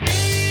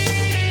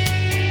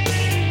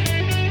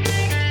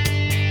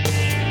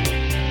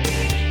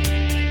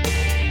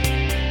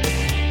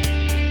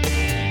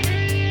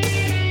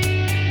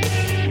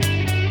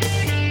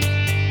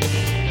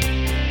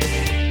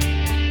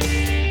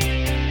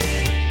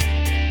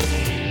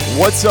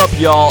What's up,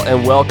 y'all,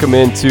 and welcome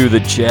into the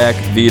Jack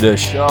Vita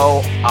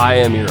Show. I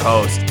am your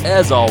host,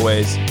 as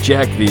always,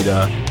 Jack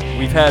Vita.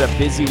 We've had a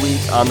busy week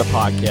on the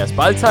podcast.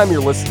 By the time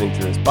you're listening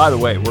to this, by the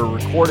way, we're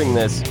recording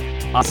this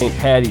on St.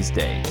 Patty's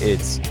Day.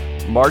 It's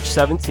March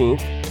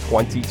 17th,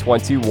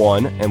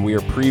 2021, and we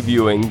are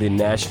previewing the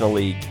National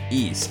League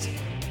East.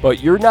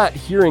 But you're not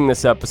hearing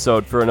this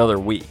episode for another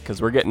week because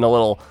we're getting a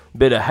little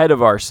bit ahead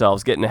of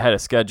ourselves, getting ahead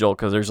of schedule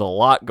because there's a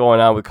lot going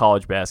on with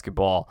college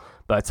basketball.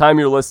 By the time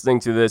you're listening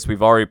to this,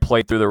 we've already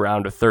played through the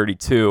round of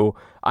 32.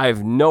 I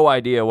have no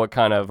idea what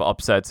kind of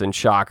upsets and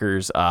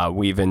shockers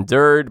we've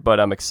endured, but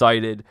I'm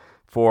excited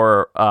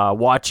for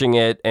watching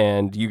it,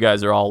 and you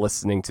guys are all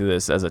listening to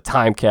this as a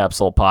time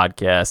capsule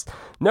podcast.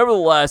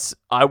 Nevertheless,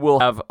 I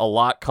will have a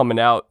lot coming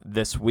out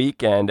this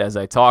weekend as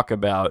I talk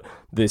about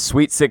the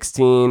Sweet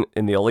 16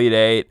 and the Elite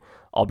Eight.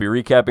 I'll be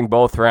recapping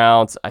both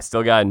rounds. I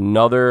still got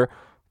another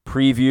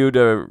preview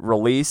to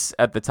release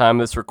at the time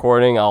of this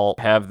recording. I'll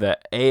have the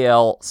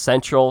AL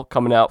Central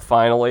coming out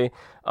finally.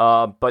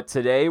 But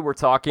today we're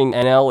talking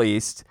NL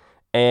East,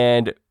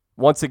 and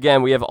once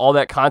again, we have all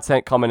that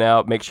content coming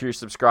out. Make sure you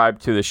subscribe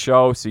to the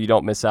show so you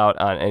don't miss out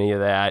on any of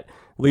that.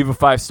 Leave a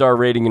 5-star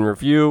rating and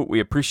review. We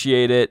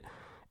appreciate it.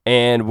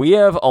 And we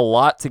have a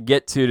lot to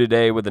get to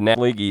today with the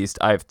National League East.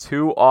 I have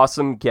two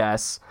awesome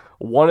guests.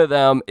 One of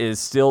them is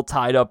still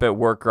tied up at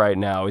work right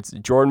now. It's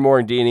Jordan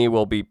Morandini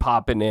will be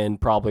popping in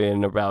probably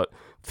in about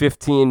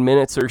 15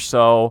 minutes or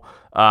so.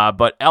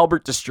 But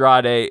Albert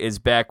Destrade is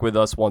back with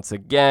us once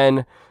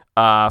again.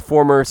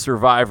 Former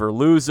Survivor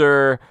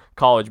loser,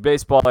 college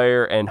baseball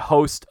player, and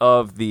host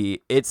of the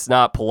It's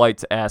Not Polite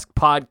to Ask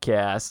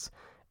podcast.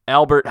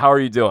 Albert, how are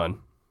you doing?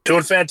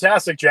 Doing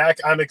fantastic, Jack.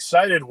 I'm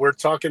excited. We're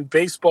talking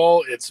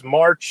baseball. It's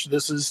March.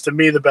 This is, to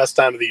me, the best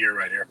time of the year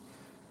right here.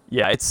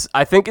 Yeah,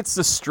 I think it's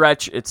the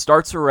stretch. It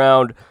starts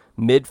around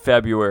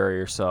mid-February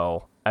or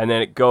so, and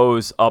then it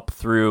goes up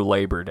through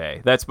Labor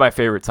Day. That's my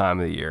favorite time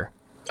of the year.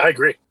 I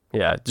agree.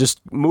 Yeah, just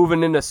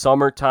moving into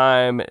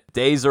summertime,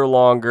 days are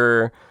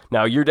longer.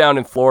 Now, you're down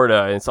in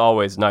Florida, and it's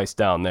always nice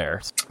down there.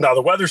 Now,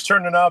 the weather's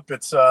turning up.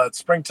 It's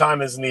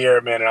springtime is in the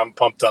air, man, and I'm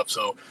pumped up.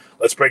 So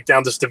let's break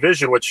down this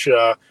division, which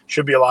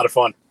should be a lot of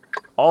fun.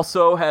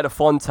 Also had a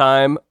fun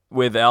time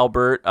with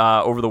Albert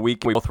over the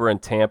weekend. We both were in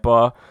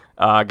Tampa.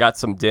 Got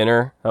some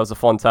dinner. That was a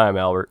fun time,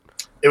 Albert.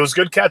 It was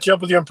good catching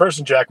up with you in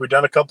person, Jack. We've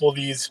done a couple of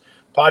these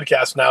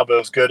podcasts now, but it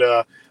was good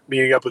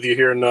meeting up with you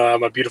here in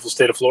my beautiful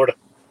state of Florida.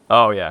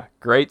 Oh, yeah.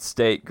 Great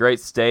state.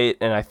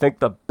 And I think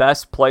the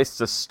best place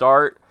to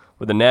start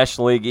with the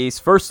National League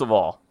East, first of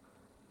all,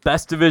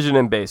 best division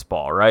in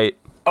baseball, right?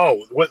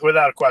 Oh,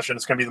 without a question,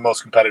 it's going to be the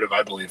most competitive,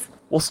 I believe.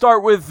 We'll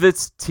start with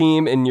this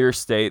team in your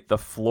state, the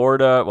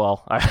Florida,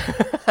 well, I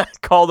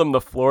call them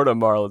the Florida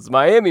Marlins,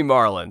 Miami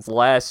Marlins.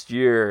 Last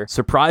year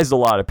surprised a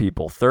lot of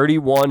people,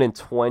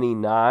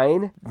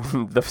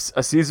 31-29.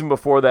 A season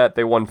before that,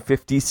 they won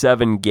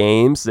 57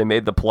 games. They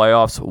made the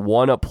playoffs,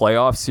 won a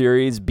playoff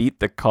series,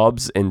 beat the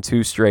Cubs in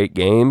 2 straight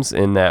games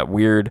in that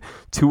weird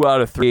 2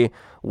 out of 3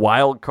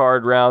 wild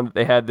card round that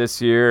they had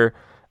this year.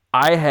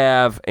 I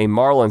have a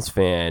Marlins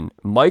fan,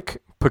 Mike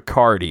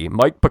Picardi,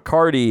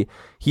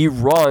 he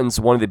runs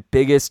one of the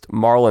biggest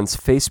Marlins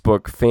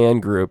Facebook fan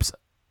groups,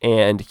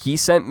 and he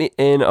sent me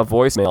in a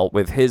voicemail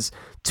with his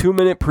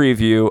 2-minute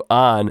preview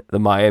on the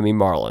Miami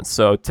Marlins.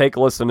 So take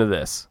a listen to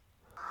this.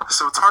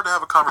 So it's hard to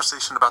have a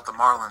conversation about the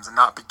Marlins and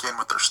not begin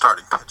with their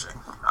starting pitching.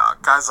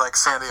 Guys like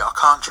Sandy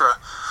Alcantara,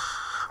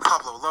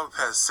 Pablo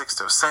Lopez,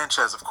 Sixto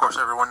Sanchez, of course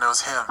everyone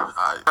knows him,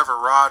 Trevor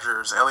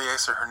Rogers,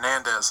 Eliezer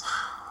Hernandez,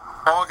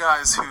 all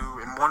guys who,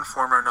 in one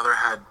form or another,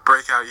 had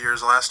breakout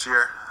years last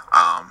year.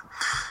 And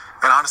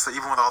honestly,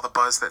 even with all the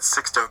buzz that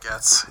Sixto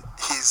gets,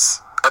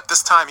 at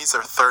this time, he's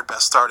their 3rd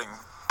best starting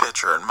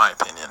pitcher, in my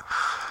opinion.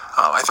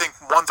 I think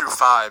 1 through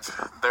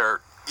 5,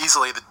 they're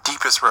easily the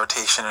deepest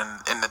rotation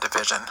in the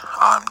division.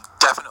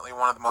 Definitely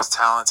one of the most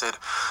talented.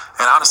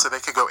 And honestly, they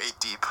could go 8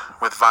 deep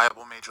with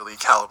viable major league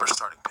caliber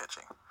starting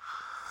pitching.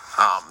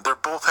 Their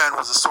bullpen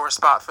was a sore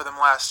spot for them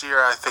last year.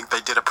 I think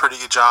they did a pretty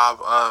good job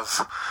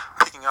of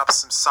picking up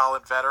some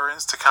solid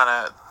veterans to kind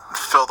of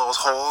fill those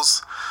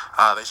holes.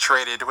 They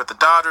traded with the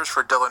Dodgers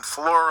for Dylan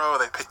Floro.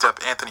 They picked up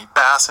Anthony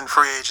Bass in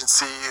free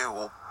agency, who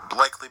will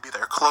likely be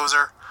their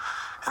closer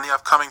in the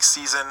upcoming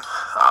season.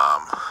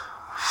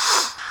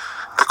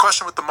 The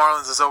question with the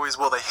Marlins is always,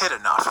 will they hit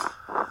enough?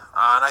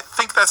 And I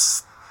think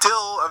that's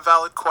still a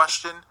valid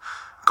question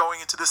going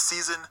into this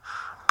season,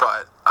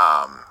 but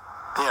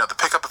the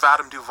pickup of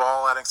Adam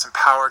Duvall, adding some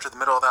power to the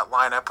middle of that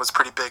lineup was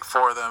pretty big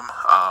for them.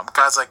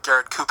 Guys like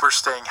Garrett Cooper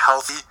staying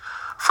healthy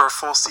for a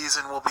full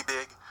season will be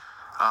big.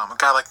 A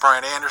guy like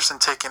Brian Anderson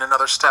taking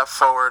another step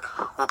forward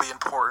will be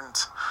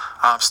important.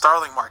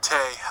 Starling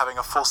Marte having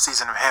a full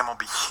season of him will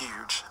be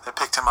huge. They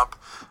picked him up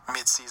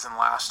mid-season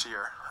last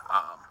year.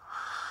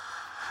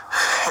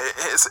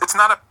 It's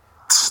not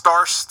a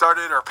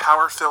star-studded or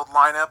power-filled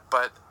lineup,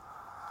 but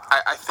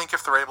I think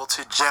if they're able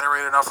to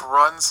generate enough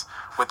runs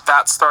with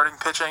that starting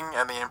pitching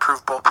and the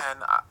improved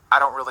bullpen, I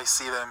don't really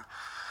see them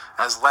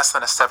as less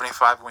than a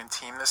 75-win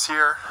team this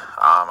year.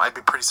 I'd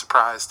be pretty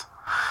surprised.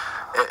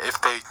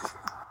 if they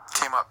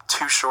came up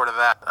too short of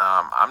that,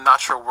 I'm not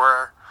sure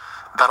where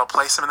that'll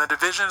place them in the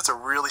division. It's a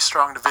really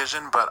strong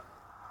division, but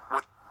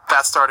with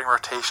that starting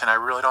rotation, I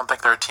really don't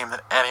think they're a team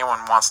that anyone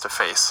wants to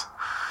face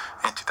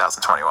in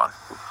 2021.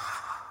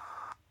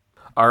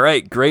 All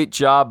right, great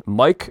job.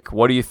 Mike,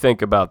 what do you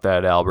think about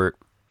that, Albert?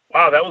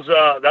 Wow, that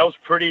was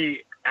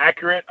pretty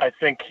accurate. I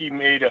think he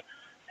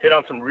hit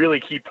on some really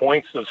key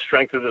points. The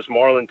strength of this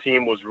Marlin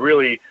team was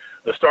really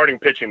the starting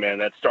pitching, man.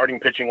 That starting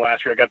pitching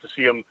last year, I got to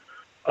see him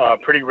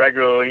pretty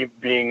regularly,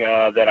 being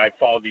that I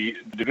followed the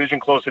division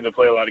closely to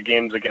play a lot of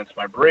games against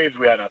my Braves.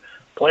 We had a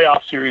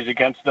playoff series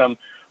against them.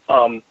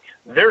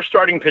 Their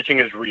starting pitching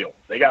is real.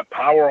 They got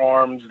power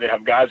arms. They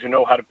have guys who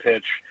know how to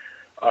pitch.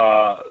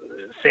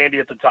 Sandy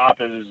at the top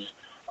is,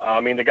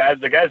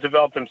 the guys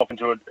developed himself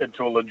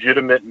into a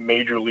legitimate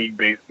major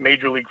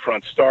league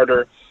front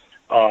starter.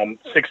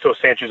 Sixto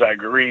Sanchez, I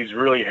agree, he's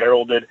really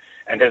heralded,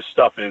 and his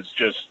stuff is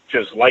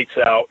just lights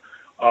out.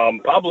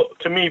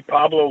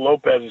 Pablo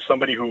Lopez is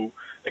somebody who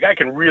the guy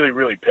can really,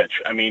 really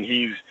pitch. I mean,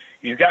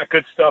 he's got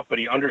good stuff, but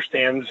he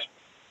understands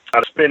how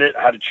to spin it,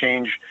 how to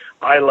change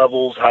eye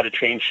levels, how to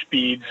change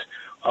speeds.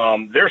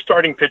 Their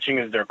starting pitching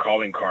is their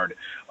calling card.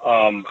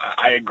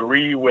 I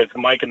agree with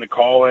Mike in the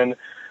call-in.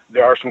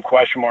 There are some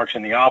question marks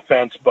in the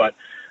offense, but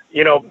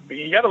you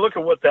got to look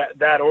at what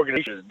that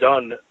organization has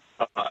done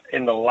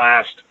in the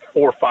last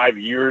 4 or 5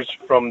 years,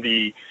 from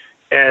the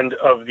end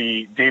of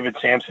the David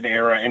Samson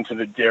era into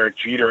the Derek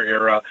Jeter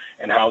era,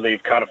 and how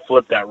they've kind of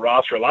flipped that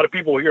roster. A lot of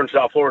people here in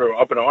South Florida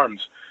are up in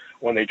arms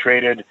when they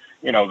traded,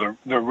 the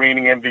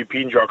reigning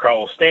MVP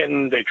Giancarlo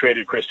Stanton. They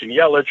traded Christian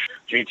Yelich,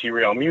 JT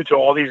Realmuto.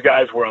 All these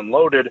guys were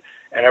unloaded,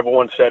 and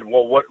everyone said,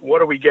 well,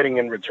 what are we getting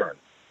in return?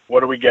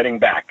 What are we getting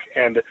back?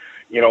 And,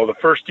 the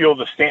first deal,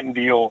 the Stanton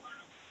deal,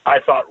 I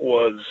thought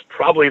was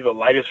probably the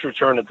lightest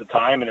return at the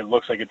time, and it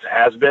looks like it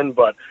has been.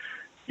 But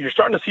you're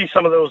starting to see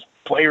some of those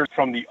players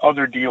from the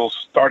other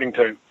deals starting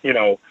to,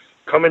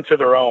 come into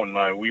their own.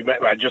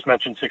 I just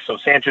mentioned Sixto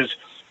Sanchez.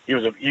 He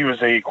was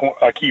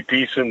a key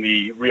piece in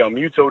the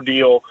Realmuto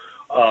deal.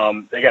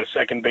 They got a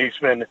second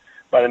baseman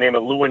by the name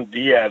of Lewin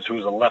Diaz,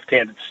 who's a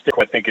left-handed stick,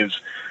 I think is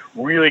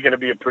really going to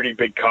be a pretty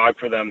big cog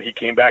for them. He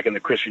came back in the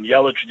Christian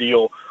Yelich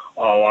deal,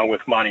 along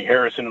with Monty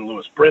Harrison and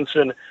Lewis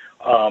Brinson.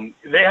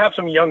 They have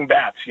some young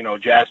bats.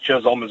 Jazz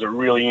Chisholm is a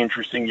really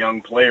interesting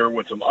young player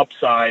with some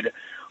upside.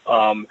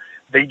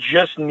 They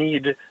just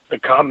need the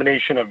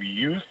combination of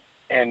youth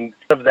and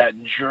of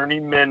that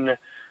journeyman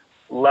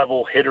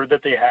level hitter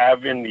that they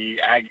have in the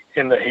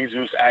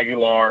Jesus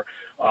Aguilar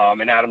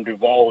and Adam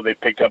Duvall, who they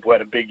picked up, who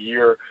had a big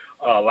year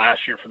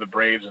last year for the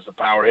Braves as a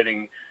power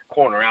hitting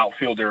corner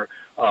outfielder.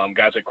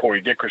 Guys like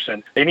Corey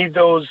Dickerson. They need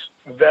those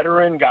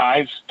veteran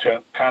guys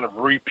to kind of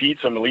repeat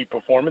some elite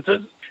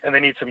performances, and they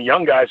need some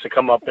young guys to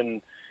come up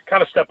and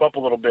kind of step up a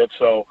little bit.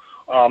 So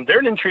they're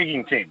an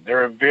intriguing team.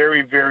 They're a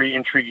very, very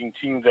intriguing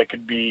team that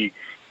could be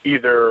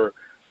either,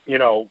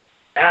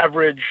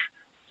 average,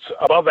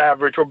 above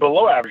average, or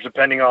below average,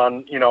 depending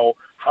on,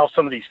 how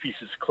some of these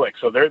pieces click.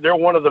 So they're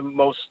one of the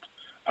most,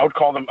 I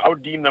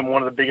would deem them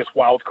one of the biggest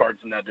wild cards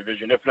in that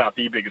division, if not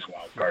the biggest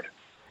wild card.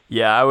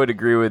 Yeah, I would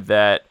agree with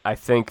that. I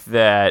think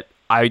that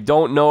I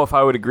don't know if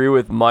I would agree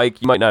with Mike.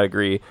 You might not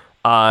agree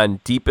on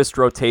deepest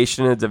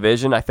rotation in the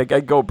division. I think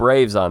I'd go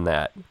Braves on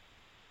that.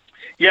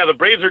 Yeah, the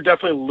Braves are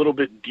definitely a little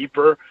bit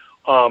deeper,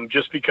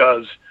 just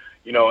because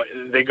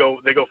they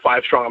go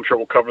 5 strong. I'm sure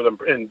we'll cover them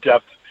in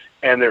depth,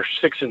 and their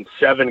 6 and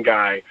 7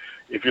 guy.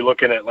 If you're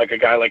looking at like a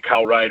guy like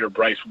Kyle Wright or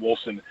Bryce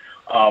Wilson,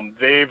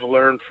 they've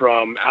learned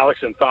from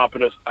Alex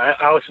Anthopoulos.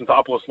 Alex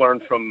Anthopoulos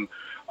learned from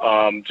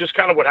just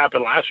kind of what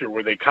happened last year,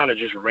 where they kind of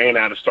just ran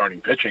out of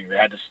starting pitching. They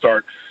had to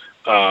start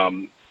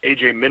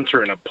AJ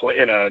Minter in a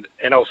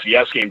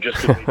NLCS game just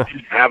because they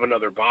didn't have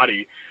another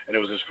body, and it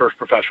was his first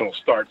professional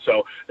start.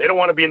 So they don't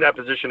want to be in that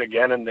position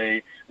again, and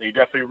they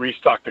definitely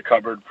restocked the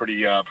cupboard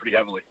pretty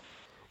heavily.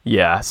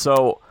 Yeah,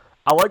 so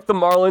I like the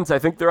Marlins. I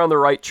think they're on the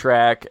right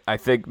track. I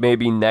think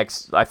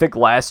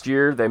last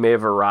year they may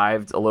have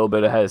arrived a little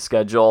bit ahead of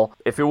schedule.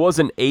 If it was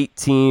an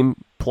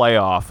 8-team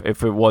playoff,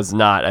 if it was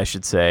not, I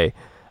should say,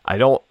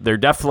 they're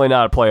definitely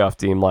not a playoff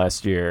team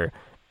last year,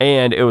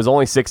 and it was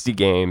only 60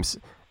 games.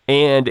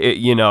 And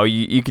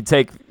you could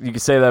say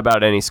that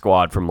about any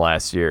squad from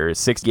last year.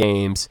 6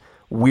 games,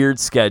 weird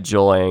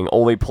scheduling,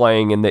 only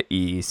playing in the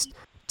East.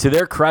 To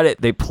their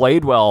credit, they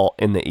played well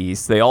in the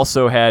East. They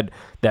also had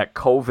that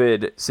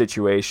COVID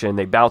situation.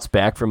 They bounced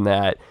back from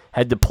that,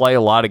 had to play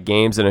a lot of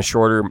games in a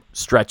shorter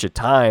stretch of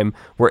time.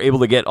 Were able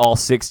to get all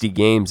 60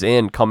 games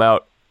in, come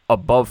out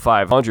above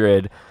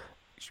 500.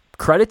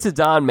 Credit to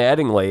Don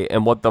Mattingly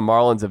and what the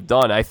Marlins have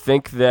done. I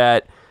think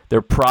that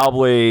they're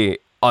probably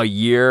a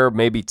year,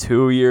 maybe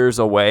 2 years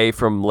away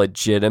from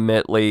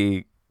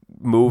legitimately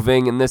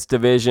moving in this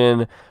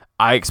division.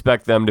 I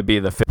expect them to be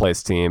the 5th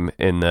place team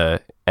in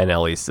the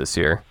NL East this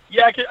year.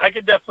 Yeah, I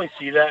could definitely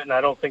see that, and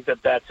I don't think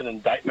that that's an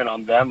indictment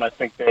on them. I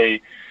think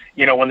they,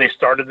 when they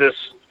started this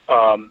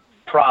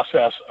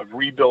process of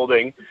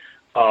rebuilding,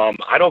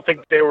 I don't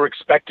think they were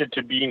expected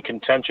to be in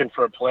contention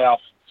for a playoff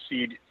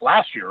seed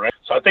last year, right?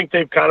 So I think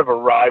they've kind of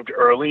arrived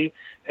early,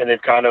 and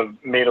they've kind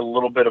of made a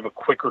little bit of a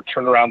quicker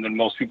turnaround than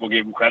most people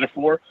gave them credit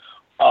for.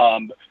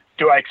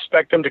 Do I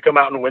expect them to come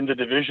out and win the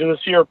division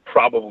this year?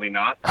 Probably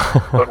not.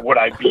 But would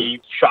I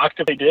be shocked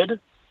if they did?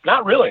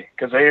 Not really,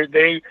 because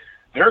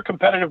they're a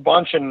competitive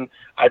bunch, and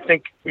I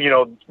think,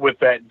 with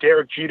that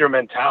Derek Jeter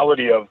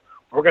mentality of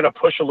we're going to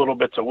push a little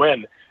bit to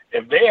win.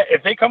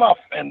 If they come out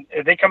and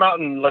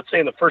let's say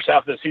in the first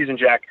half of the season,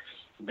 Jack,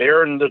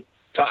 they're in the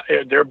top,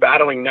 they're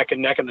battling neck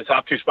and neck in the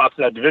top two spots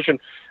in that division.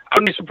 I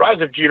wouldn't be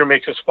surprised if Jeter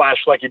makes a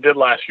splash like he did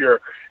last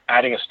year,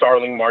 adding a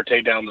Starling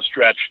Marte down the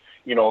stretch,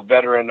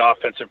 veteran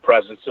offensive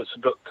presence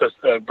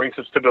to bring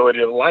some stability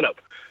to the lineup.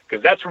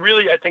 Because that's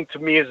really, I think, to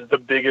me, is the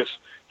biggest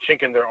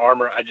chink in their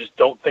armor. I just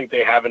don't think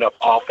they have enough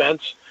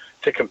offense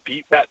to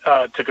compete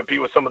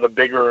with some of the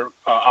bigger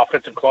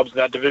offensive clubs in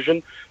that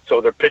division. So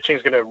their pitching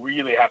is going to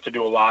really have to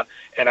do a lot.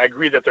 And I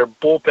agree that their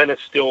bullpen is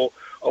still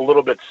a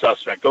little bit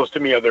suspect. Those to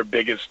me are their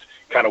biggest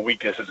kind of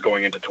weaknesses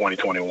going into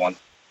 2021.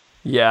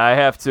 Yeah, I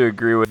have to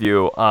agree with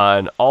you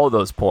on all of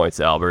those points,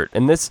 Albert.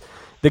 And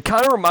they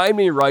kind of remind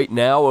me right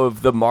now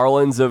of the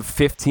Marlins of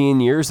 15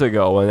 years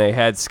ago when they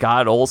had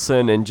Scott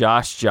Olson and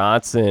Josh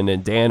Johnson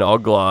and Dan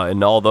Ugla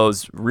and all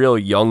those real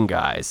young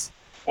guys.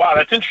 Wow,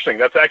 that's interesting.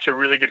 That's actually a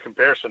really good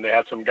comparison. They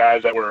had some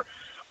guys that were,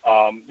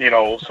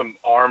 some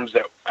arms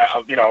that,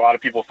 a lot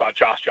of people thought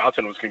Josh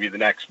Johnson was going to be the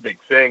next big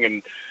thing.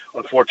 And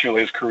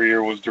unfortunately, his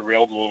career was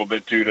derailed a little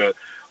bit due to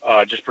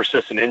just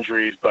persistent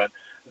injuries. But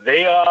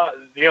they're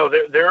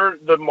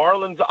the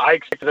Marlins. I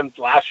expected them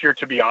last year,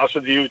 to be honest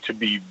with you, to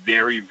be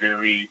very,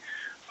 very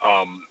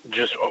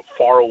just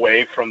far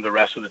away from the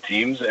rest of the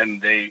teams. And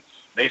they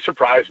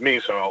surprised me.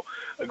 So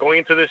going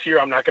into this year,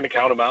 I'm not going to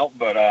count them out,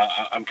 but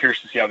I'm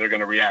curious to see how they're going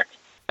to react.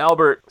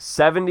 Albert,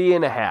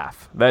 70.5.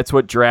 That's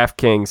what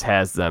DraftKings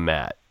has them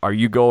at. Are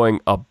you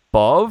going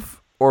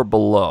above or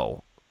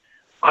below?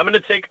 I'm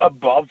going to take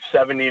above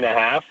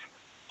 70.5.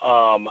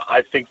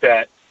 I think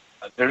that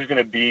there's going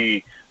to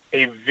be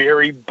a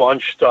very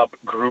bunched up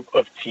group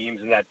of teams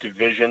in that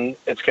division.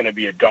 It's going to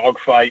be a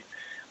dogfight.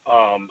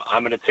 I'm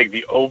going to take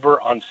the over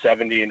on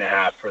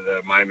 70.5 for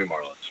the Miami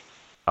Marlins.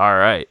 All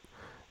right.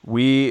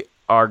 We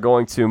are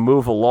going to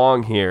move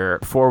along here.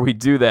 Before we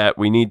do that,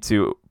 we need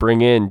to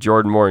bring in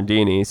Jordan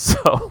Morandini.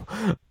 So,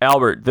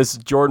 Albert, this is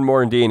Jordan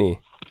Morandini.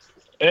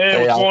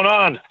 Hey, what's going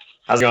on?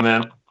 How's it going,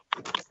 man?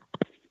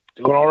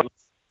 Doing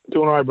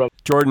all right, brother.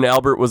 Jordan,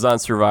 Albert was on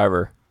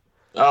Survivor.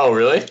 Oh,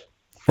 really?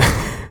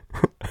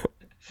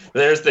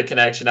 There's the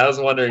connection. I was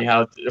wondering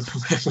how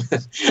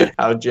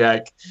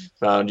Jack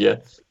found you.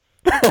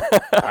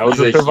 I was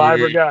a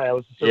Survivor guy.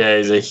 Yeah,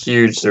 he's a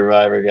huge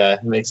Survivor guy.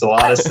 Makes a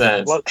lot of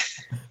sense.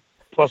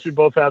 Plus, we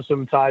both have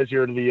some ties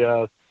here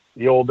to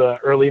the old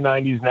early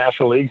 '90s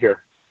National League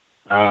here.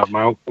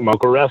 My uncle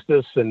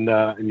Restus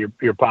and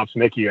your pops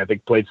Mickey, I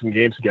think, played some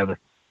games together.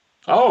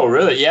 Oh,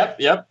 really? Yep.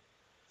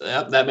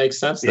 That makes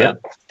sense. Then.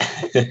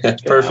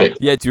 Perfect.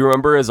 Yeah. Do you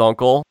remember his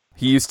uncle?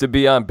 He used to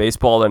be on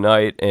Baseball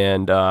Tonight,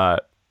 and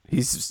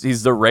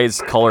he's the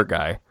Rays color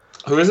guy.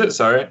 Who is it?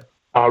 Sorry.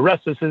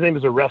 Restus. His name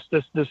is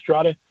Orestes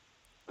Destrade.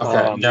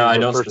 Okay. No, I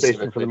don't first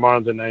specifically. baseman for the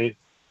Marlins in 90.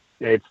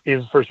 Yeah,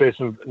 he's first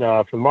baseman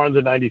for the Marlins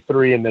in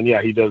 '93, and then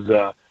he does.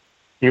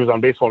 He was on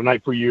Baseball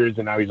Tonight for years,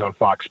 and now he's on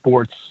Fox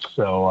Sports.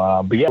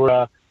 So,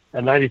 we're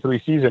a '93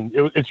 season.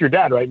 It's your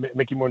dad, right?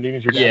 Mickey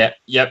Morandini's your dad.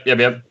 Yeah.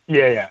 Yep.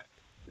 Yeah.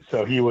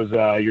 So he was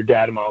your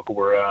dad and my uncle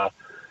were.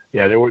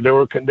 They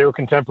were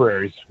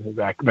contemporaries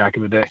back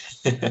in the day.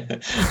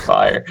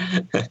 Fire.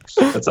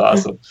 That's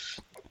awesome.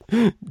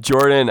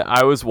 Jordan,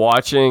 I was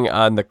watching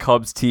on the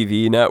Cubs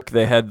TV network.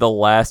 They had the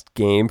last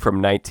game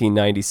from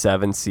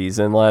 1997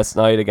 season last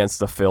night against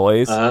the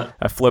Phillies. Uh-huh.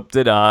 I flipped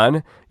it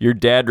on. Your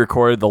dad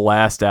recorded the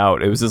last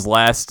out. It was his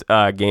last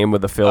game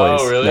with the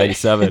Phillies. Oh, really?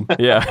 97.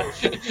 Yeah.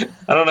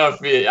 I don't know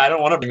I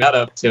don't want to bring that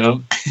up to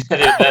him.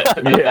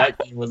 That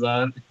game was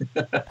on.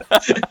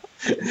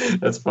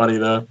 That's funny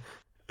though.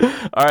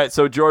 All right,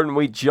 so Jordan,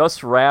 we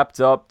just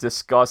wrapped up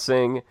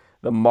discussing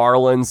the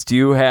Marlins. Do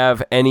you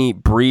have any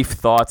brief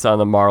thoughts on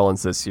the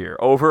Marlins this year?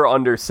 Over,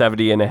 under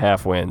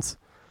 70.5 wins?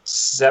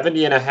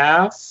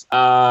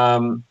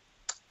 70.5.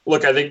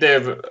 Look, I think they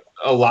have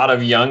a lot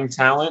of young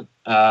talent,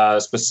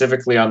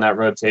 specifically on that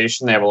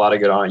rotation. They have a lot of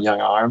good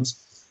young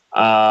arms.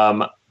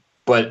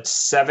 But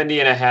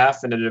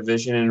 70.5 in a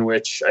division in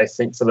which I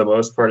think for the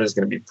most part is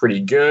going to be pretty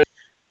good.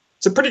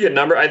 It's a pretty good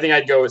number. I think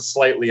I'd go with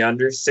slightly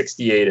under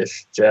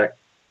 68-ish, Jack.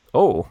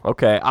 Oh,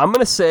 okay. I'm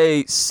going to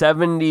say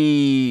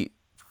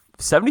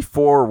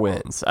 74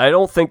 wins. I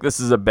don't think this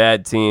is a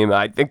bad team.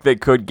 I think they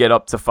could get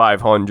up to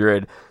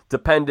 500,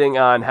 depending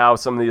on how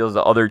some of those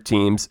other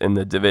teams in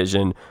the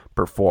division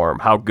perform,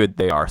 how good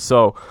they are.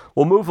 So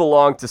we'll move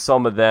along to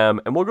some of them,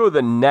 and we'll go to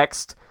the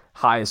next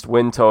highest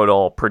win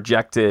total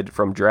projected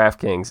from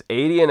DraftKings,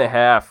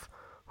 80.5.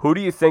 Who do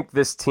you think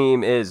this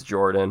team is,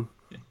 Jordan?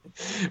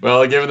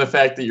 Well, given the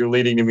fact that you're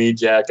leading to me,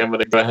 Jack, I'm going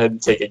to go ahead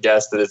and take a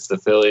guess that it's the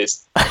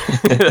Phillies.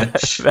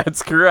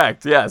 That's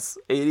correct. Yes,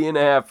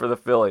 80.5 for the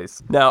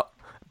Phillies. Now,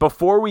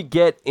 before we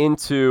get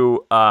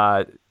into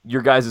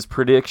your guys'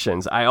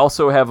 predictions. I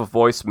also have a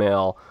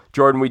voicemail.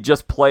 Jordan, we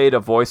just played a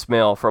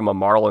voicemail from a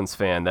Marlins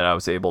fan that I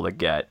was able to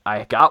get.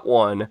 I got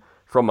one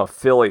from a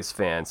Phillies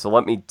fan, so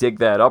let me dig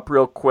that up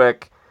real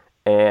quick.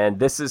 And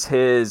this is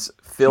his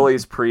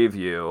Phillies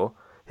preview.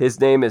 His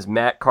name is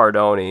Matt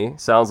Cardoni.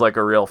 Sounds like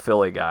a real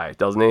Philly guy,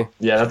 doesn't he?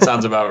 Yeah, that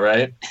sounds about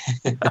right.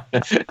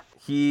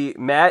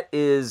 Matt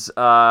is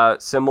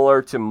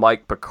similar to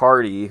Mike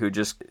Picardi, who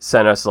just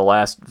sent us the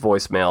last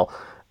voicemail.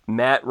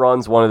 Matt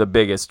runs one of the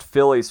biggest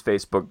Phillies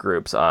Facebook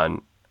groups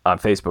on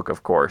Facebook,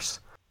 of course.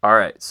 All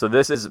right, so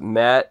this is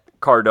Matt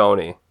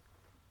Cardoni.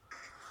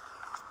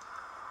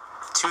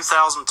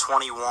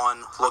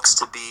 2021 looks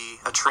to be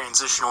a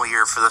transitional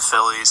year for the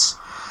Phillies,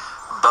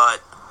 but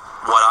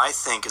what I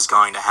think is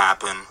going to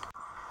happen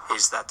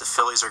is that the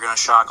Phillies are going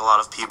to shock a lot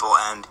of people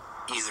and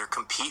either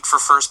compete for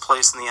first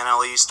place in the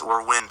NL East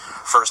or win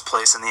first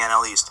place in the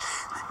NL East.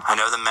 I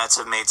know the Mets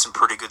have made some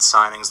pretty good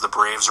signings. The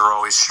Braves are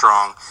always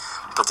strong,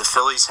 but the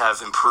Phillies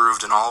have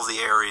improved in all of the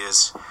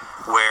areas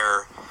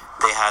where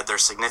they had their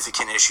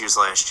significant issues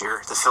last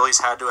year. The Phillies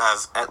had to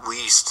have at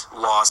least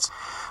lost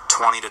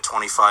 20 to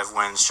 25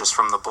 wins just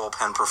from the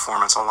bullpen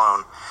performance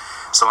alone.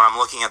 So when I'm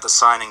looking at the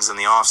signings in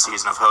the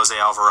offseason of Jose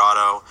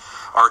Alvarado,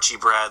 Archie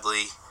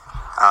Bradley,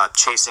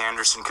 Chase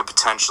Anderson could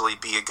potentially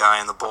be a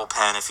guy in the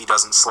bullpen if he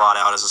doesn't slot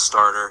out as a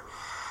starter.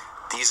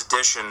 These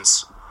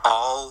additions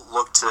all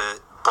look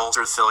to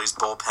bolster the Phillies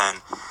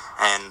bullpen,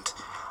 and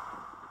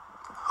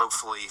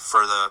hopefully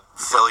for the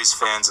Phillies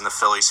fans and the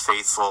Phillies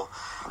faithful,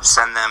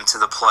 send them to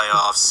the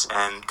playoffs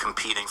and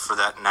competing for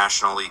that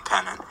National League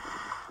pennant.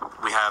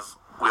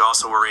 We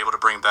also were able to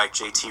bring back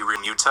JT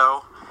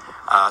Realmuto,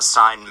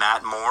 signed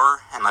Matt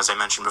Moore, and as I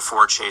mentioned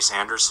before, Chase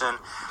Anderson.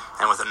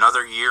 And with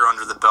another year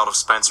under the belt of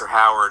Spencer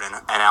Howard and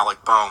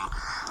Alec Boehm,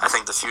 I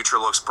think the future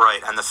looks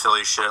bright, and the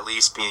Phillies should at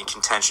least be in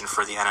contention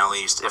for the NL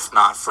East, if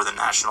not for the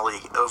National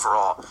League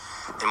overall.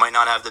 They might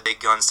not have the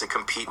big guns to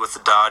compete with the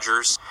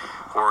Dodgers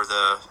or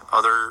the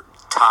other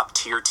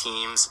top-tier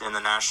teams in the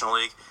National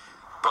League,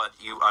 but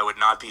I would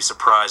not be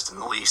surprised in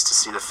the least to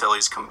see the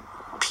Phillies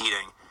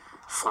competing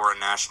for a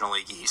National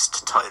League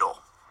East title.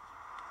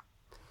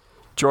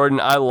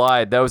 Jordan, I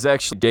lied. That was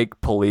actually Jake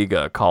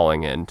Poliga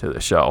calling in to the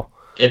show.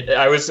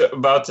 I was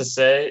about to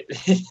say,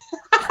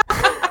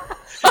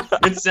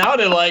 it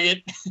sounded like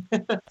it.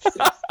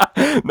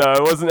 No,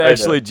 it wasn't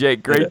actually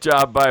Jake. Great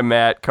job by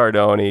Matt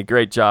Cardoni.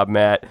 Great job,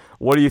 Matt.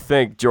 What do you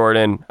think,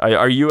 Jordan?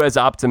 Are you as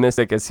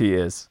optimistic as he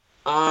is?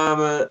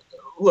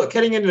 Look,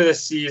 heading into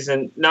this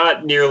season,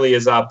 not nearly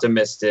as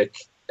optimistic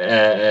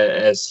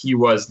as he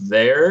was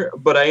there,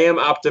 but I am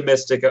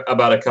optimistic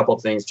about a couple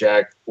things,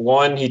 Jack.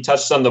 One, he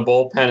touched on the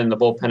bullpen and the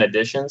bullpen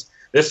additions.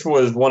 This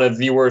was one of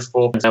the worst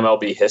bullpens in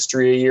MLB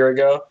history a year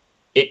ago.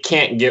 It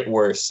can't get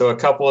worse. So a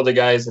couple of the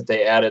guys that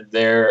they added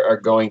there are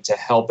going to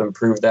help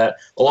improve that.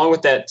 Along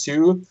with that,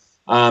 too,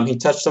 he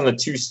touched on the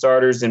two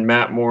starters in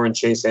Matt Moore and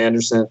Chase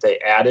Anderson that they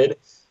added.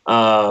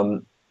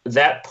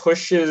 That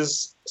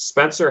pushes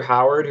Spencer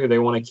Howard, who they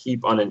want to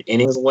keep on an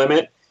innings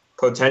limit,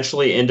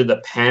 potentially into the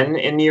pen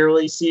in the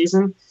early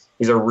season.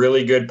 He's a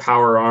really good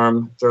power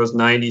arm, throws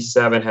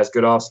 97, has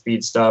good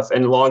off-speed stuff,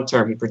 and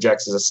long-term he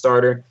projects as a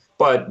starter.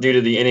 But due to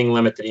the inning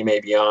limit that he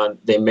may be on,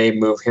 they may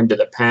move him to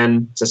the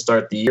pen to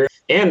start the year.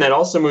 And that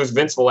also moves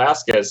Vince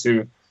Velasquez,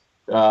 who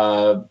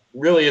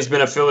really has been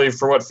a Philly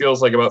for what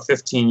feels like about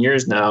 15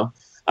 years now.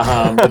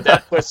 But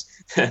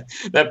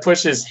that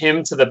pushes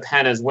him to the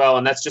pen as well,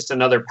 and that's just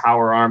another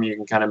power arm you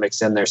can kind of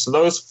mix in there. So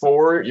those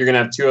four, you're going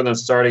to have two of them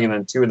starting and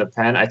then two in the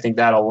pen. I think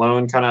that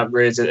alone kind of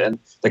upgrades it, and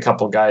the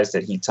couple guys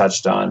that he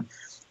touched on.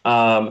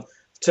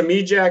 To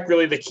me, Jack,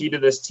 really the key to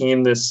this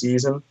team this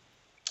season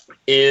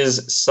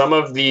is some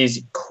of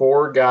these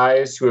core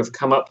guys who have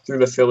come up through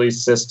the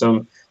Phillies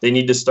system. They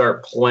need to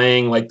start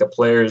playing like the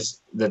players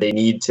that they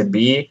need to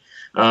be.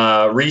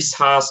 Rhys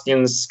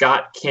Hoskins,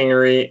 Scott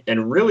Kingery,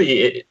 and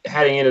really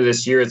heading into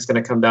this year, it's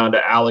going to come down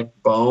to Alec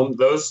Boehm.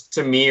 Those,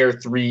 to me, are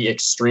three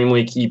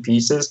extremely key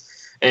pieces.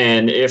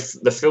 And if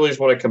the Phillies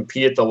want to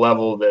compete at the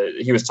level that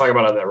he was talking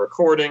about on that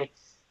recording,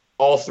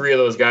 all three of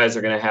those guys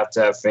are going to have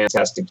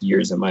fantastic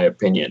years, in my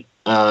opinion.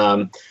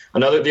 The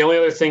only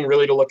other thing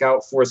really to look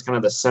out for is kind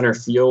of the center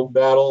field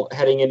battle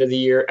heading into the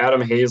year.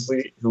 Adam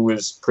Hazley, who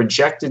was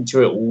projected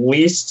to at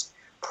least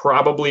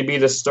probably be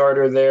the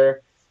starter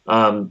there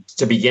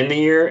to begin the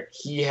year,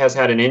 he has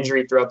had an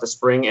injury throughout the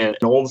spring, and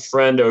an old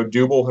friend,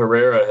 Odubel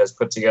Herrera, has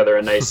put together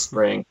a nice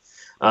spring.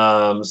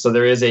 So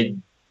there is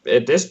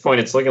at this point,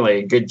 it's looking like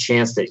a good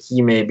chance that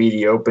he may be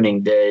the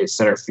opening day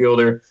center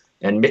fielder.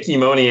 And Mickey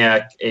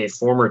Moniak, a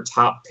former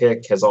top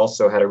pick, has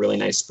also had a really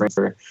nice spring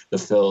for the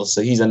Phils.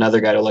 So he's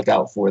another guy to look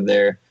out for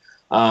there.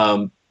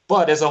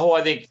 But as a whole,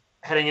 I think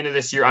heading into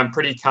this year, I'm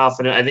pretty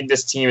confident. I think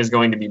this team is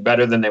going to be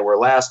better than they were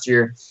last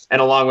year.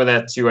 And along with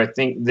that, too, I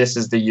think this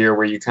is the year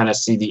where you kind of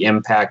see the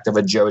impact of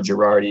a Joe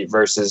Girardi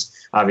versus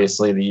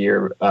obviously the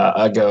year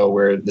ago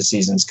where the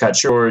season's cut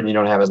short and you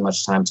don't have as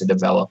much time to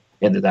develop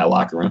into that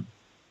locker room.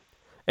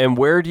 And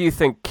where do you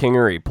think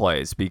Kingery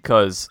plays?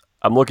 Because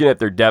I'm looking at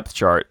their depth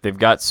chart. They've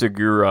got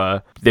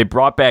Segura. They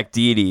brought back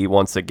Didi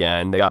once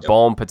again. They got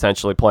Bohm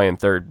potentially playing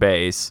third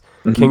base.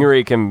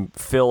 Kingery can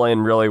fill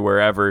in really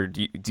wherever.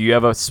 Do you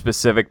have a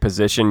specific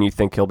position you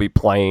think he'll be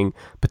playing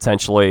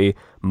potentially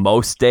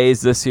most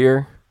days this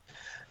year?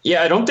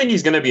 Yeah, I don't think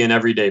he's going to be an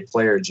everyday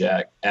player,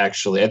 Jack,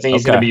 actually. I think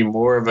he's going to be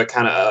more of a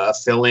kind of a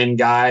fill-in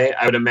guy.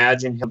 I would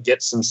imagine he'll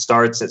get some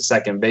starts at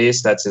second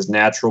base. That's his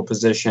natural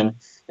position.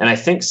 And I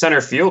think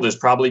center field is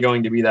probably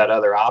going to be that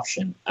other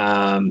option.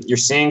 You're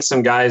seeing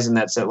some guys in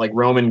that set, like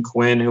Roman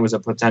Quinn, who was a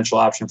potential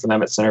option for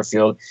them at center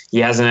field. He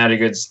hasn't had a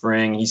good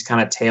spring. He's kind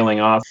of tailing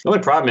off. The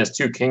only problem is,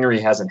 too,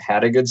 Kingery hasn't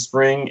had a good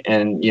spring.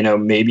 And,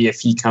 maybe if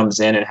he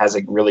comes in and has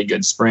a really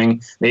good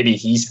spring, maybe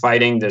he's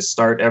fighting to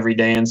start every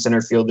day in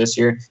center field this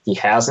year. He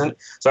hasn't.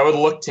 So I would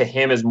look to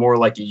him as more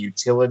like a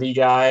utility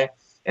guy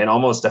and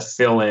almost a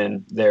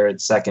fill-in there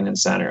at second and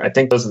center. I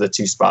think those are the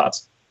two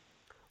spots.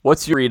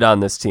 What's your read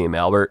on this team,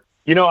 Albert?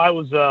 I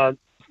was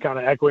kind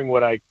of echoing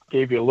what I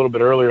gave you a little bit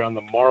earlier on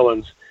the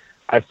Marlins.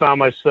 I found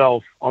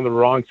myself on the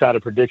wrong side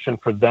of prediction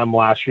for them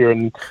last year,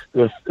 and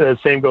the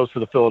same goes for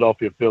the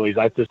Philadelphia Phillies.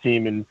 I thought this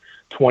team in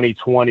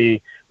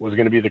 2020 was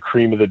going to be the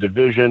cream of the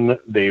division.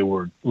 They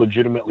were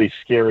legitimately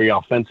scary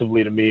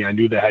offensively to me. I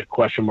knew they had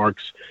question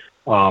marks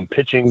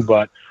pitching,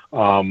 but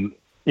to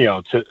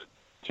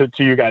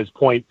you guys'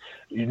 point,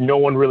 no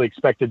one really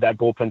expected that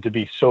bullpen to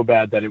be so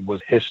bad that it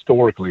was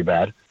historically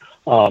bad.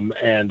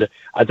 And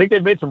I think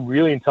they've made some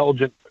really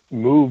intelligent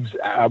moves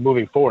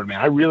moving forward, man.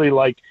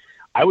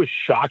 I was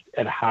shocked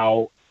at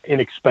how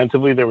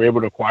inexpensively they were able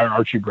to acquire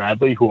Archie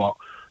Bradley, who,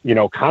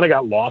 kind of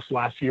got lost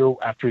last year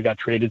after he got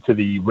traded to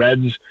the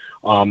Reds.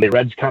 The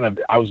Reds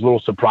I was a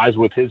little surprised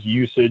with his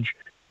usage.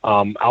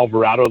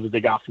 Alvarado that they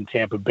got from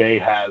Tampa Bay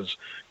has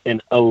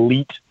an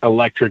elite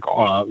electric,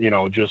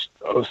 just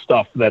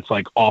stuff that's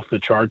like off the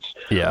charts.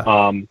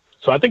 Yeah.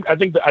 So I think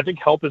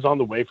help is on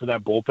the way for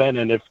that bullpen,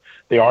 and if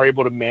they are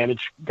able to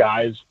manage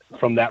guys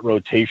from that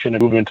rotation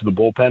and move into the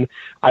bullpen,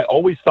 I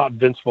always thought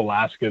Vince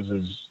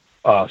Velasquez's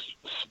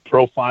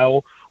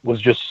profile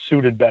was just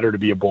suited better to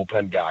be a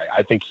bullpen guy.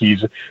 I think he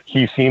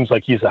seems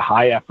like he's a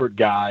high effort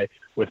guy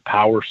with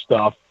power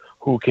stuff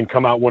who can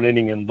come out one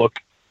inning and look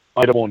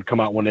idle and come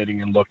out one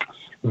inning and look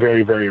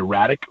very, very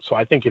erratic. So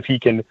I think I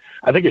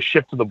think a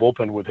shift to the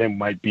bullpen with him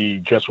might be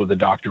just what the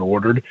doctor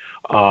ordered.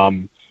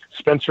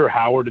 Spencer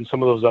Howard and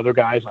some of those other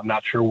guys, I'm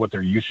not sure what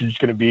their usage is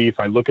going to be. If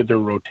I look at their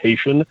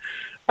rotation,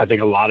 I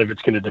think a lot of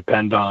it's going to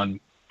depend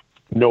on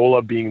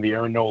Nola being the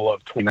Aaron Nola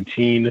of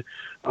 2019,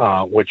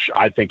 which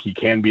I think he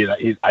can be.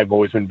 I've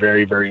always been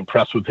very, very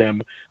impressed with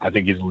him. I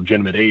think he's a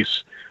legitimate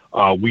ace.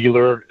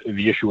 Wheeler,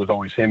 the issue with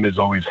always him is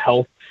always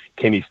health.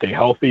 Can he stay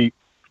healthy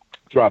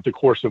throughout the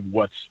course of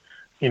what's,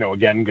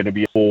 again, going to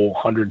be a full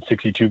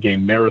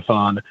 162-game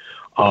marathon?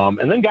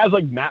 And then guys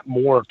like Matt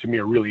Moore, to me,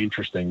 are really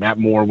interesting. Matt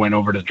Moore went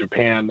over to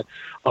Japan.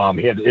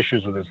 He had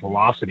issues with his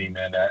velocity,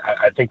 man.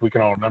 I think we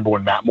can all remember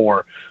when Matt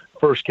Moore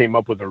first came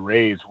up with the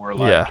Rays. We're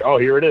like, oh,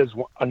 here it is,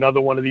 another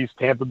one of these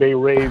Tampa Bay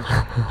Rays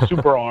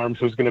super arms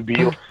who's going to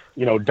be,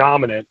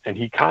 dominant. And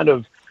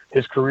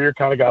his career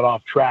kind of got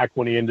off track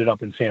when he ended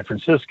up in San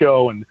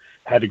Francisco and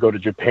had to go to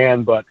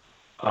Japan. But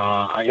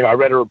I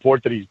read a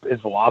report that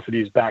his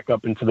velocity is back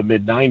up into the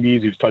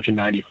mid-90s. He was touching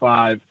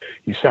 95.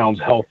 He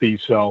sounds healthy.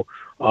 So,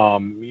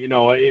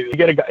 you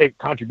get a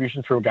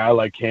contributions from a guy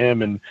like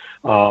him and,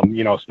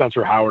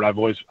 Spencer Howard,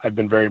 I've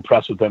been very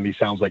impressed with him. He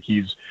sounds like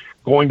he's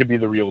going to be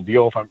the real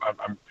deal.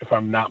 If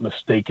I'm not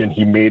mistaken,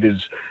 he made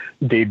his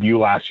debut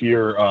last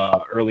year,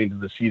 early into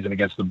the season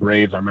against the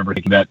Braves. I remember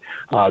thinking that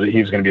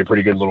he was going to be a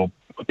pretty good little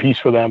piece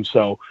for them.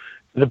 So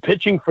the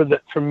pitching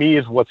for me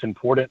is what's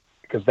important,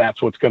 because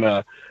that's what's going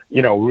to,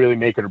 really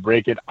make it or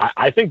break it.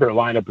 I think their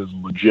lineup is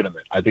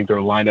legitimate. I think their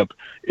lineup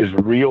is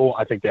real.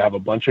 I think they have a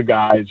bunch of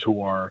guys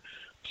who are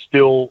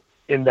still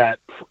in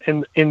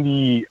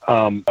the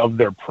of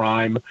their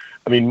prime.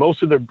 I mean,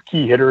 most of their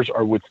key hitters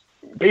are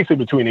basically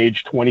between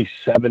age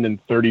 27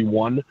 and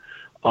 31,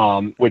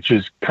 which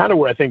is kind of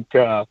where I think,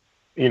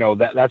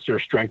 that's their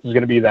strength is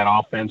going to be, that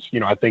offense.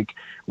 I think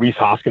Rhys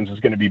Hoskins is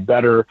going to be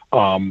better.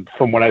 From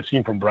what I've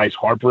seen from Bryce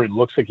Harper, it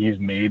looks like he's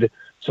made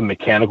some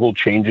mechanical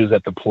changes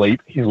at the plate.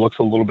 He looks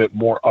a little bit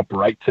more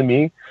upright to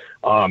me.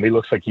 He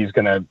looks like he's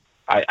going to,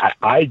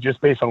 I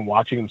just based on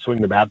watching him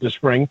swing the bat this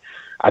spring,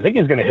 I think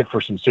he's going to hit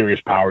for some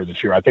serious power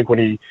this year. I think when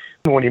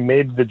he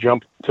made the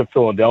jump to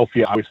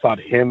Philadelphia, I always thought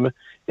him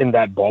in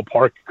that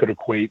ballpark could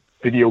equate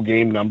video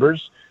game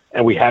numbers,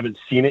 and we haven't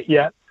seen it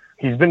yet.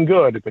 He's been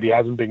good, but he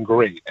hasn't been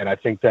great. And I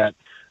think that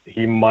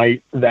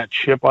that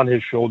chip on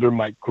his shoulder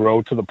might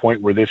grow to the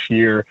point where this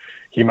year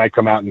he might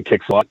come out and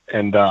kick butt.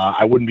 And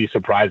I wouldn't be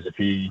surprised if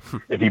he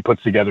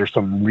puts together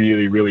some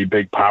really, really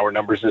big power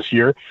numbers this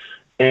year.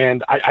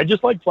 And I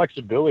just like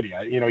flexibility.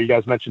 You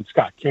guys mentioned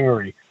Scott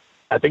Kingery.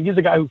 I think he's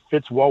a guy who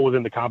fits well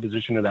within the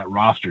composition of that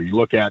roster. You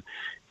look at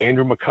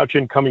Andrew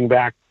McCutchen coming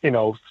back,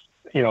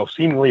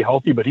 seemingly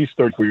healthy, but he's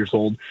 34 years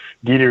old.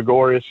 Didi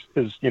Gregorius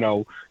is,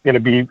 going to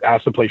be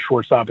asked to play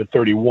shortstop at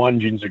 31.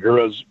 Gene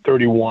Segura's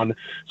 31.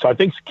 So I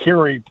think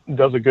Kingery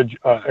does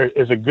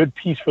is a good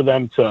piece for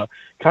them to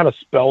kind of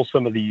spell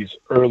some of these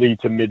early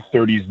to mid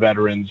 30s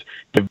veterans.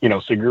 Give,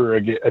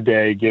 Segura a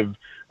day, give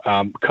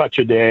Kutch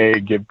a day,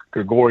 give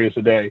Gregorius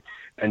a day,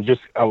 and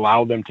just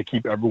allow them to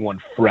keep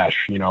everyone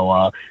fresh. In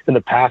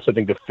the past, I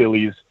think the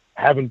Phillies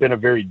haven't been a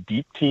very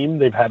deep team.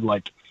 They've had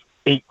like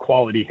 8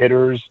 quality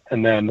hitters,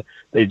 and then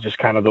they just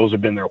those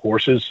have been their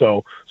horses.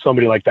 So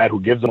somebody like that who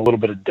gives them a little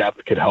bit of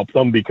depth could help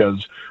them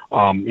because,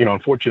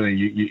 unfortunately,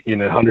 you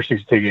in a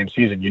 162 game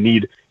season, you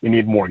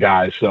need more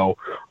guys. So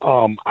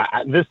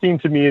this team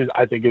to me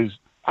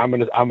I'm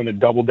gonna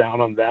double down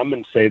on them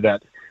and say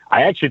that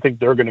I actually think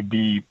they're going to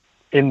be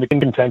in the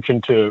contention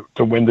to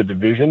win the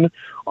division.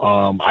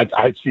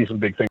 I see some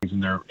big things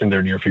in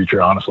their near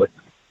future, honestly.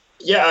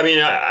 Yeah, I mean,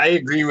 I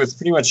agree with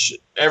pretty much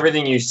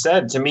everything you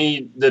said. To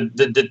me,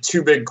 the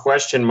 2 big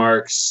question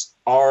marks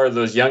are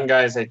those young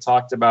guys I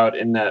talked about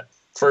in that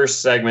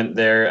first segment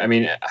there. I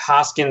mean,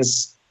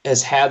 Hoskins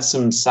has had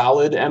some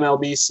solid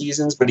MLB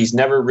seasons, but he's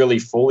never really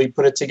fully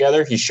put it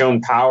together. He's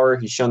shown power.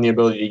 He's shown the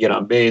ability to get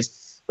on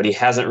base, but he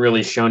hasn't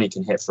really shown he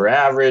can hit for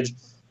average.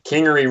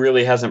 Kingery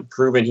really hasn't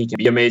proven he can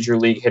be a major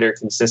league hitter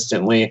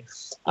consistently.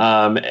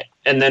 And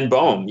then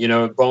Bohm,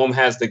 Bohm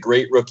has the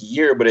great rookie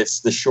year, but it's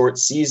the short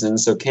season.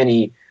 So can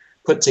he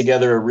put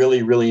together a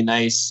really, really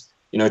nice,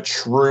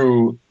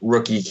 true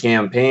rookie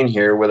campaign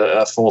here with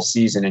a full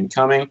season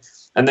incoming?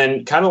 And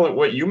then kind of like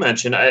what you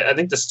mentioned, I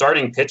think the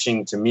starting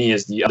pitching to me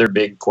is the other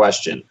big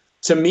question.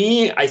 To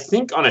me, I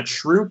think on a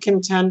true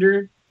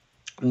contender,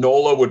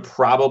 Nola would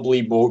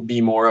probably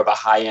be more of a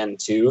high end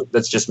too.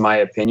 That's just my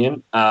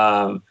opinion.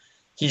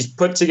 He's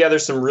put together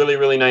some really,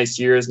 really nice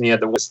years, and he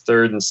had the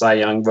third in Cy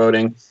Young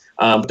voting.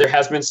 But there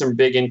has been some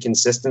big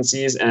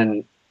inconsistencies,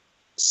 and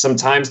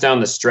sometimes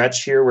down the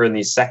stretch here, where in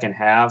these second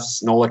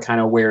halves, Nola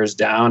kind of wears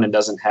down and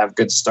doesn't have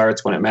good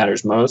starts when it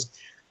matters most.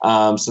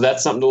 So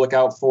that's something to look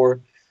out for.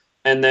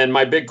 And then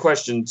my big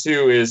question,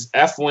 too, is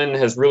Eflin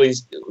has really,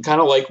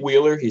 kind of like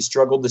Wheeler, he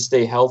struggled to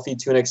stay healthy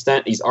to an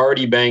extent. He's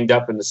already banged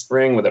up in the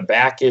spring with a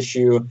back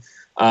issue.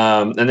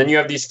 And then you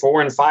have these 4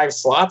 and 5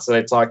 slots that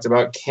I talked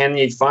about. Can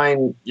you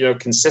find,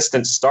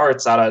 consistent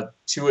starts out of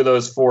 2 of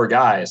those 4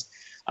 guys?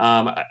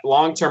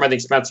 Long term, I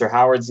think Spencer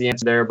Howard's the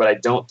answer there, but I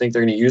don't think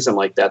they're going to use him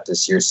like that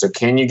this year. So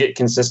can you get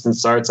consistent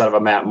starts out of a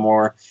Matt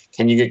Moore?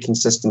 Can you get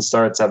consistent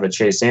starts out of a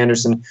Chase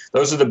Anderson?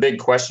 Those are the big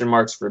question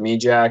marks for me,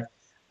 Jack.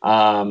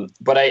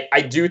 But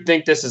I do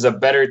think this is a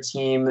better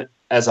team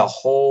as a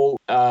whole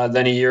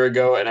than a year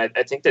ago. And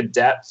I think the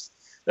depth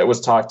that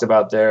was talked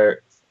about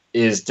there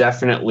is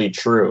definitely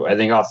true. I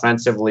think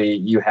offensively,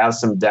 you have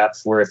some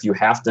depth where if you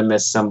have to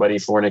miss somebody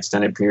for an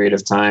extended period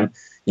of time,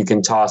 you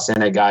can toss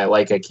in a guy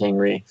like a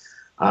Kingery,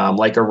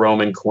 like a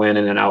Roman Quinn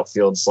in an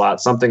outfield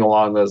slot, something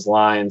along those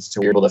lines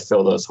to be able to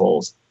fill those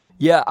holes.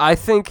 Yeah, I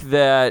think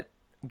that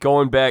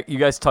going back, you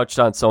guys touched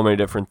on so many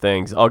different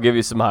things. I'll give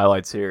you some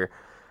highlights here.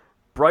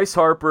 Bryce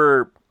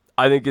Harper,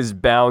 I think, is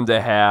bound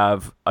to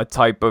have a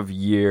type of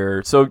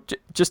year. So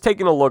just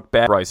taking a look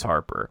back at Bryce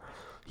Harper,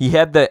 he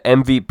had the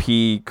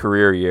MVP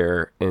career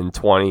year in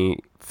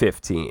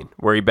 2015,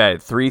 where he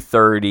batted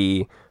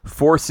 .330,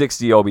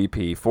 460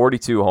 OBP,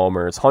 42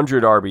 homers,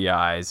 100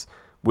 RBIs,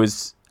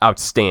 was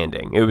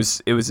outstanding.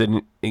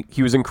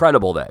 He was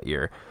incredible that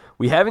year.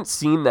 We haven't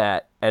seen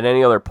that at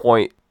any other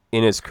point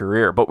in his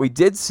career, but we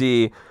did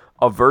see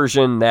a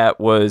version that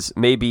was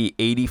maybe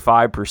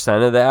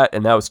 85% of that,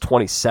 and that was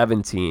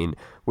 2017,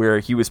 where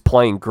he was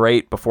playing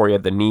great before he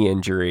had the knee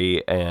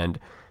injury, and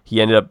he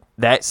ended up,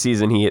 that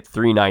season, he hit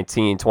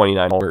 .319,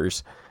 29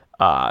 homers,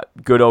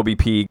 good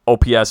OBP,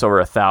 OPS over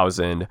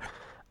 1,000.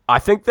 I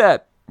think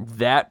that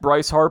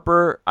Bryce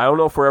Harper, I don't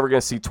know if we're ever going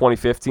to see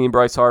 2015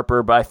 Bryce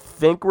Harper, but I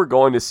think we're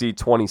going to see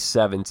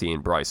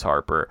 2017 Bryce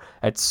Harper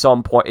at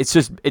some point.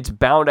 It's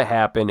bound to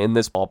happen in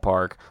this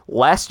ballpark.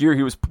 Last year,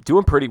 he was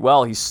doing pretty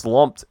well. He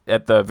slumped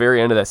at the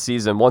very end of that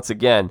season. Once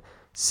again,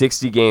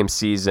 60-game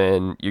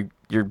season.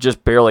 You're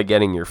just barely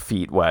getting your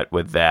feet wet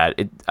with that.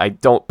 I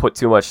don't put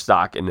too much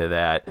stock into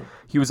that.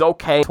 He was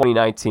okay in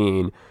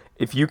 2019.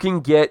 If you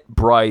can get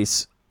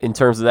Bryce in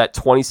terms of that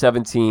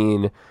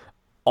 2017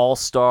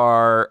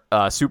 all-star,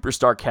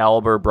 superstar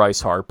caliber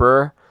Bryce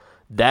Harper,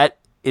 that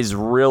is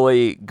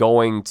really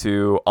going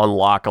to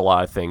unlock a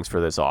lot of things for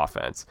this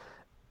offense.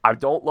 I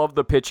don't love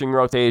the pitching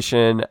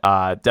rotation.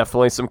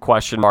 Definitely some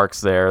question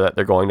marks there that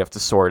they're going to have to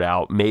sort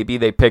out. Maybe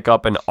they pick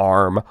up an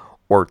arm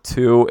or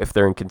 2 if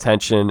they're in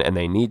contention and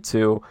they need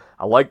to.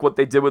 I like what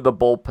they did with the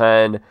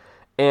bullpen.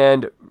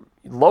 And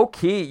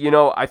low-key,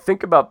 I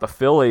think about the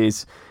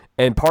Phillies,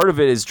 and part of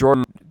it is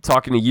Jordan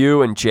talking to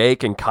you and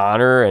Jake and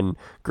Connor and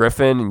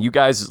Griffin, and you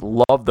guys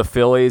love the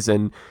Phillies,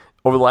 and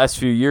over the last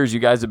few years, you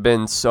guys have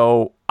been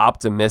so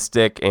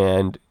optimistic,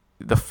 and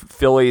the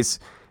Phillies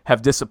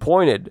have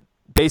disappointed.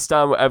 Based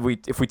on,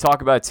 if we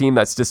talk about a team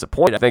that's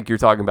disappointed, I think you're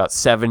talking about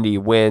 70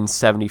 wins,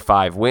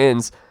 75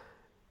 wins.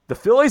 The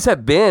Phillies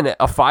have been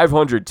a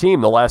 500 team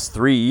the last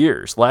 3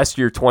 years. Last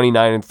year,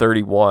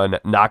 29-31,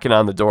 knocking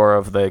on the door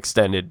of the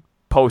extended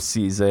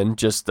postseason,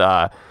 just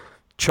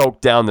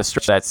choked down the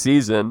stretch that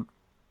season.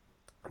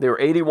 They were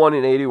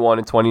 81-81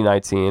 in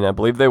 2019. I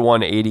believe they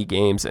won 80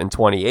 games in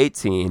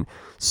 2018.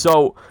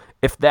 So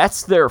if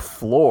that's their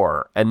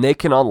floor and they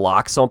can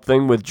unlock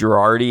something with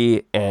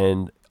Girardi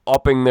and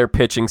upping their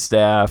pitching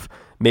staff,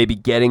 maybe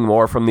getting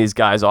more from these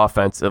guys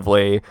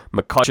offensively.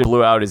 McCutchen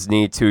blew out his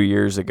knee 2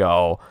 years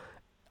ago.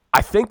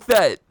 I think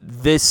that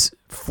this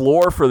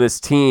floor for this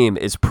team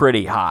is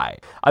pretty high.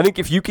 I think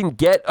if you can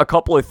get a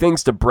couple of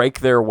things to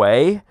break their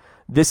way,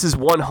 this is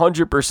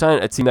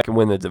 100% a team that can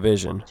win the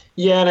division.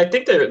 Yeah, and I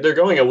think they're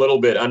going a little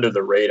bit under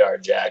the radar,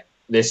 Jack,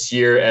 this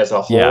year as a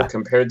whole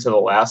compared to the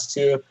last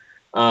two.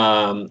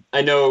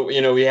 I know,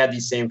 we had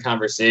these same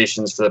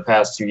conversations for the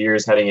past 2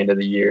 years heading into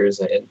the years,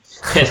 and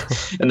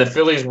the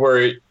Phillies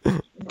were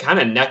kind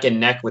of neck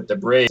and neck with the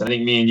Braves. I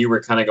think me and you were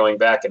kind of going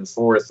back and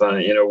forth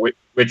on,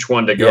 which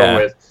one to go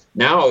with.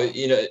 Now,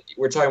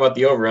 we're talking about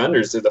the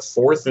over-unders. They're the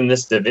fourth in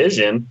this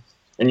division,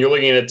 and you're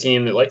looking at a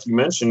team that, like you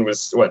mentioned,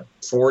 was,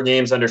 4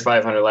 games under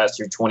 500 last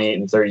year,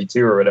 28-32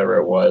 or whatever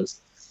it was.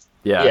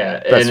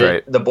 Yeah, that's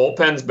right. The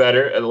bullpen's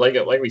better. Like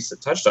we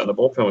touched on, the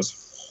bullpen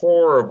was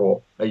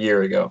horrible a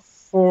year ago.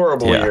 A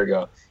year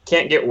ago.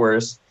 Can't get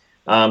worse.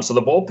 So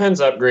the bullpen's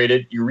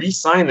upgraded. You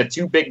re-sign the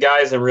 2 big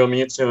guys in Real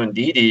Muto and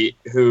Didi,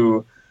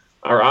 who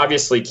are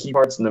obviously key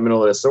parts in the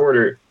middle of this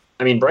order.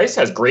 I mean, Bryce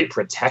has great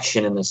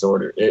protection in this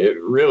order.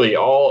 It really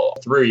all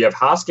through. You have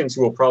Hoskins,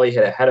 who will probably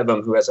hit ahead of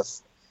him, who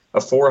has a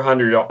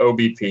 400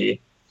 OBP.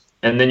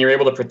 And then you're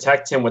able to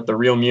protect him with the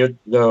Real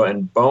Muto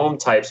and Bohm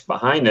types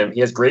behind him. He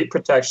has great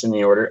protection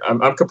in the order.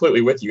 I'm completely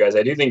with you guys.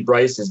 I do think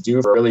Bryce is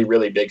due for a really,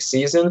 really big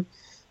season.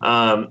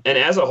 And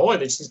as a whole, I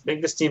just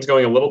think this team's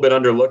going a little bit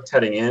underlooked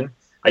heading in.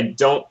 I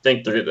don't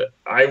think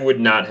I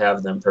would not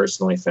have them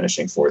personally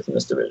finishing fourth in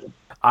this division.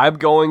 I'm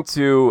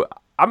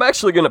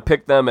actually going to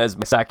pick them as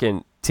my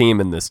second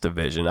team in this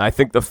division. I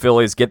think the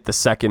Phillies get the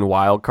second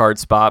wild card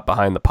spot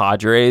behind the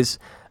Padres.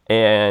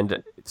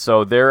 And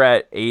so they're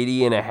at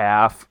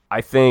 80.5.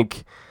 I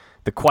think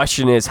the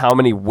question is, how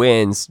many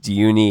wins do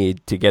you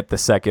need to get the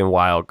second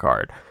wild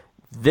card?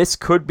 This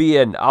could be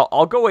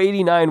I'll go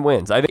 89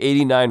 wins. I think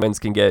 89 wins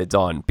can get it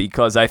done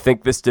because I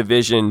think this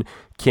division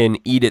can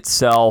eat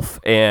itself.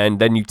 And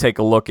then you take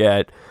a look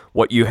at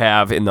what you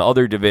have in the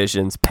other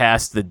divisions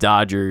past the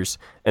Dodgers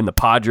and the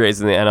Padres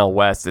in the NL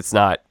West. It's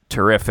not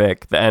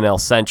terrific. The NL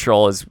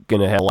Central is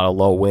going to have a lot of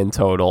low win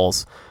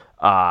totals.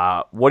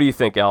 What do you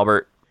think,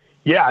 Albert?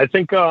 Yeah, I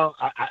think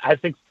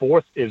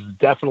fourth is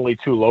definitely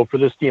too low for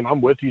this team. I'm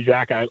with you,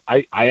 Jack.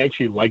 I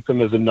actually like them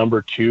as a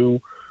number 2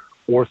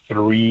 or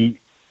 3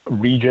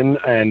 region,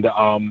 and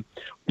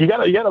you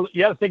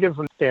gotta think of it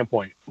from the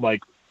standpoint,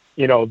 like,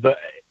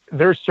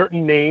 there's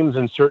certain names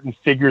and certain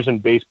figures in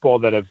baseball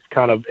that have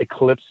kind of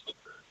eclipsed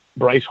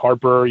Bryce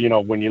Harper.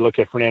 When you look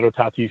at Fernando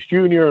Tatis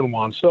Jr. and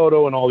Juan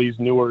Soto and all these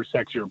newer,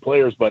 sexier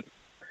players. But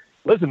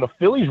listen, the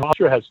Phillies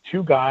roster has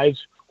 2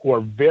 guys who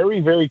are very,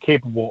 very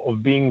capable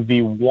of being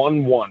the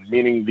 1-1,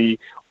 meaning the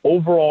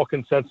overall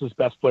consensus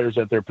best players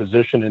at their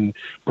position, in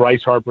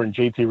Bryce Harper and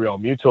JT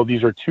Realmuto.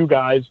 These are 2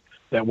 guys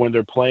that, when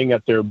they're playing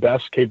at their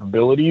best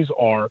capabilities,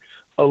 are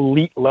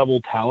elite level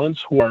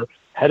talents who are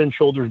head and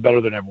shoulders better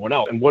than everyone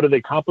else. And what do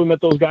they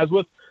complement those guys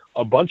with?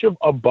 A bunch of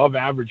above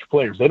average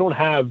players. They don't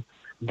have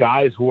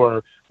guys who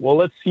are, well,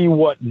 let's see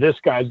what this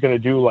guy's going to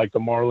do, like the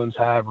Marlins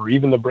have, or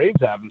even the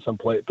Braves have in some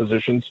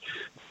positions.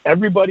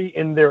 Everybody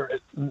in their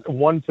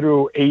 1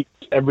 through 8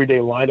 everyday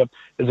lineup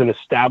is an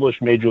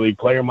established major league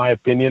player, in my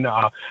opinion.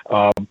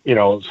 With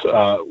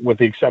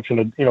the exception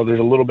of, there's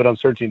a little bit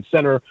uncertainty in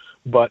center,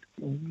 but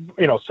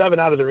 7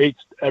 out of their 8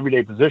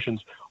 everyday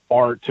positions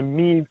are, to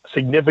me,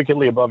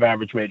 significantly above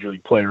average major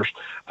league players.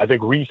 I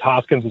think Rhys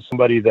Hoskins is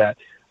somebody that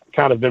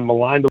kind of been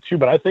maligned too,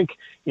 but I think,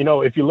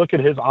 if you look at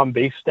his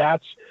on-base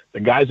stats, the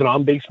guy's an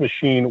on-base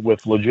machine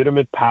with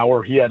legitimate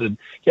power. He had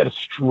a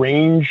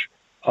strange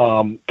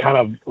kind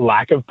of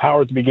lack of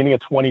power at the beginning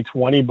of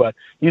 2020, but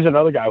he's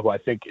another guy who I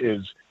think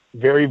is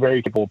very,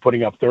 very capable of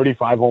putting up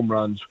 35 home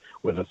runs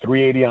with a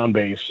 380 on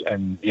base.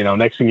 And,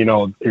 next thing you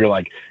know, you're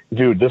like,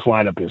 dude, this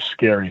lineup is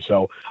scary.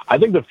 So I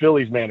think the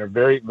Phillies, man, are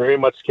very, very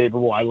much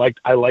capable. I like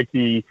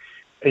the,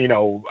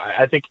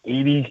 I think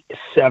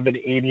 87,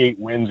 88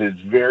 wins is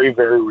very,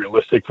 very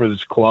realistic for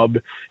this club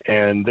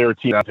and their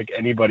team. I don't think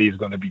anybody is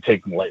going to be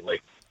taken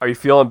lightly. Are you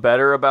feeling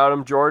better about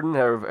them, Jordan?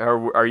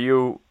 Are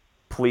you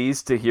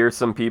pleased to hear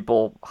some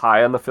people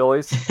high on the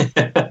Phillies?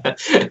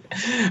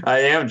 I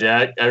am,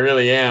 Jack. I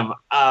really am.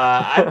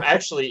 I'm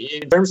actually,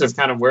 in terms of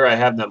kind of where I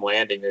have them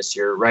landing this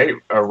year, right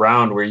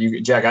around where you,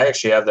 Jack, I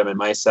actually have them in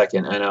my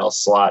second NL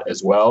slot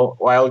as well,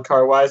 wild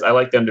card wise. I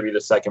like them to be the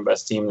second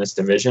best team in this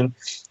division.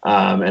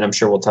 And I'm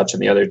sure we'll touch on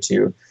the other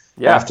 2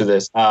 after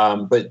this.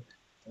 But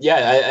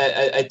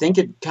yeah, I think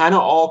it kind of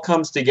all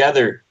comes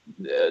together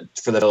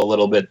for a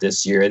little bit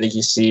this year. I think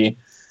you see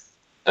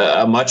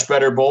a much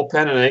better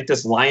bullpen, and I think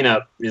this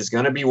lineup is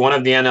going to be one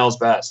of the NL's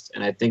best.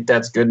 And I think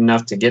that's good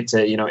enough to get to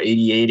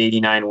 88,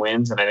 89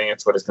 wins, and I think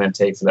that's what it's going to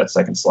take for that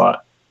second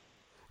slot.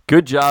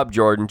 Good job,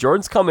 Jordan.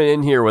 Jordan's coming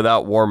in here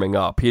without warming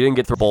up. He didn't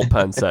get the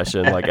bullpen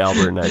session like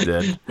Albert and I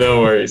did.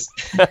 No worries.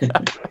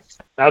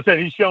 That's it.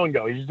 He's show and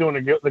go. He's doing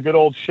the good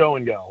old show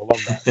and go. I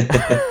love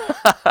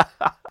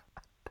that.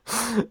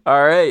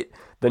 All right.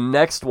 The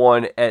next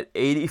one at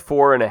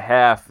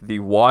 84.5, the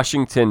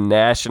Washington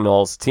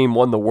Nationals team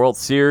won the World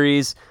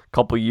Series a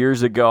couple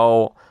years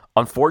ago.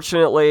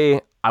 Unfortunately,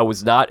 I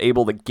was not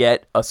able to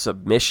get a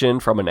submission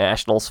from a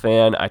Nationals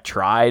fan. I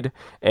tried,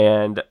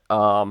 and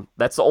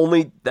that's the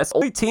only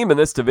team in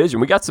this division.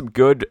 We got some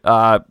good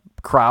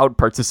crowd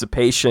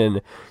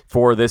participation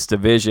for this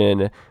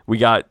division. We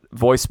got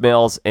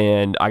voicemails,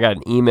 and I got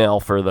an email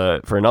for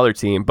another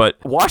team.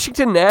 But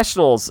Washington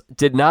Nationals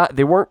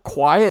they weren't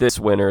quiet this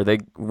winter. They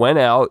went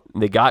out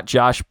and they got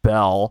Josh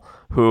Bell,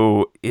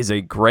 who is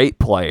a great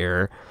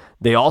player.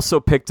 They also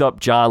picked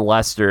up John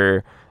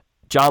Lester.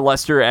 John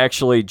Lester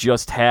actually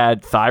just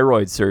had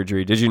thyroid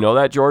surgery. Did you know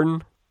that,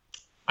 Jordan?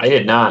 I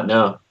did not,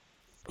 no.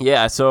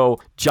 Yeah, so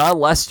John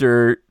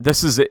Lester,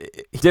 this is a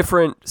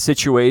different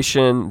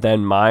situation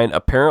than mine.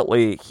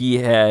 Apparently, he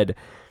had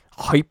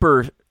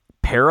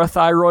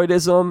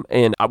hyperparathyroidism,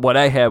 and what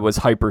I had was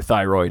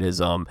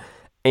hyperthyroidism.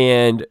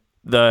 And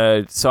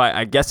so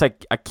I guess I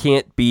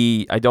can't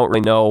be, I don't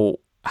really know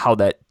how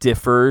that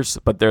differs,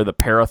 but they're the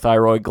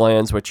parathyroid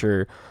glands, which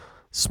are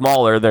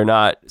smaller. They're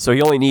not, so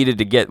he only needed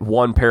to get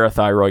one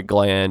parathyroid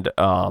gland.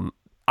 I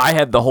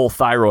had the whole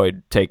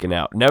thyroid taken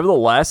out.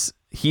 Nevertheless,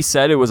 he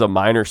said it was a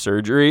minor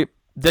surgery.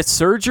 The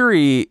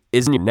surgery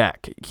is in your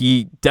neck.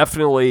 He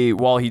definitely,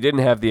 while he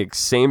didn't have the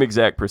same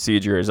exact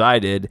procedure as I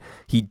did,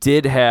 he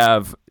did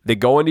have, they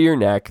go into your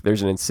neck,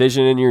 there's an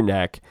incision in your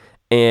neck,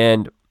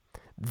 and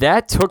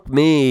that took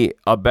me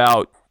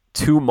about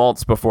 2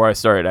 months before I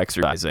started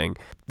exercising.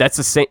 That's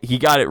the same. He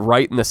got it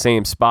right in the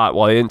same spot.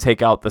 While he didn't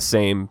take out the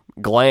same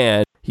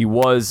gland, he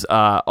was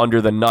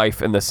under the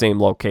knife in the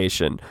same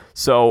location.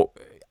 So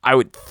I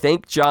would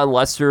think John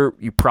Lester,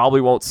 you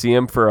probably won't see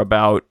him for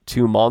about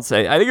 2 months.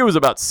 I think it was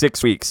about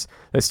 6 weeks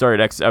I was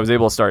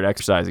able to start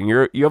exercising.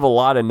 You have a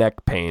lot of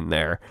neck pain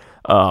there.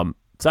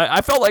 So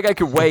I felt like I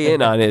could weigh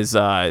in on his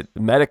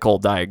medical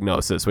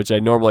diagnosis, which I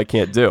normally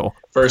can't do.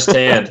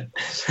 Firsthand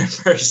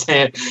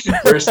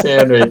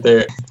right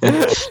there.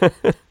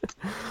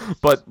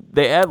 But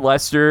they add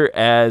Lester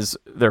as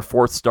their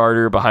fourth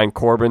starter behind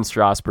Corbin,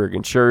 Strasburg,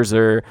 and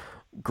Scherzer.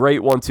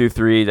 Great 1, 2,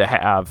 3 to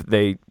have.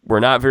 They were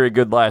not very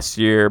good last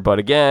year, but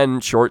again,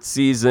 short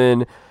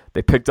season.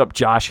 They picked up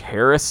Josh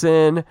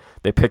Harrison.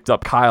 They picked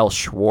up Kyle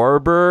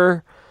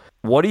Schwarber.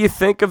 What do you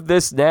think of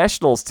this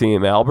Nationals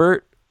team,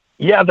 Albert?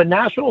 Yeah, the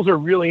Nationals are a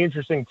really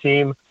interesting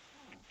team.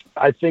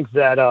 I think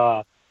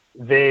that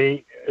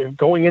they,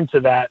 going into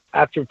that,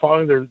 after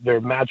following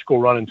their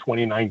magical run in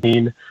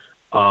 2019,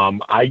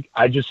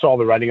 I just saw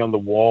the writing on the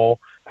wall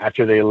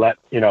after they let,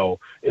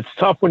 it's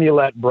tough when you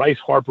let Bryce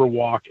Harper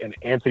walk and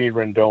Anthony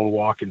Rendon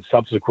walk in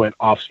subsequent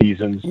off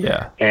seasons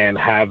and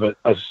have a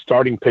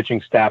starting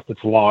pitching staff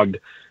that's logged,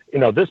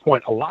 at this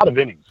point, a lot of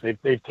innings.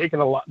 They've taken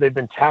a lot, they've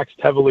been taxed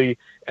heavily,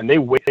 and they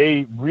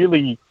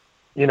really,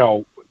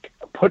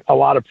 put a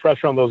lot of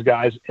pressure on those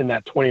guys in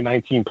that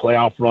 2019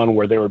 playoff run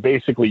where they were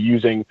basically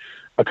using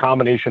a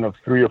combination of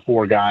 3 or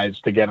 4 guys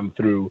to get them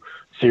through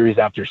series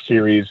after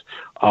series.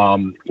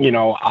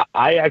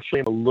 I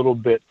actually am a little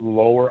bit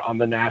lower on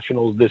the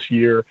Nationals this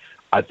year.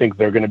 I think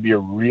they're going to be a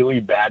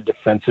really bad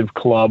defensive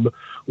club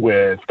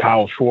with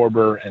Kyle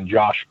Schwarber and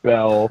Josh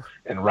Bell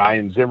and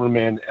Ryan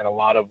Zimmerman and a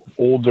lot of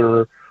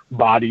older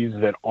bodies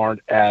that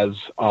aren't as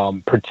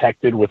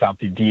protected without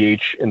the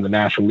DH in the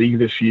National League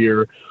this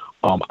year.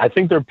 I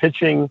think their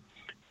pitching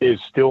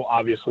is still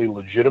obviously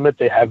legitimate.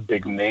 They have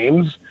big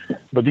names,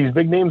 but these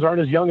big names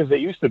aren't as young as they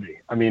used to be.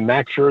 I mean,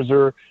 Max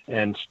Scherzer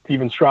and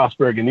Steven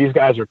Strasburg, and these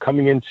guys are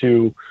coming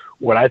into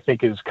what I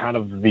think is kind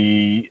of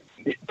the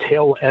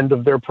tail end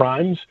of their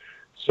primes.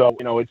 So,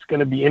 it's going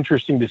to be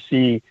interesting to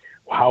see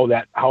how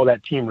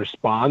that team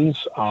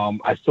responds.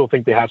 I still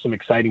think they have some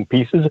exciting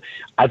pieces.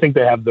 I think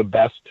they have the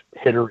best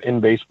hitter in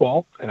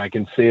baseball, and I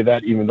can say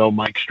that even though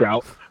Mike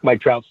Trout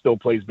still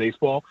plays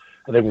baseball.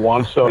 I think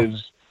Juan Soto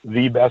is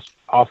the best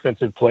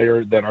offensive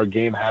player that our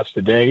game has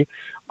today.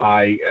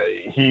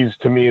 He's,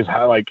 to me, is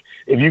how, like,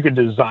 if you could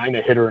design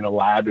a hitter in a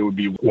lab, it would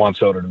be Juan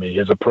Soto to me.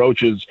 His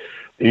approach is,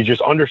 he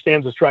just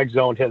understands the strike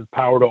zone, has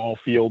power to all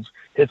fields,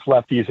 hits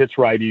lefties, hits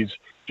righties,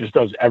 just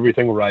does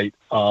everything right.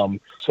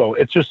 So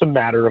it's just a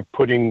matter of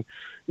putting,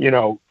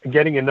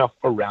 getting enough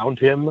around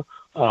him.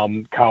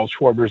 Kyle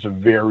Schwarber is a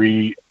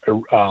very,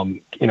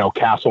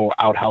 castle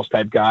outhouse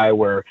type guy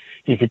where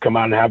he could come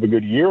out and have a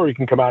good year, or he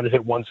can come out and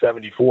hit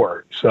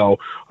 174. So,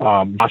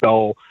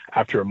 Bell,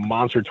 after a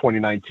monster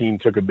 2019,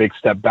 took a big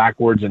step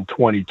backwards in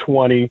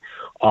 2020.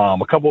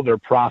 A couple of their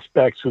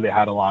prospects who they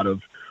had a lot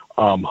of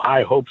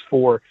high hopes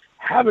for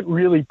haven't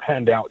really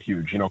panned out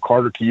huge.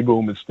 Carter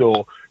Kieboom has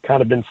still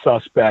kind of been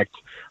suspect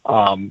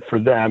for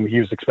them. He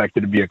was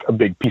expected to be a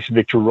big piece.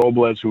 Victor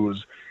Robles, who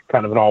was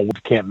kind of an all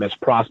can't miss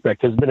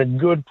prospect. Has been a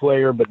good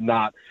player, but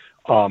not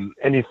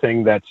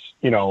anything that's,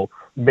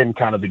 been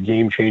kind of the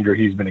game changer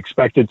he's been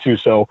expected to.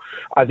 So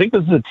I think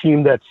this is a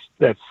team that's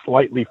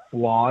slightly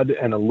flawed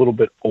and a little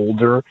bit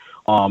older.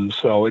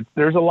 So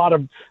there's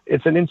going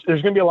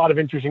to be a lot of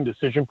interesting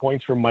decision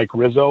points for Mike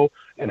Rizzo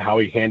and how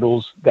he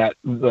handles that,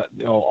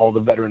 all the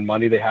veteran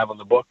money they have on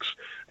the books,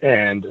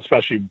 and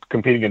especially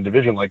competing in a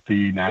division like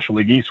the National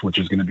League East, which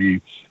is going to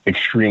be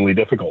extremely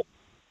difficult.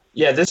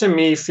 Yeah, this to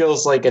me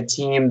feels like a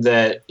team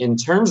that, in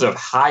terms of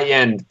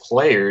high-end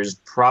players,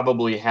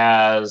 probably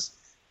has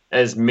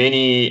as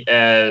many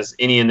as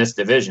any in this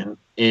division.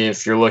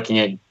 If you're looking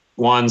at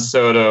Juan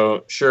Soto,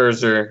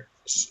 Scherzer,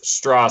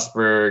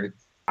 Strasburg,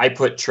 I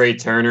put Trey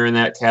Turner in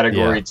that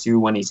category too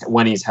when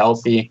he's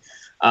healthy.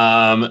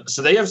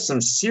 So they have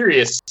some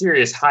serious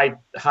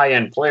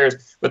high-end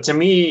players. But to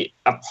me,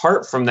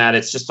 apart from that,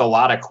 it's just a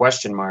lot of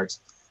question marks.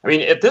 I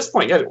mean, at this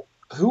point,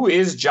 who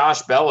is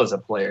Josh Bell as a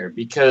player?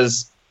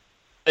 Because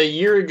a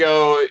year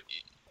ago,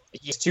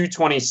 he's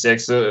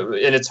 226, and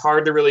it's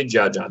hard to really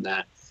judge on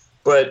that.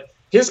 But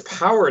his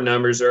power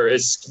numbers are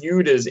as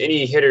skewed as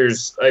any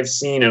hitters I've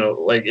seen.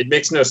 It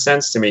makes no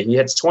sense to me. He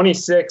hits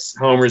 26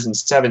 homers in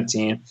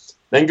 17,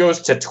 then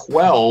goes to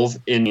 12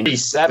 in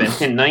 37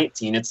 and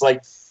 19. It's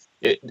like,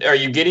 are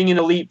you getting an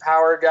elite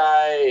power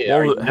guy?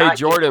 Well, hey,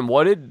 Jordan,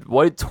 what did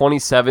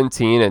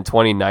 2017 and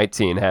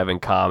 2019 have in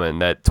common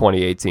that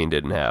 2018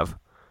 didn't have?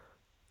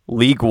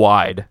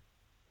 League-wide.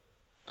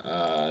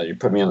 You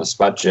put me on the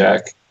spot,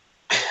 Jack.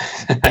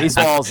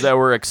 Baseballs that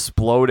were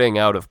exploding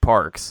out of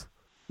parks.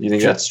 You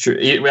think that's true?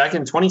 Back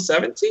in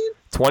 2017?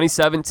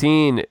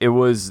 2017, it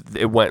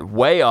went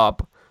way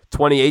up.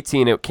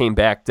 2018, it came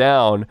back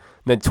down.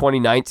 Then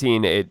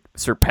 2019, it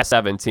surpassed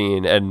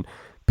 17, and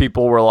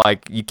people were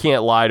like, you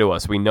can't lie to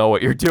us. We know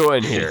what you're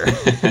doing here.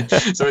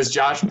 So is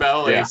Josh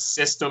Bell a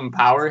system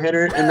power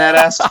hitter in that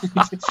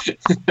aspect?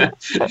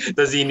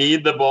 Does he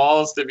need the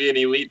balls to be an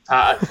elite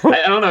power?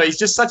 I don't know. He's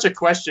just such a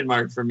question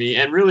mark for me.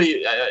 And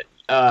really,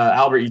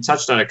 Albert, you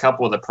touched on a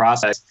couple of the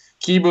prospects.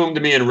 Kieboom to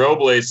me and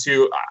Robles,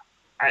 who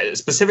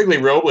specifically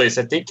Robles,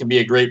 I think can be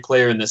a great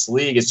player in this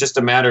league. It's just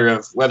a matter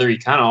of whether he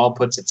kind of all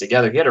puts it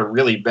together. He had a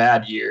really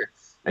bad year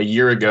a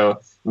year ago,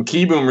 and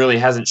Kieboom really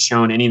hasn't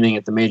shown anything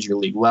at the major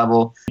league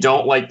level.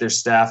 Don't like their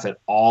staff at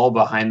all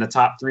behind the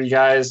top three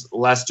guys.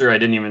 Lester, I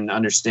didn't even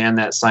understand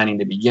that signing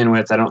to begin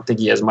with. I don't think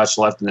he has much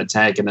left in the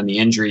tank, and then the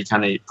injury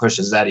kind of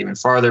pushes that even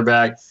farther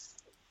back.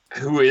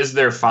 Who is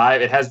their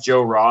five? It has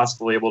Joe Ross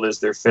labeled as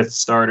their fifth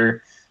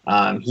starter.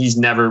 He's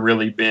never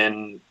really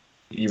been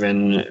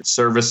even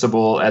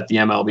serviceable at the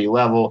MLB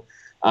level.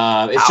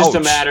 It's just a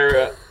matter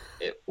of,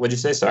 what'd you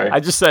say? Sorry. I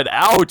just said,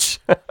 ouch.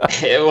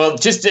 Well,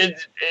 just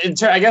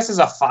I guess as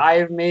a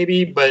 5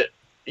 maybe, but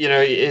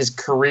his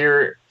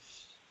career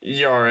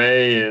ERA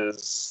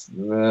is,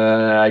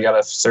 I got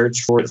to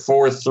search for it,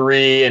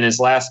 4.3. In his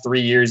last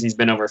 3 years, he's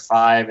been over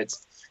 5.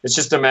 It's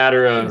just a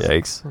matter of,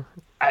 yikes.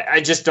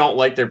 I just don't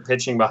like their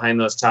pitching behind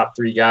those top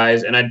three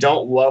guys, and I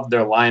don't love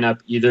their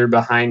lineup either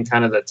behind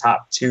kind of the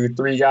top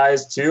 2-3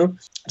 guys too.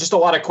 Just a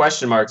lot of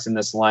question marks in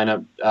this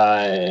lineup,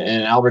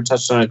 and Albert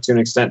touched on it to an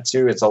extent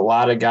too. It's a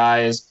lot of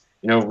guys,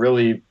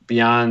 really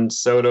beyond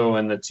Soto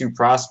and the 2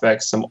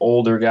 prospects, some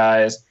older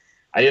guys.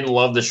 I didn't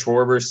love the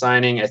Schwarber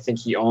signing. I think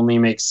he only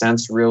makes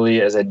sense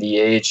really as a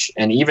DH,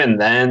 and even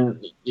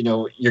then,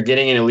 you're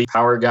getting an elite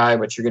power guy,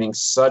 but you're getting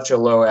such a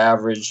low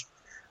average.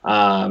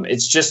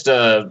 It's just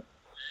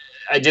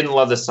I didn't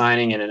love the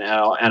signing in an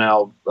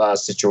NL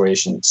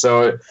situation.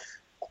 So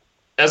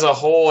as a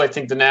whole, I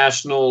think the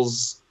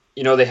Nationals,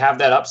 they have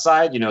that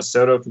upside.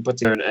 Soto can put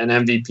together an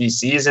MVP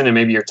season, and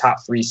maybe your top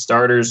 3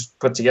 starters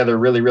put together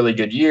really, really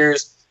good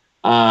years.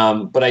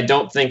 But I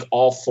don't think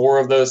all 4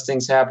 of those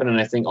things happen, and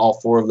I think all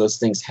 4 of those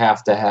things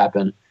have to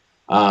happen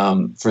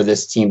for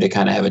this team to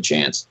kind of have a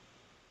chance.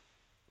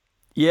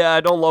 Yeah,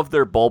 I don't love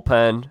their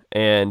bullpen,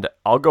 and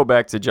I'll go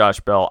back to Josh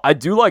Bell. I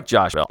do like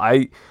Josh Bell.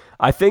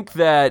 I think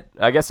that,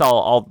 I guess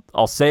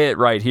I'll say it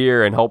right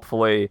here, and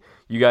hopefully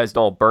you guys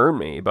don't burn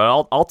me,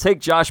 but I'll take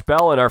Josh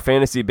Bell in our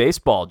fantasy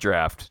baseball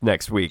draft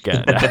next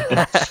weekend.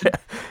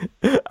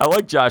 I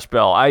like Josh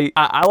Bell. I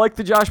like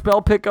the Josh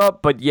Bell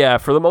pickup, but yeah,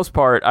 for the most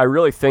part, I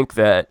really think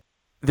that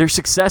their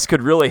success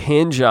could really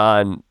hinge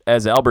on,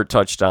 as Albert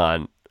touched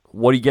on,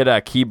 what do you get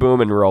at Kieboom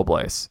and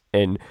Robles?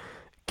 And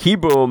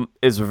Kieboom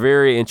is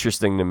very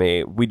interesting to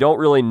me. We don't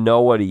really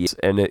know what he is,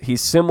 and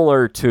he's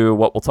similar to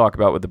what we'll talk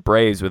about with the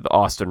Braves with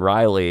Austin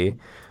Riley.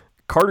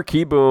 Carter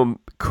Kieboom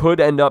could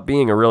end up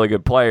being a really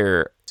good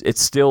player.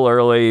 It's still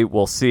early,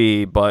 we'll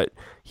see, but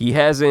he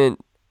hasn't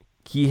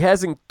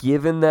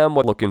given them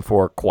what they're looking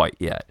for quite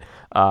yet.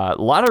 A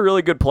lot of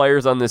really good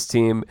players on this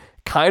team.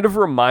 Kind of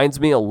reminds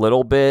me a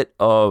little bit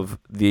of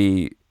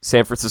the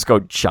San Francisco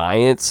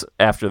Giants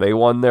after they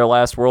won their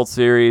last World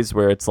Series,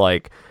 where it's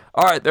like,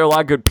 all right, there are a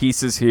lot of good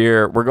pieces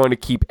here. We're going to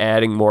keep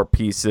adding more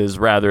pieces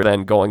rather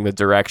than going the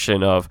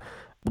direction of,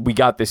 we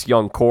got this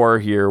young core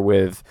here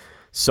with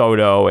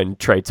Soto and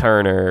Trey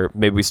Turner,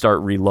 maybe we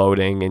start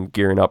reloading and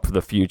gearing up for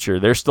the future.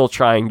 They're still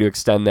trying to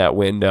extend that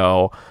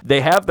window.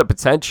 They have the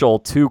potential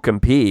to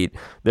compete.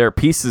 There are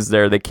pieces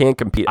there. They can't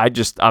compete.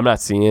 I'm not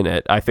seeing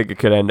it. I think it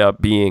could end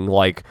up being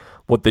like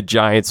what the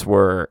Giants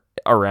were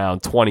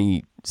around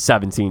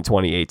 2017,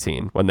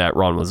 2018 when that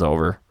run was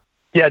over.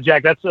 Yeah,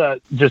 Jack, that's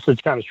just to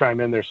kind of chime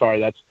in there. Sorry,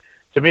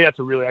 to me, that's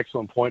a really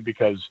excellent point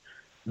because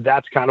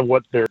that's kind of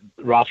what their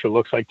roster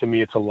looks like to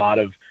me. It's a lot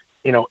of,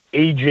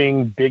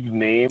 aging big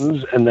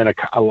names and then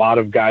a lot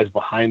of guys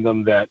behind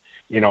them that,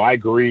 I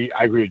agree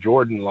with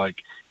Jordan.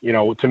 Like,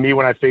 to me,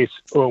 when I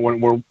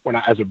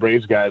as a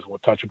Braves guys, we'll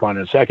touch upon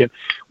in a second,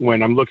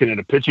 when I'm looking at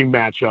a pitching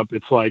matchup,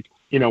 it's like,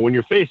 when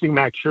you're facing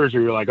Max Scherzer,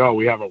 you're like, oh,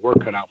 we have a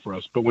work cut out for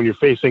us. But when you're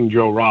facing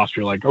Joe Ross,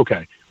 you're like,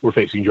 okay, we're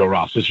facing Joe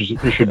Ross. This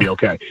should be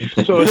okay.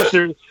 So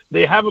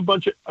they have a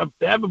bunch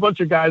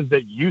of guys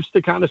that used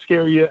to kind of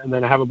scare you, and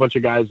then have a bunch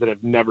of guys that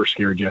have never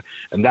scared you.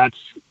 And that's,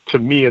 to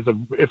me,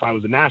 if I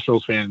was a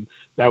Nationals fan,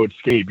 that would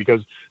scare me,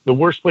 because the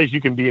worst place you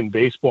can be in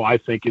baseball, I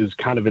think, is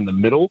kind of in the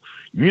middle.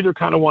 You either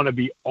kind of want to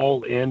be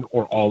all in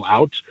or all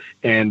out,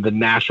 and the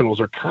Nationals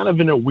are kind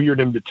of in a weird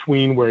in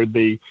between where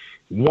they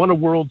won a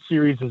World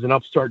Series as an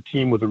upstart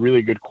team with a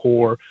really good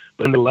core,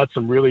 but then they let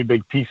some really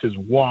big pieces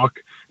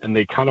walk, and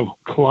they kind of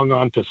clung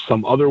on to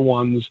some other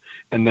ones,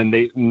 and then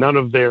they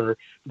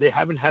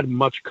haven't had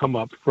much come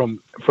up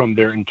from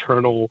their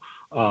internal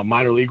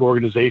minor league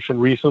organization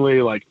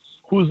recently. Like,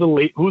 who's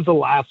the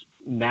last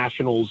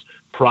Nationals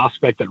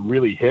prospect that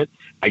really hit?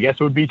 I guess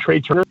it would be Trey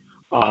Turner.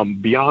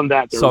 Beyond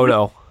that,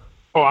 Soto.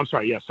 Oh, I'm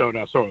sorry. Yeah,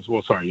 Soto.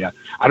 Well, sorry. Yeah,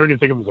 I don't even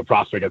think of him as a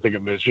prospect. I think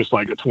of him as just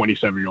like a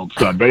 27-year-old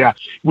stud. But yeah,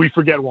 we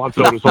forget Juan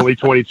Soto's only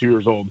 22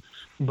 years old.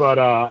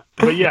 But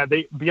yeah,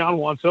 beyond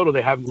Juan Soto,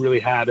 they haven't really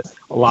had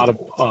a lot of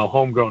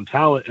homegrown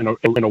talent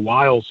in a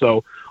while.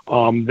 So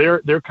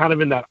they're kind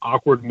of in that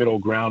awkward middle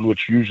ground,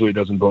 which usually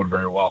doesn't bode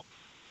very well.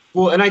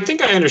 Well, and I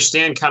think I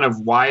understand kind of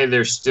why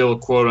they're still,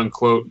 quote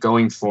unquote,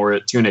 going for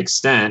it to an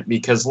extent,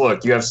 because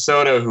look, you have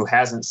Soto, who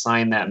hasn't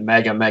signed that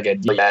mega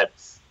deal yet,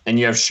 and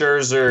you have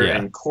Scherzer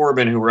and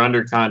Corbin, who were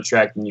under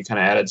contract, and you kind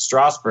of added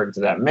Strasburg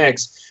to that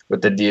mix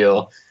with the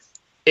deal.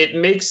 It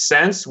makes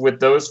sense with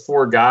those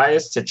four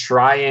guys to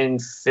try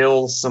and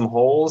fill some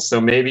holes.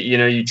 So maybe,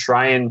 you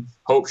try and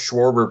hope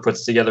Schwarber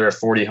puts together a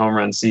 40 home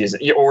run season,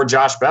 or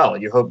Josh Bell.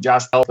 You hope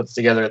Josh Bell puts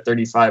together a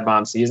 35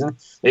 bomb season.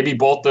 Maybe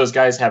both those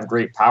guys have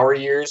great power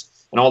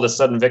years, and all of a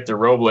sudden Victor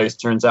Robles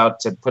turns out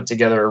to put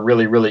together a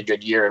really, really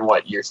good year in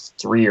year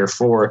 3 or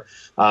 4.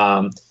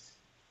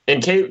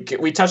 And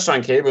we touched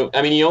on Cable.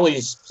 I mean, he only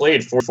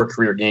played 4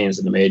 career games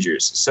in the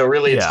majors. So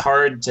really it's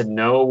hard to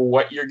know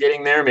what you're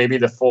getting there. Maybe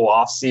the full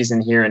off season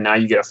here, and now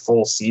you get a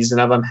full season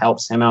of him,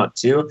 helps him out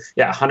too.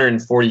 Yeah,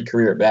 140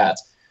 career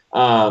bats.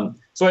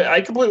 So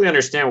I completely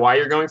understand why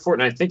you're going for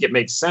it, and I think it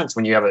makes sense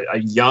when you have a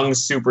young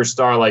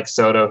superstar like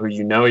Soto, who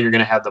you're going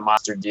to have the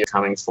monster deal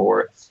coming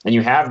for, and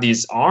you have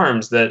these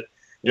arms that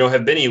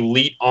have been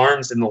elite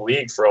arms in the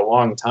league for a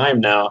long time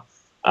now.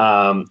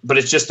 But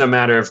it's just a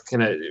matter of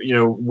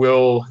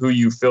will who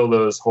you fill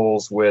those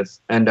holes with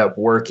end up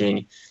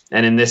working,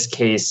 and in this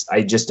case,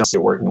 I just don't see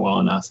it working well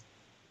enough.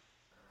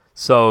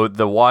 So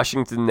the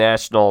Washington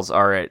Nationals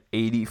are at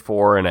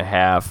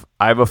 84.5.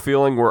 I have a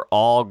feeling we're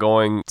all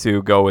going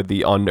to go with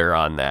the under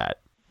on that.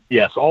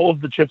 Yes, all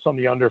of the chips on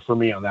the under for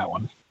me on that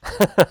one.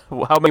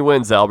 How many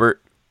wins,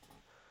 Albert?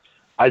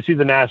 I see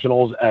the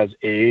Nationals as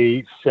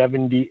a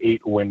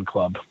 78 win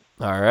club.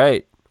 All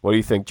right. What do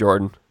you think,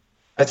 Jordan?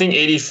 I think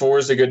 84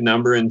 is a good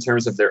number in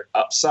terms of their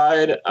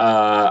upside.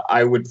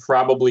 I would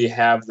probably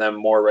have them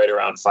more right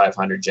around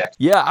 500, Jack.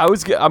 Yeah,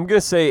 I'm going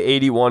to say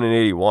 81 and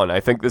 81. I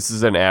think this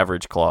is an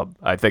average club.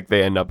 I think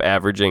they end up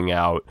averaging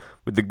out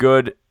with the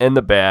good and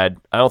the bad.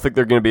 I don't think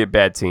they're going to be a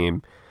bad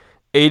team.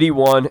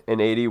 81 and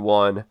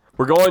 81.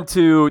 We're going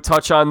to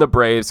touch on the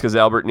Braves because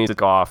Albert needs to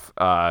go off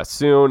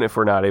soon if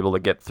we're not able to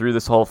get through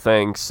this whole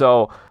thing.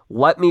 So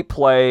let me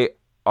play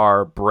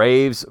our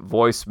Braves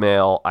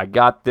voicemail. I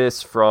got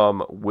this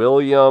from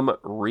William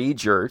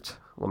Regert.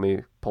 Let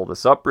me pull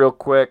this up real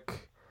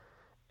quick.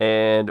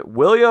 And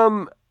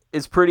William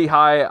is pretty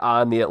high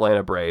on the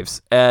Atlanta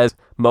Braves, as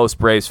most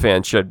Braves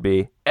fans should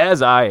be,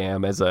 as I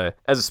am as a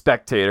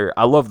spectator.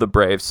 I love the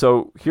Braves.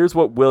 So here's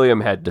what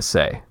William had to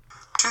say.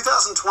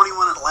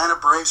 2021 Atlanta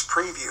Braves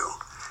preview.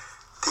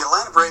 The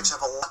Atlanta Braves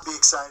have a lot to be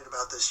excited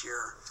about this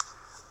year.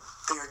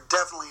 They are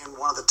definitely in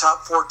one of the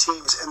top 4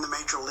 teams in the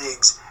major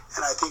leagues,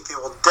 and I think they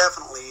will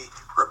definitely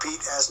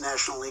repeat as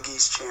National League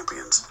East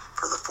champions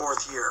for the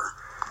 4th year.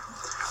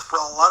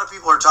 Well, a lot of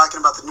people are talking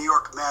about the New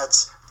York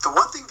Mets. The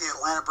one thing the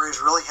Atlanta Braves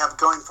really have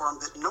going for them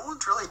that no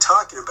one's really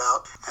talking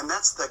about, and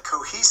that's the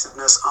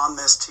cohesiveness on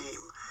this team.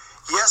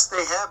 Yes,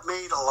 they have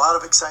made a lot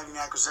of exciting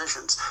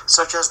acquisitions,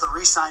 such as the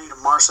re-signing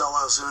of Marcell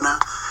Ozuna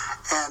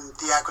and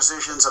the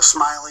acquisitions of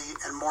Smiley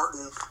and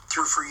Morton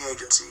through free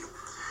agency.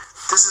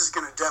 This is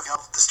going to definitely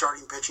help the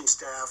starting pitching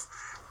staff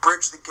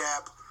bridge the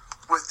gap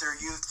with their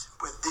youth,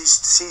 with these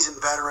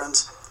seasoned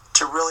veterans,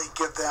 to really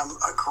give them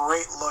a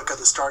great look at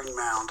the starting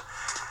mound.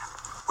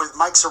 With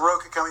Mike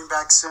Soroka coming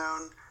back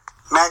soon,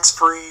 Max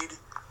Fried,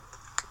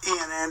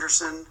 Ian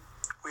Anderson.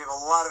 We have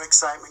a lot of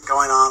excitement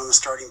going on in the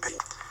starting pitch.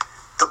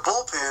 The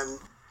bullpen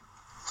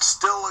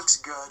still looks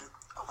good.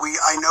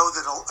 I know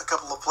that a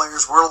couple of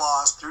players were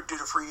lost due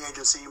to free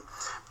agency,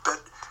 but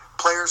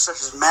players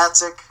such as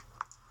Matzik,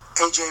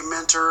 AJ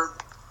Minter,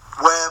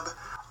 Webb,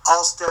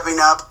 all stepping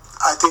up.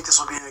 I think this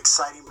will be an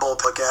exciting bullpen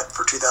to look at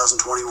for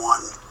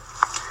 2021.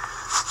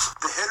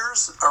 The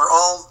hitters are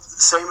all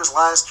same as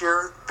last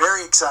year.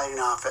 Very exciting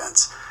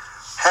offense.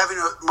 Having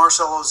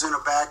Marcell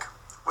Ozuna back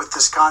with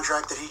this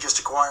contract that he just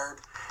acquired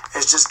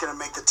is just going to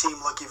make the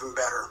team look even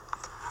better.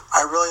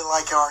 I really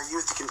like how our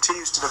youth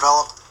continues to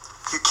develop.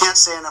 You can't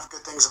say enough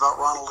good things about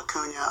Ronald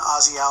Acuna,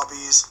 Ozzy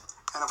Albies,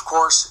 and of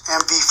course,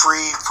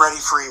 MV-free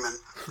Freddie Freeman.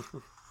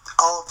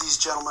 All of these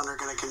gentlemen are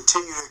going to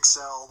continue to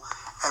excel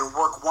and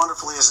work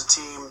wonderfully as a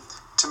team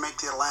to make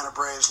the Atlanta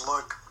Braves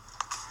look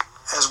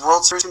as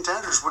World Series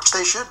contenders, which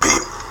they should be.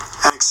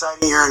 An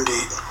exciting year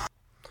indeed.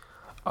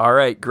 All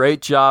right,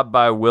 great job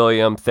by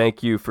William.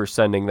 Thank you for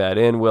sending that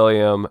in,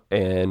 William.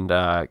 And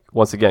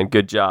once again,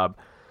 good job.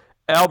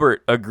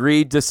 Albert,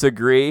 agree,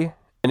 disagree?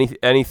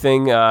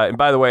 Anything? And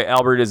by the way,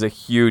 Albert is a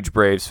huge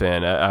Braves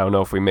fan. I don't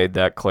know if we made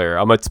that clear.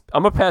 I'm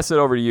gonna pass it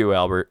over to you,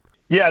 Albert.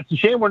 Yeah, it's a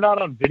shame we're not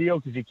on video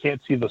because you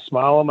can't see the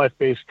smile on my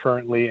face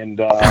currently,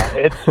 and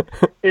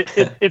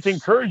it's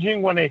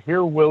encouraging when I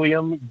hear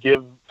William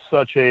give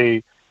such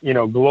a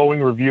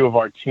glowing review of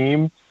our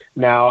team.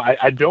 Now,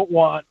 I don't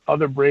want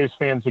other Braves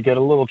fans to get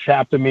a little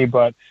chapped at me,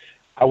 but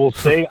I will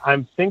say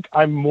I think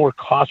I'm more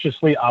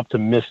cautiously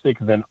optimistic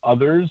than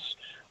others.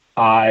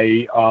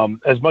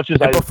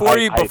 Before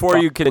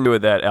you get into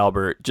that,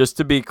 Albert, just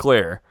to be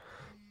clear,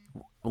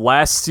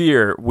 last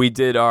year we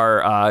did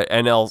our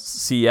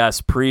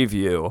NLCS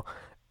preview,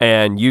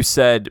 and you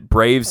said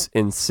Braves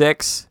in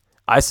 6.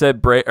 I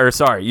said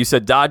you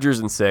said Dodgers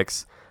in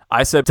 6.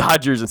 I said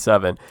Dodgers in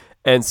 7.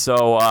 And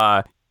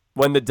so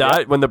when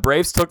the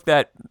Braves took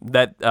that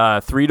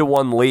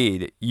 3-1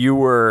 lead, you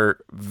were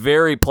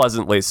very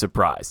pleasantly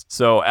surprised.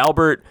 So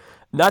Albert,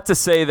 not to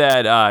say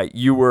that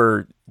you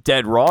were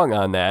dead wrong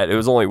on that. It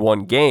was only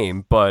one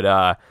game, but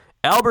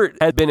Albert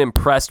had been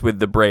impressed with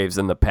the Braves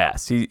in the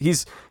past. He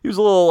was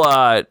a little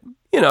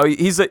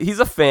he's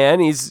a fan.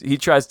 He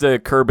tries to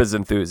curb his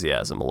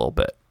enthusiasm a little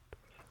bit.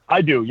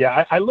 I do,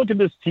 yeah. I look at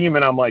this team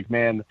and I'm like,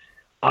 man,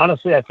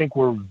 honestly, I think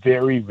we're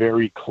very,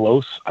 very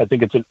close. I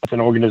think it's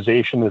an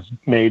organization that's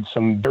made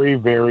some very,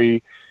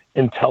 very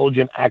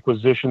intelligent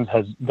acquisitions,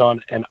 has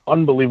done an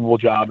unbelievable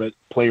job at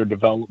player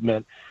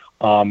development.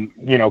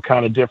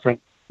 Kind of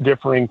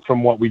differing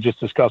from what we just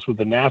discussed with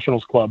the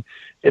Nationals club.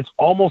 It's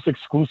almost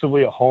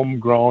exclusively a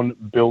homegrown,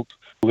 built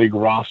league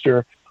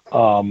roster.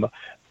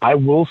 I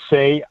will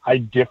say I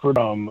differ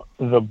from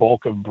the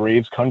bulk of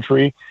Braves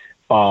country.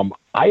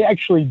 I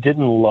actually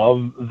didn't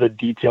love the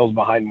details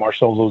behind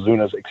Marcell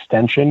Ozuna's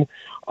extension.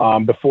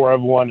 Before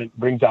everyone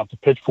brings out the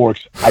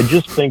pitchforks, I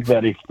just think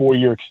that a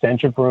 4-year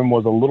extension for him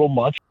was a little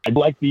much. I'd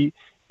like the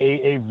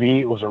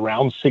AAV. It was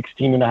around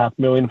 $16.5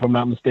 million, if I'm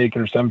not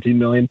mistaken, or $17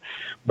 million.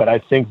 But I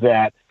think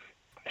that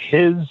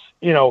his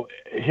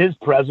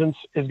presence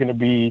is going to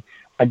be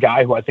a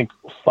guy who I think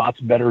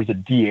slots better as a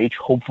DH,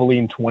 hopefully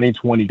in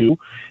 2022.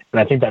 And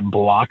I think that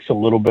blocks a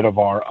little bit of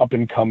our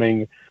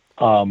up-and-coming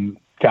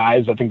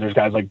guys. I think there's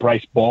guys like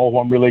Bryce Ball, who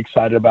I'm really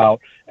excited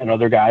about, and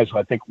other guys who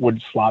I think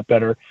would slot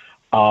better.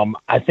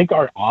 I think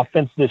our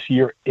offense this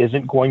year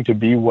isn't going to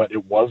be what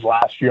it was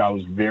last year. I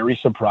was very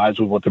surprised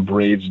with what the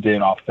Braves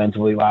did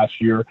offensively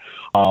last year.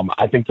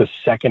 I think the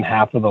second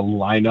half of the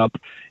lineup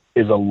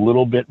is a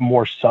little bit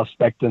more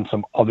suspect than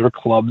some other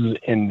clubs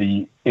in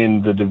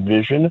the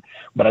division,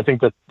 but I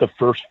think that the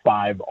first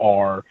 5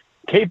 are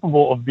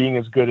capable of being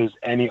as good as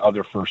any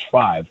other first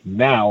 5.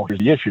 Now, here's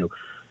the issue.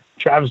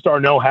 Travis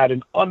d'Arnaud had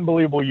an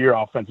unbelievable year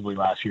offensively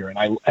last year,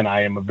 and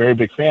I am a very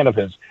big fan of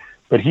his,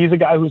 but he's a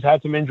guy who's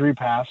had some injury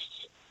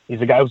pasts.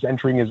 He's a guy who's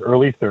entering his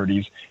early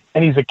 30s,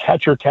 and he's a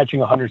catcher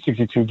catching a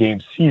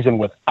 162-game season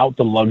without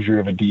the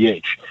luxury of a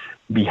DH.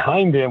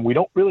 Behind him, we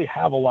don't really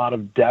have a lot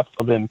of depth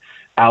other than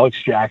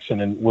Alex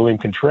Jackson and William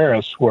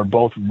Contreras, who are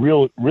both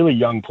really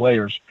young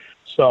players.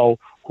 So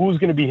who's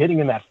going to be hitting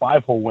in that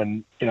 5-hole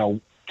when,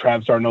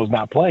 Travis d'Arnaud's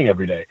not playing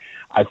every day?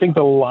 I think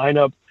the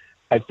lineup,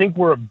 I think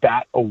we're a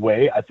bat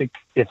away. I think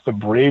if the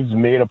Braves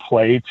made a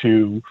play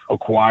to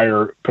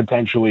acquire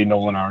potentially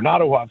Nolan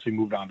Arenado, who obviously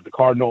moved on to the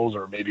Cardinals,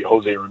 or maybe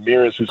Jose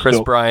Ramirez,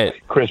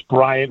 Chris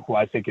Bryant, who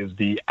I think is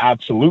the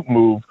absolute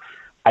move,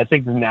 I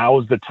think now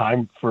is the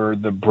time for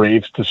the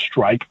Braves to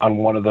strike on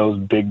one of those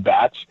big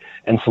bats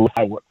and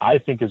solidify what I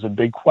think is a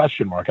big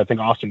question mark. I think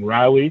Austin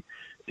Riley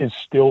is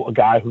still a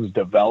guy who's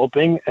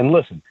developing. And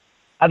listen,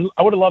 I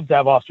would have loved to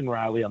have Austin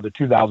Riley on the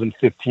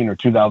 2015 or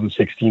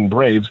 2016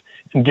 Braves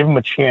and give him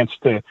a chance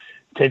to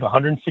take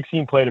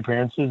 116 plate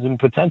appearances and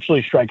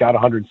potentially strike out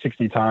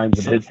 160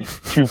 times and hit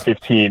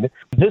 215.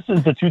 This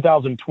is the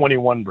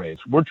 2021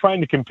 Braves. We're trying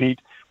to compete.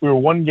 We were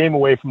one game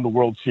away from the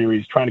World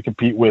Series, trying to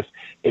compete with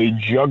a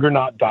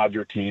juggernaut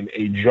Dodger team,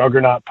 a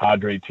juggernaut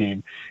Padre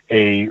team,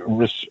 a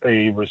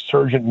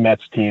resurgent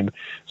Mets team.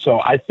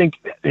 So I think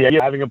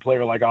having a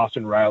player like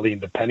Austin Riley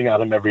and depending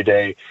on him every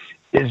day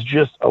is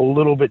just a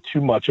little bit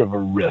too much of a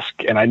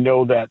risk. And I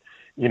know that,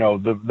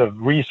 the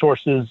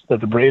resources that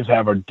the Braves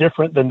have are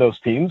different than those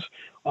teams.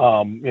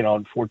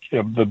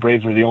 Unfortunately, the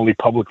Braves are the only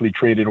publicly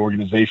traded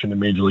organization in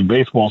Major League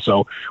Baseball.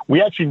 So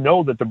we actually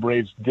know that the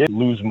Braves did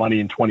lose money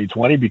in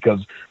 2020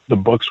 because the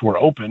books were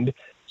opened.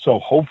 So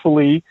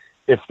hopefully,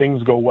 if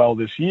things go well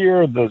this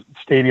year, the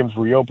stadium's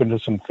reopen to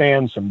some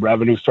fans, some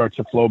revenue starts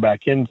to flow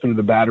back in through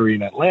the Battery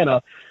in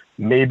Atlanta,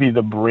 maybe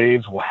the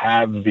Braves will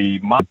have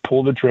the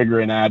pull the trigger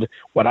and add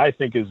what I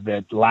think is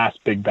that last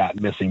big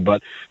bat missing.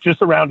 But just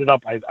to round it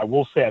up, I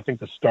will say I think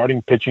the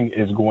starting pitching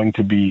is going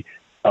to be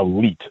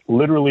elite.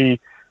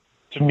 Literally,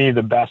 to me,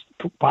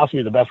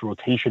 possibly the best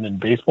rotation in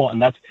baseball,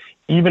 and that's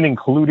even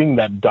including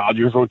that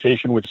Dodgers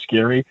rotation, which is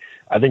scary.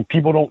 I think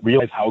people don't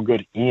realize how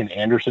good Ian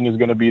Anderson is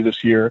going to be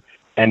this year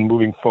and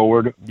moving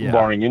forward,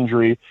 barring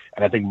injury.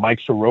 And I think Mike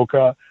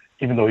Soroka,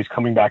 even though he's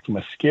coming back from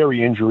a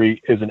scary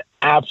injury, is an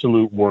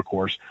absolute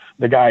workhorse.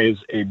 The guy is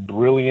a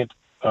brilliant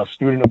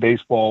student of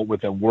baseball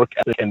with a work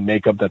ethic and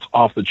makeup that's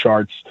off the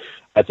charts.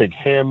 I think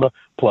him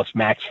plus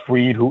Max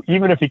Fried, who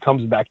even if he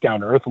comes back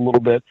down to earth a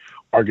little bit,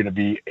 are going to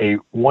be a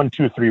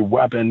 1-2-3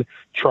 weapon.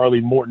 Charlie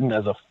Morton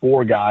as a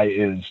 4 guy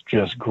is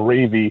just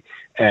gravy.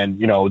 And,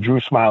 Drew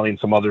Smiley and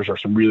some others are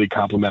some really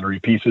complimentary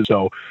pieces.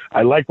 So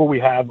I like what we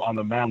have on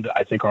the mound.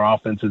 I think our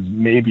offense is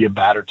maybe a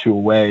bat or two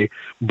away,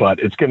 but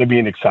it's going to be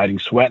an exciting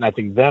sweat. And I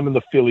think them and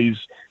the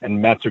Phillies and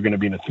Mets are going to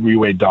be in a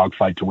 3-way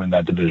dogfight to win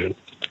that division.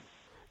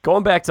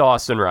 Going back to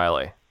Austin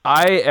Riley,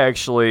 I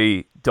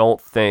actually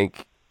don't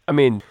think,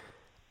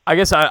 I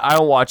guess I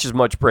don't watch as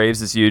much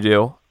Braves as you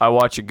do. I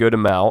watch a good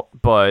amount,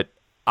 but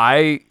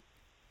I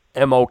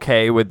am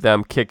okay with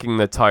them kicking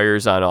the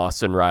tires on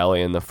Austin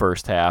Riley in the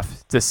first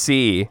half to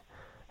see,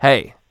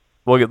 hey,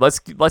 well, let's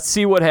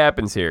see what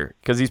happens here,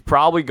 because he's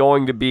probably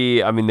going to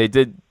be, they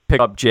did pick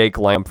up Jake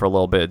Lamb for a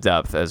little bit of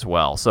depth as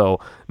well.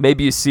 So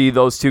maybe you see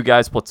those two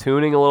guys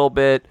platooning a little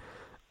bit.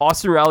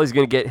 Austin Riley's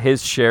going to get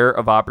his share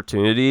of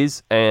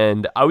opportunities,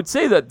 and I would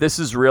say that this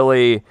is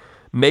really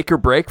make or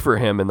break for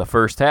him in the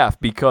first half,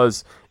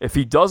 because if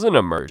he doesn't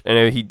emerge and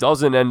if he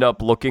doesn't end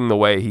up looking the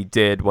way he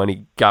did when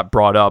he got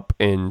brought up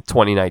in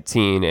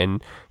 2019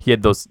 and he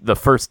had the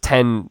first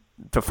 10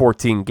 to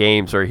 14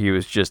 games where he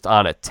was just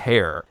on a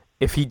tear,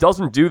 if he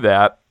doesn't do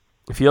that,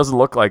 if he doesn't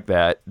look like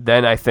that,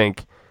 then I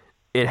think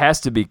it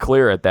has to be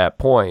clear at that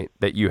point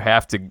that you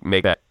have to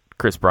make that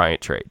Kris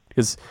Bryant trade,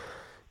 because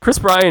Kris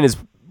Bryant is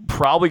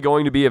probably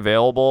going to be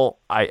available.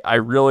 I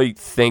really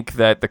think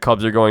that the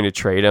Cubs are going to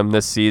trade him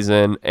this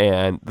season,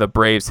 and the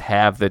Braves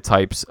have the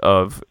types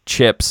of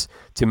chips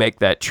to make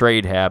that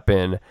trade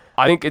happen.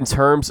 I think in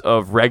terms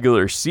of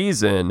regular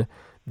season,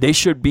 they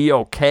should be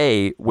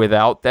okay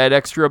without that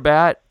extra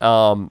bat,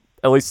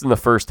 at least in the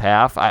first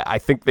half. I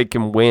think they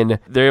can win.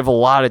 They have a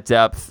lot of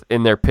depth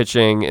in their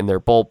pitching, in their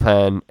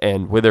bullpen,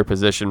 and with their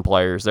position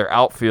players. Their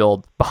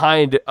outfield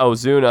behind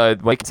Ozuna,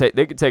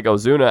 they could take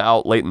Ozuna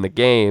out late in the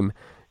game,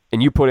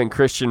 and you put in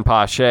Christian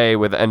Pache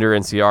with Ender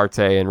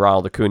Inciarte and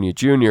Ronald Acuna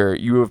Jr.,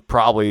 you have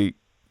probably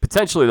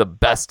potentially the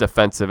best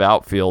defensive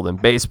outfield in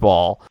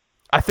baseball.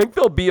 I think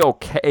they'll be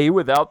okay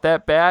without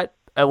that bat,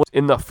 at least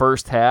in the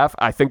first half.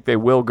 I think they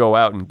will go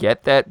out and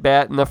get that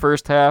bat in the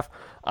first half.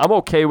 I'm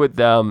okay with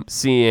them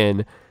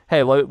seeing,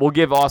 hey, we'll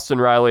give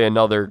Austin Riley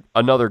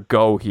another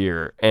go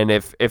here, and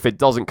if it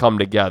doesn't come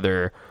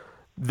together,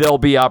 there'll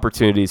be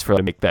opportunities for them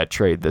to make that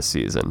trade this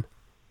season.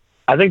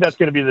 I think that's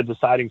going to be the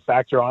deciding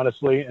factor,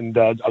 honestly, and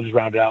I'll just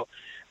round it out.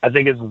 I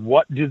think it's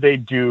what do they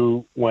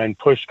do when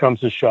push comes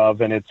to shove,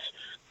 and it's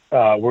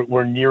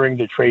we're nearing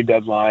the trade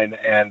deadline,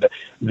 and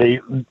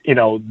the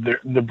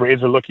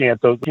Braves are looking at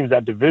those teams,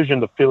 that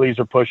division. The Phillies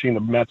are pushing, the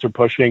Mets are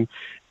pushing,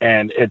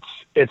 and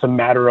it's a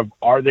matter of,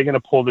 are they going to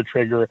pull the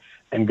trigger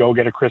and go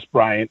get a Kris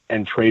Bryant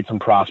and trade some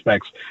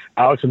prospects?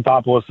 Alex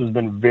Anthopoulos has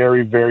been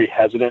very, very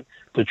hesitant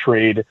to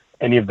trade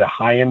any of the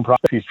high-end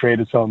prospects. He's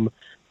traded some.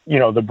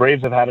 The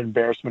Braves have had an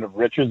embarrassment of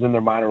riches in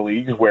their minor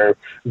leagues where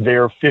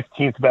their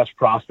 15th best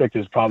prospect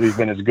has probably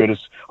been as good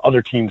as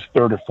other teams'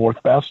 3rd or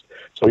 4th best.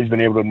 So he's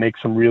been able to make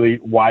some really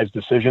wise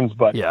decisions.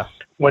 But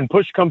when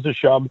push comes to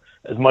shove,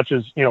 as much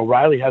as,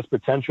 Riley has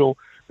potential,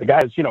 the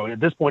guy is, at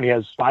this point, he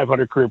has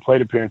 500 career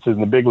plate appearances in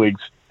the big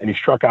leagues, and he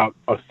struck out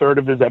a third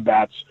of his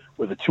at-bats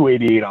with a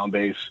 288 on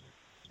base.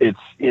 It's,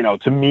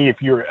 to me,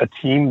 if you're a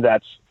team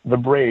that's the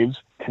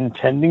Braves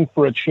contending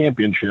for a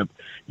championship,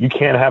 you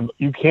can't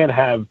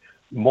have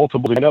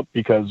multiple up,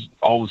 because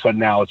all of a sudden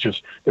now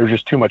there's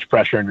just too much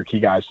pressure on your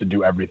key guys to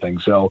do everything.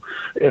 So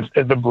if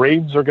the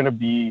Braves are going to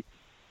be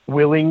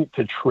willing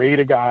to trade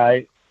a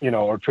guy,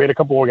 or trade a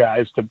couple more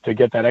guys to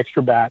get that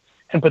extra bat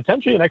and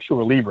potentially an extra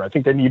reliever, I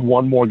think they need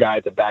one more guy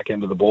at the back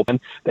end of the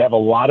bullpen. They have a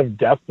lot of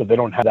depth, but they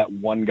don't have that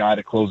one guy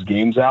to close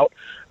games out.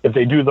 If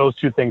they do those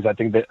two things, I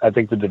think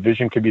the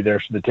division could be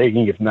theirs for the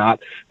taking. If not,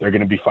 they're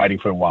going to be fighting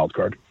for a wild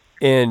card.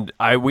 And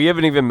we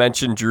haven't even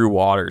mentioned Drew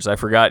Waters. I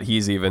forgot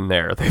he's even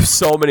there. There's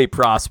so many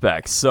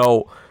prospects.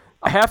 So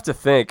I have to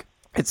think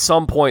at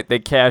some point they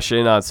cash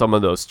in on some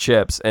of those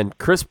chips. And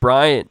Kris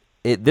Bryant,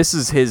 this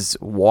is his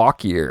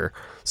walk year.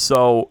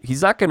 So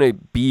he's not going to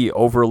be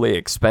overly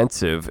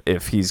expensive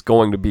if he's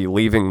going to be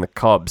leaving the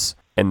Cubs,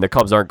 and the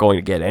Cubs aren't going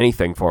to get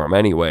anything for him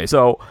anyway.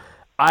 So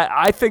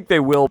I think they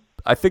will.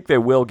 I think they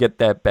will get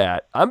that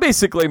bat. I'm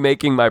basically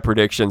making my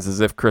predictions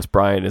as if Chris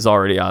Bryant is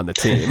already on the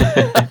team.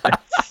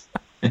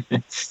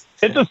 It's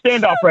a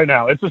standoff right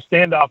now. It's a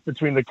standoff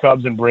between the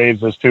Cubs and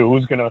Braves as to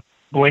who's going to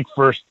blink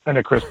first in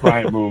a Chris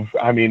Bryant move.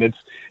 I mean,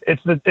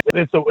 it's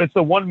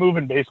the one move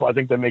in baseball I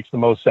think that makes the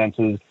most sense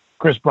is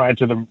Chris Bryant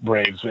to the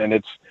Braves, and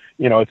it's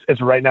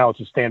right now it's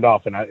a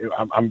standoff, and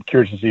I'm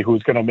curious to see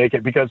who's going to make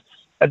it, because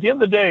at the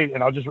end of the day,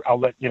 and I'll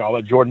let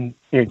Jordan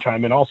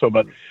chime in also,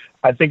 but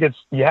I think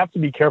you have to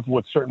be careful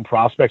with certain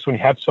prospects when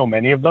you have so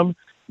many of them.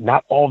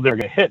 Not all of them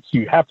get hits.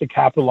 You have to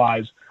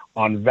capitalize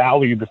on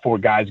value before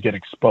guys get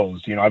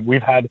exposed.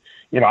 We've had,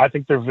 I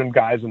think there've been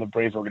guys in the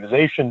Braves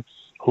organization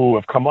who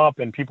have come up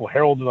and people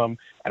heralded them.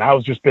 And I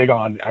was just big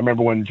on, I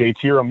remember when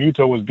JT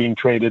Realmuto was being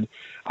traded,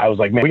 I was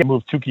like, man, we got to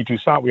move Touki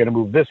Toussaint. We got to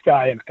move this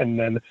guy. And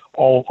then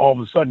all of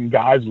a sudden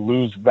guys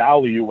lose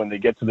value when they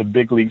get to the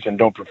big leagues and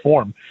don't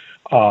perform.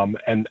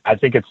 And I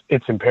think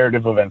it's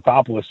imperative of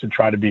Anthopoulos to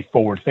try to be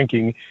forward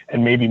thinking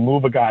and maybe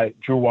move a guy.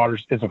 Drew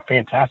Waters is a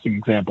fantastic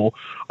example,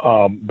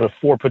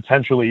 before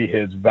potentially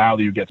his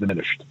value gets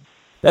diminished.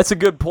 That's a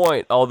good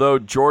point, although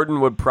Jordan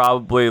would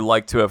probably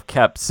like to have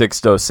kept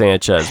Sixto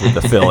Sanchez with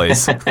the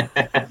Phillies.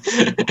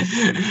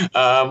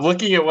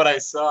 Looking at what I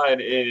saw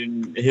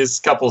in his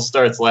couple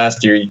starts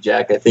last year,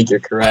 Jack, I think you're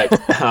correct.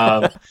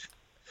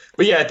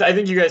 But yeah, I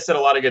think you guys said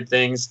a lot of good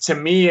things. To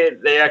me,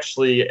 they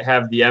actually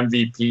have the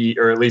MVP,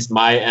 or at least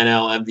my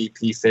NL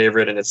MVP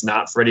favorite, and it's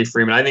not Freddie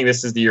Freeman. I think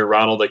this is the year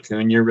Ronald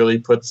Acuna really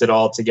puts it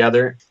all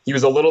together. He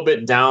was a little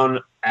bit down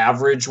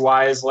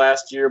average-wise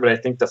last year, but I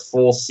think the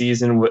full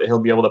season he'll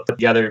be able to put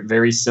together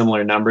very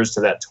similar numbers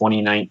to that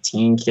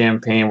 2019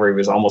 campaign where he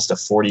was almost a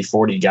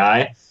 40-40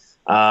 guy.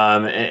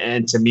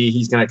 And to me,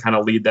 he's going to kind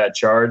of lead that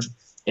charge.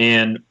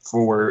 And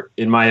for,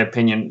 in my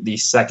opinion, the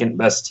second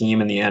best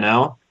team in the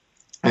NL.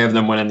 I have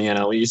them winning the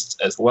NL East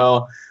as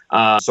well.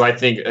 So I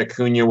think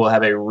Acuna will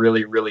have a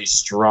really, really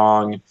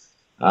strong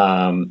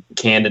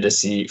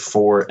candidacy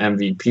for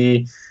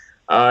MVP.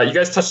 You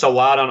guys touched a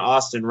lot on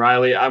Austin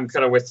Riley. I'm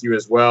kind of with you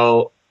as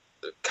well.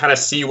 Kind of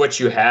see what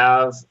you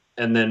have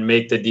and then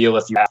make the deal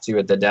if you have to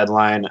at the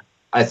deadline.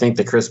 I think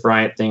the Chris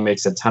Bryant thing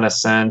makes a ton of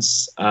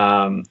sense.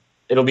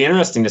 It'll be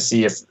interesting to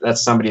see if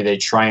that's somebody they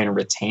try and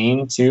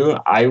retain too.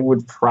 I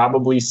would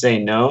probably say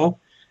no.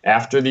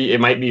 It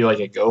might be like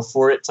a go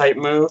for it type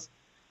move.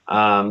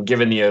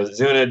 Given the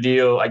Ozuna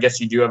deal, I guess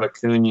you do have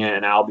Acuna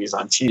and Albies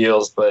on cheap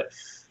deals, but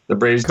the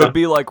Braves could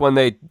be like when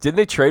they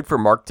trade for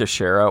Mark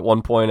Teixeira at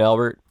one point,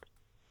 Albert?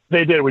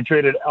 They did. We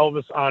traded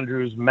Elvis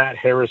Andrus, Matt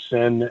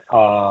Harrison,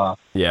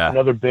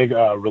 another big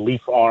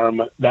relief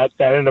arm. That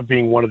ended up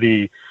being one of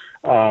the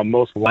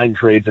most line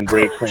trades in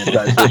Braves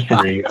franchise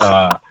history.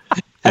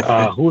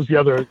 Who was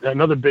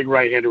another big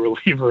right-handed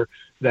reliever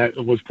that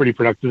was pretty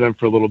productive then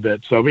for a little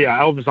bit. So, yeah,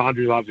 Elvis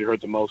Andrus obviously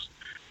hurt the most.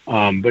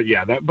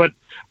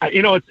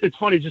 It's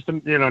funny just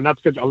to,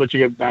 not to, I'll let you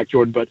get back,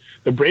 Jordan, but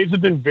the Braves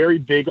have been very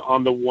big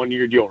on the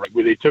 1-year deal, right?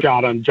 Where they took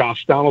out on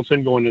Josh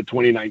Donaldson going into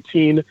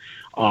 2019.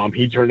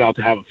 He turned out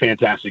to have a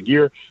fantastic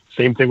year.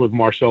 Same thing with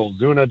Marcell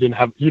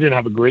Ozuna. He didn't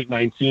have a great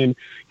 19,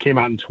 came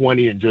out in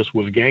 20 and just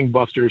was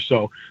gangbusters.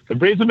 So the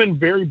Braves have been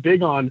very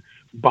big on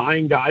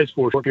buying guys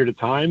for a short period of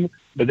time,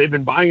 but they've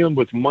been buying them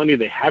with money.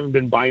 They haven't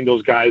been buying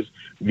those guys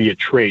via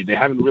trade. They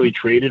haven't really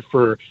traded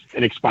for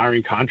an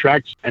expiring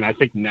contract. And I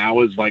think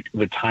now is like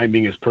the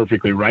timing is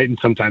perfectly right. And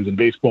sometimes in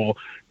baseball,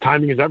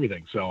 timing is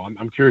everything. So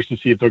I'm curious to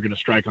see if they're going to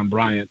strike on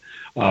Bryant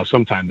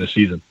sometime this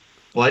season.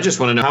 Well, I just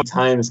want to know how many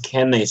times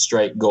can they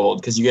strike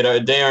gold? Because you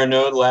get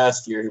D'Arnaud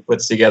last year who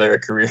puts together a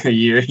career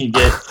year. You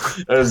get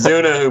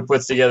Ozuna who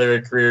puts together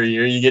a career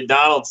year. You get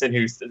Donaldson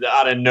who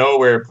out of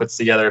nowhere puts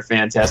together a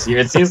fantastic year.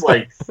 It seems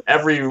like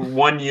every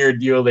 1-year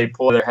deal they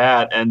pull their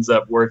hat ends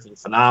up working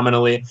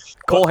phenomenally.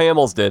 Cole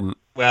Hamels didn't.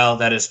 Well,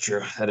 that is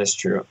true.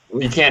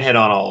 You can't hit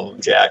on all of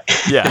them, Jack.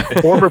 Yeah.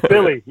 Former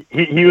Philly.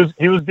 He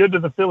was good to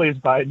the Phillies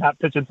by not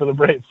pitching for the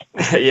Braves.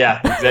 Yeah,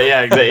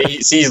 exactly.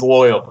 He's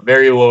loyal,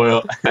 very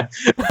loyal.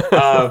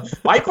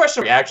 My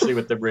question actually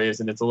with the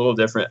Braves, and it's a little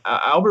different.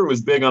 Albert was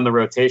big on the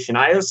rotation.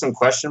 I have some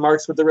question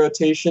marks with the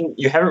rotation.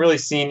 You haven't really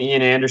seen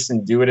Ian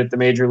Anderson do it at the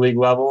major league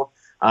level,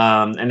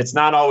 and it's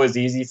not always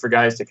easy for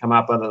guys to come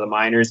up out of the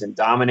minors and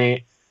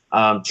dominate.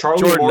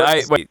 Charlie Jordan,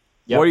 Morton.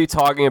 Yep. What are you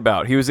talking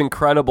about? He was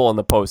incredible in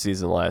the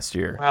postseason last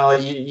year. Well,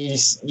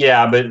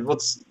 but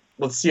let's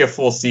see a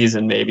full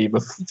season maybe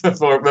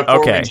before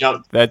okay. we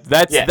jump.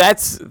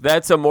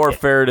 That's a more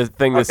fair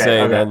thing to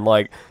say than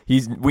like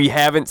we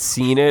haven't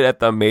seen it at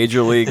the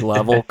major league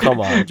level. Come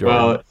on, Jordan.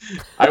 Well,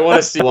 I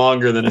want to see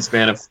longer than a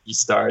span of 3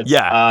 starts.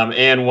 Yeah.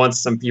 And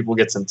once some people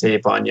get some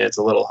tape on you, it's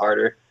a little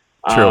harder.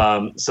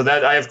 True. So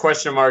that I have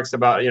question marks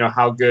about,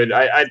 how good.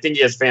 I think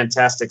he has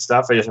fantastic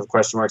stuff. I just have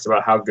question marks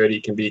about how good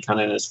he can be kind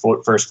of in his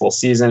first full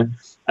season.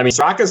 I mean,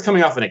 Straka's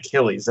coming off an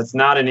Achilles. That's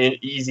not an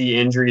easy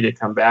injury to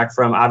come back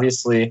from.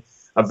 Obviously,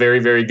 a very,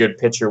 very good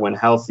pitcher when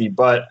healthy,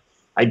 but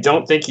I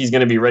don't think he's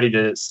going to be ready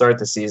to start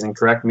the season.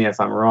 Correct me if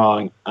I'm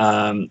wrong.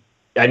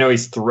 I know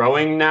he's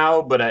throwing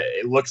now, but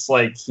it looks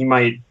like he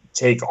might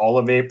take all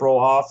of April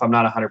off. I'm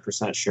not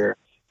 100% sure.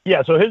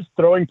 Yeah, so his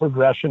throwing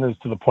progression is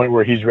to the point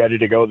where he's ready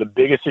to go. The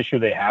biggest issue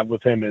they have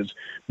with him is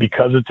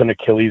because it's an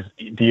Achilles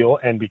deal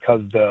and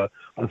because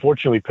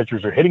unfortunately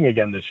pitchers are hitting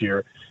again this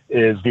year,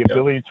 is the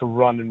ability to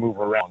run and move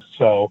around.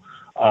 So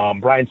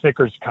Brian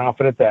Snitker's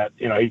confident that,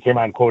 he came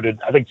out and quoted,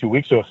 I think 2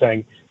 weeks ago,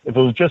 saying if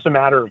it was just a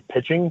matter of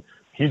pitching,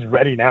 he's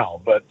ready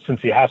now. But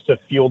since he has to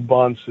field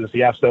bunts, since he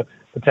has to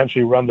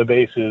potentially run the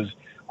bases,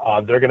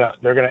 they're gonna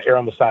err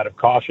on the side of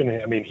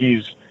caution. I mean,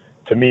 he's,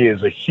 to me,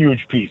 is a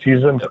huge piece.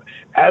 He's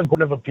as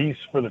good of a piece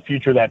for the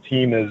future of that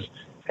team as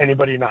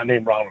anybody not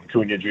named Ronald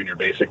Acuna Jr.,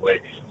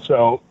 basically.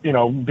 So,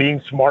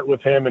 being smart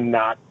with him and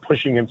not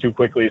pushing him too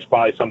quickly is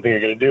probably something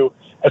they're going to do,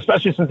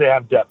 especially since they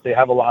have depth. They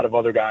have a lot of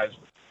other guys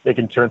they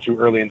can turn to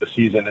early in the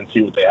season and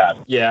see what they have.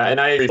 Yeah,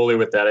 and I agree fully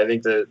with that. I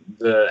think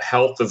the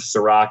health of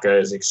Soroka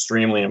is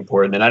extremely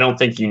important, and I don't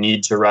think you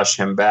need to rush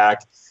him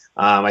back.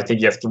 I think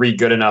you have 3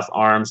 good enough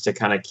arms to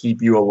kind of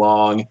keep you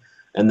along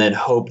and then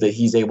hope that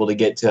he's able to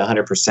get to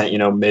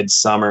 100%,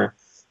 midsummer,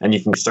 and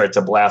you can start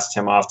to blast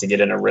him off to get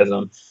in a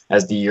rhythm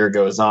as the year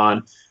goes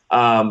on.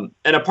 And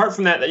apart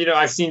from that,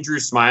 I've seen Drew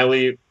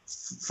Smyly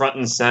front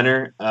and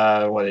center,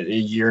 a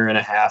year and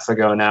a half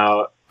ago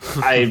now.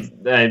 I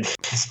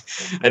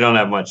don't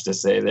have much to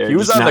say there. He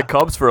was on the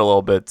Cubs for a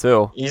little bit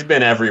too. He's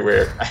been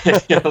everywhere.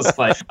 It feels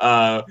like,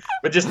 but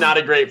just not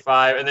a great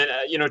 5. And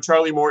then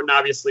Charlie Morton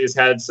obviously has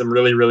had some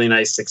really, really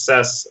nice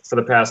success for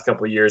the past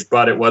couple of years,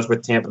 but it was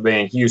with Tampa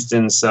Bay and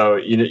Houston, so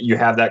you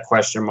have that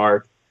question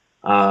mark.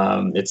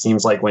 It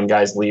seems like when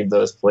guys leave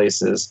those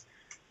places,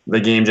 the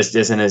game just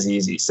isn't as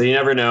easy. So you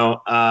never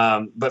know.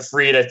 But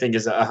Fried, I think,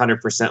 is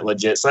 100%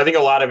 legit. So I think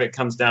a lot of it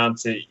comes down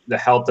to the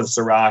health of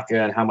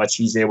Soroka and how much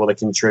he's able to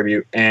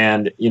contribute.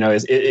 And,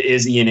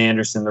 is Ian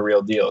Anderson the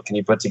real deal? Can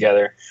he put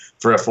together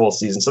for a full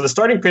season? So the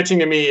starting pitching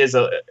to me is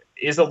a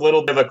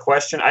little bit of a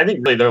question. I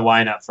think really their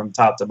lineup from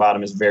top to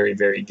bottom is very,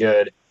 very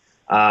good.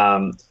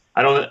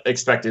 I don't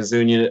expect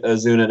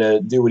Ozuna to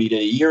do what he did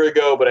a year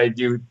ago, but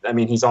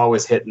he's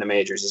always hitting the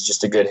majors. He's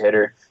just a good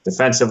hitter.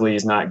 Defensively,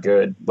 he's not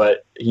good,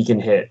 but he can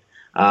hit.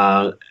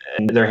 And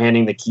they're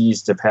handing the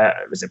keys to Pache?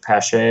 They're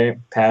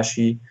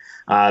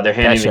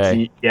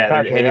handing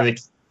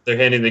they're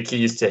handing the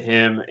keys to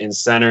him in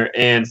center.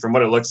 And from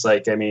what it looks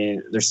like,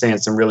 they're saying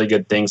some really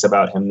good things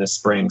about him this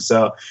spring.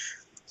 So,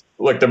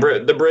 look,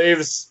 the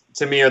Braves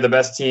to me are the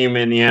best team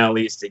in the NL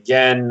East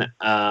again.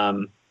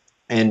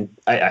 And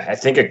I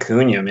think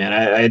Acuna, man,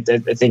 I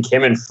think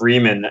him and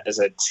Freeman as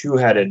a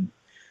two-headed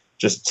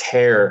just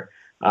tear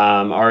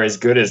are as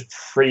good as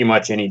pretty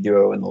much any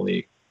duo in the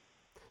league.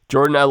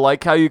 Jordan, I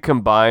like how you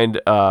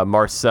combined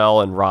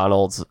Marcel and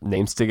Ronald's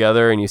names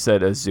together, and you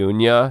said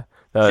Ozuna.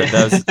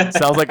 That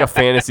sounds like a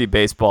fantasy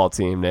baseball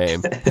team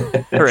name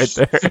right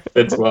there.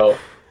 Fits well.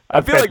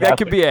 I feel like that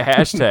could be a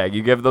hashtag.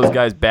 You give those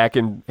guys back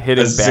and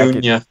hitting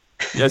Ozuna.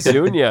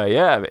 Ozuna,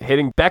 yeah,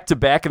 hitting back to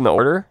back in the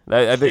order.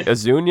 I think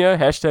Ozuna,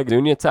 hashtag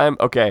Ozuna time.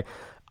 Okay,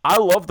 I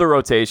love the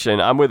rotation.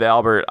 I'm with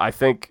Albert. I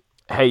think,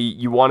 hey,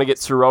 you want to get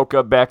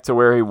Soroka back to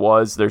where he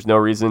was. There's no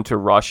reason to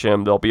rush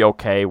him. They'll be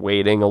okay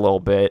waiting a little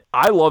bit.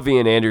 I love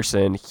Ian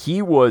Anderson.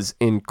 He was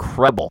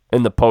incredible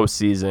in the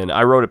postseason.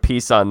 I wrote a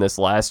piece on this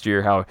last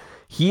year, how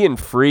he and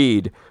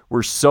Fried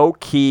were so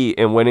key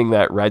in winning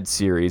that Red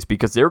Series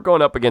because they were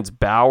going up against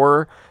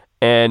Bauer.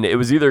 And it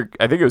was I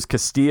think it was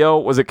Castillo.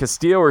 Was it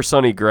Castillo or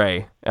Sonny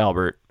Gray,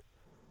 Albert?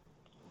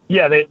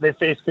 Yeah, they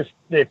faced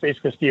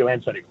Castillo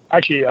and Sonny.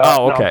 Actually, okay.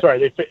 No, I'm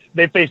sorry.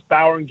 They faced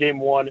Bauer in game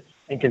 1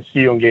 and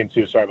Castillo in game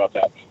 2. Sorry about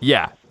that.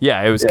 Yeah,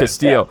 it was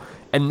Castillo. Yeah.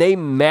 And they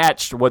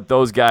matched what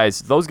those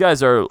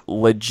guys are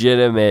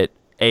legitimate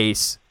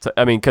ace.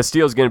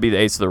 Castillo's going to be the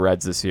ace of the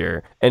Reds this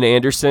year. And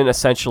Anderson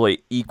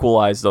essentially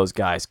equalized those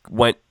guys.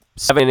 Went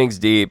 7 innings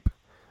deep,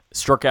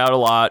 struck out a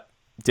lot.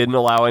 Didn't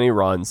allow any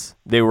runs.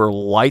 They were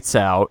lights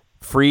out.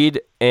 Fried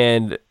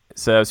and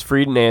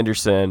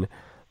Anderson.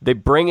 They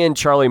bring in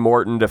Charlie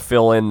Morton to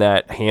fill in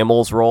that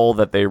Hamels role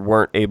that they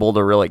weren't able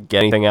to really get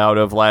anything out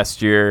of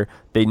last year.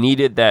 They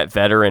needed that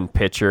veteran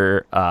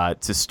pitcher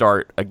to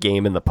start a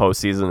game in the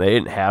postseason. They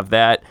didn't have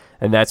that,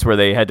 and that's where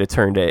they had to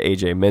turn to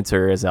A.J.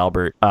 Minter, as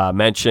Albert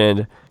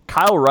mentioned.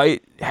 Kyle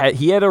Wright,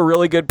 he had a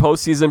really good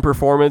postseason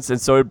performance,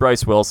 and so did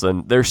Bryce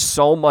Wilson. There's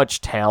so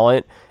much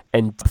talent,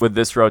 and with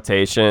this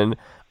rotation,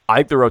 I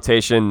think the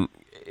rotation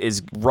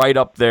is right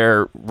up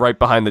there, right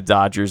behind the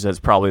Dodgers as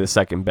probably the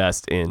second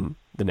best in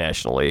the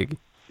National League.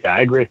 Yeah,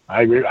 I agree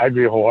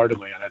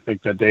wholeheartedly, and I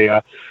think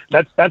that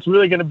that's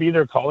really going to be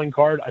their calling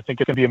card. I think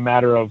it's going to be a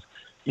matter of,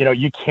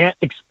 you can't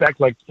expect,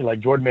 like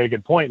Jordan made a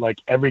good point, like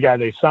every guy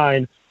they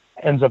sign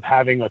ends up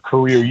having a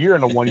career year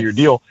in a 1-year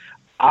deal.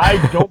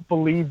 I don't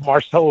believe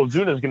Marcell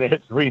Ozuna is going to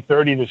hit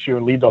 330 this year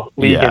and lead the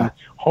league in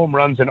home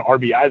runs and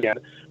RBIs again,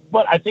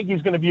 but I think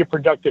he's going to be a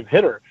productive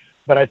hitter.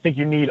 But I think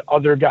you need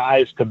other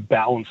guys to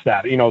balance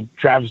that.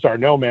 Travis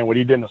d'Arnaud, man, what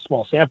he did in a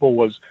small sample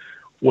was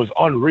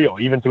unreal.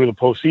 Even through the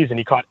postseason,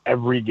 he caught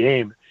every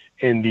game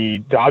in the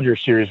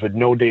Dodgers series with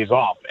no days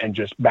off and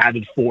just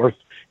batted fourth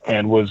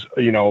and was,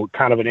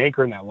 kind of an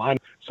anchor in that line.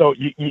 So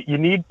you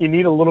need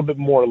a little bit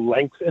more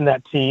length in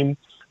that team.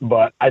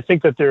 But I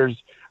think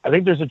there's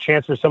a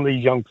chance for some of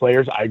these young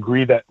players. I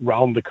agree that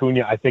Raul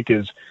Acuna, I think,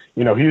 is,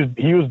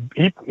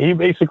 he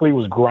basically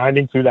was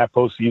grinding through that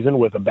postseason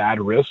with a bad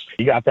wrist.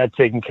 He got that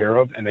taken care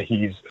of, and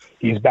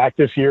he's back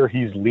this year.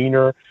 He's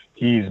leaner.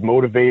 He's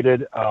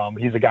motivated.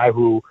 He's a guy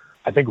who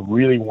I think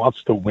really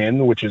wants to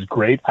win, which is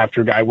great.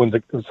 After a guy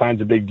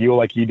signs a big deal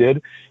like he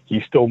did,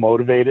 he's still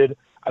motivated.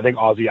 I think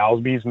Ozzie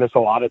Albies missed a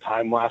lot of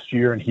time last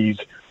year, and he's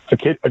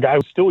a guy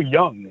who's still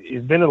young.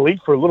 He's been in the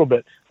league for a little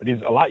bit, but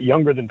he's a lot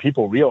younger than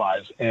people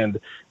realize. And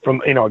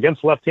from,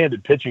 against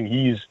left-handed pitching,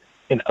 he's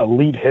an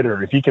elite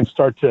hitter. If he can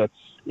start to,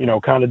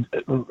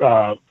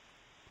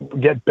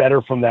 get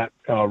better from that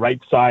from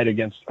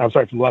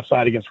the left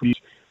side against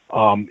Reese,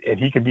 and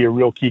he could be a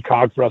real key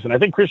cog for us. And I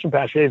think Christian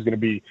Pache is going to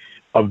be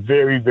a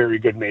very, very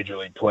good major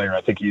league player.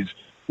 I think he's,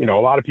 a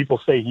lot of people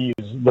say he's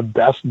the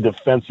best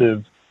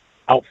defensive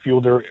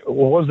outfielder,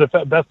 was the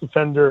best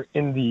defender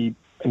in the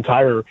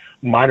entire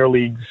minor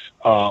leagues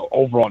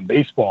over on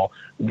baseball.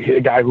 A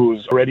guy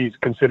who's already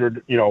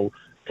considered,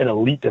 an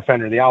elite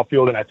defender in the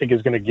outfield, and I think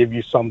is going to give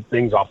you some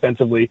things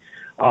offensively.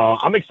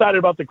 I'm excited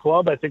about the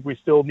club. I think we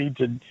still need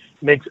to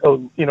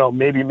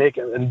maybe make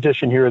an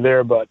addition here or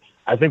there, but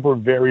I think we're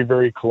very,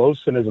 very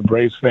close. And as a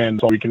Braves fan,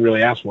 that's all we can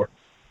really ask for.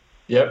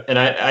 Yep, and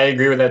I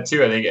agree with that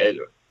too. I think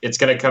it's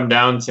going to come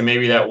down to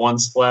maybe that one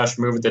splash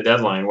move at the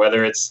deadline,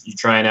 whether it's you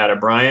try and add a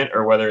Bryant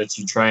or whether it's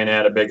you try and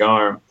add a big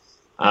arm,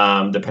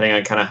 depending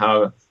on kind of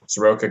how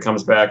Soroka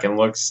comes back and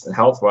looks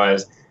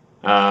health-wise.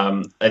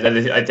 I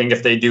think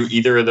if they do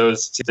either of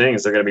those two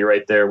things, they're going to be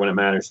right there when it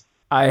matters.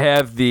 I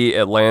have the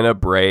Atlanta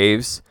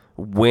Braves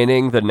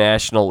winning the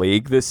National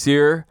League this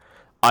year.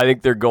 I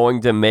think they're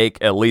going to make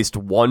at least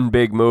one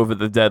big move at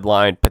the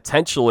deadline.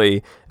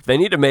 Potentially, if they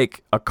need to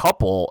make a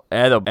couple,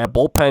 add a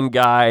bullpen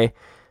guy.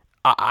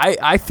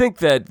 I think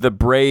that the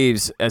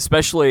Braves,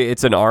 especially,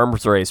 it's an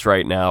arms race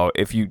right now.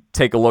 If you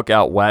take a look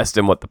out west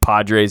and what the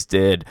Padres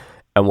did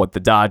and what the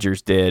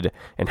Dodgers did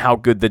and how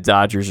good the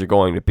Dodgers are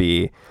going to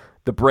be,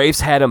 the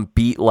Braves had them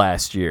beat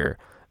last year.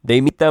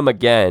 They meet them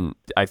again.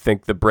 I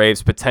think the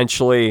Braves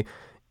potentially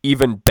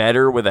even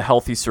better with a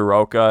healthy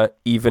Soroka,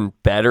 even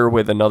better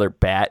with another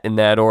bat in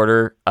that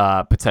order,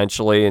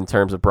 potentially in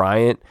terms of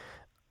Bryant.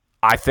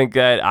 I think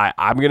that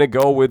I'm going to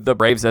go with the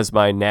Braves as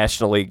my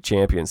National League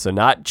champions. So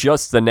not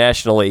just the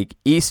National League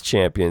East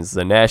champions,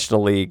 the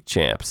National League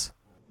champs.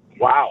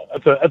 Wow,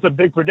 that's a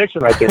big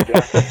prediction right there,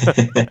 Jack.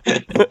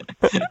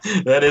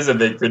 That is a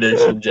big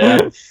prediction,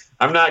 Jack.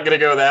 I'm not going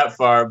to go that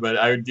far, but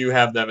I do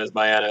have them as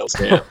my NL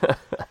champ.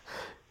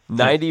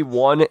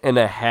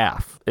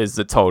 91.5 is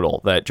the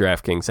total that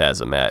DraftKings has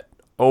them at.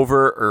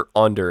 Over or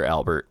under,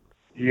 Albert?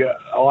 Yeah,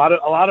 a lot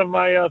of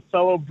my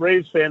fellow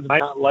Braves fans might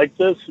not like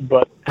this,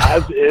 but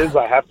as is,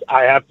 I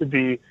have to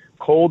be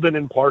cold and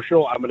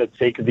impartial. I'm going to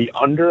take the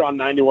under on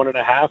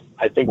 91.5.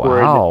 I think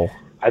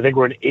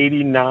we're an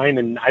 89,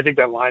 and I think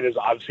that line is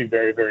obviously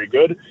very, very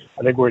good.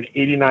 I think we're an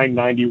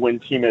 89-90 win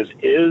team as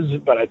is,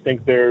 but I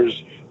think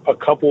there's a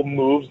couple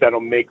moves that'll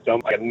make them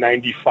like a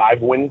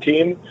 95 win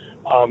team.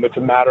 It's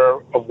a matter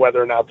of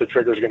whether or not the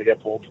trigger is going to get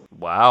pulled.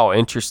 Wow,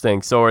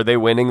 interesting. So are they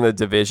winning the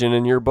division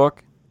in your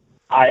book?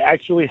 I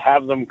actually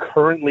have them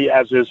currently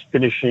as is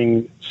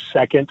finishing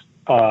second,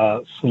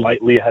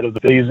 slightly ahead of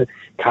the season,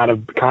 kind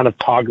of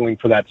toggling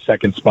for that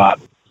second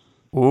spot.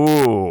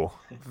 Ooh,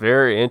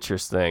 very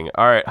interesting.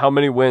 All right, how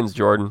many wins,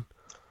 Jordan?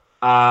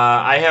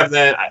 I have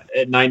that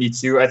at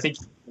 92. I think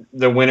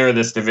the winner of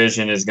this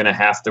division is going to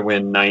have to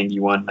win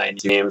 91,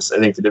 90 games. I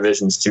think the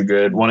division's too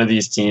good. One of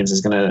these teams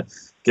is going to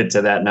get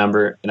to that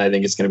number, and I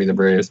think it's going to be the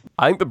Braves.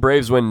 I think the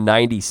Braves win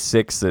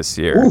 96 this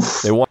year.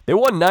 Oof. They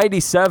won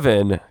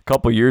 97 a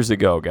couple years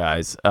ago,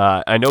 guys.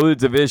 I know the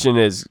division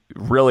is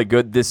really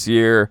good this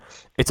year.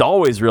 It's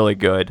always really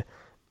good.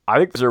 I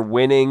think they're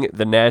winning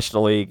the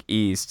National League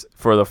East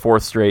for the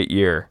fourth straight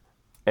year,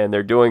 and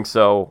they're doing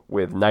so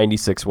with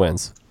 96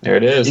 wins. There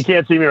it is. You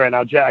can't see me right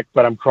now, Jack,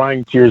 but I'm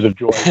crying tears of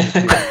joy.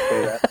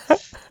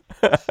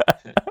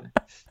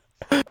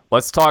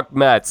 Let's talk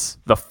Mets,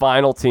 the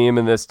final team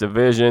in this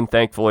division.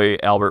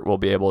 Thankfully, Albert will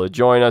be able to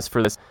join us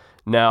for this.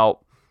 Now,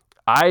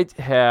 I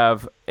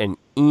have an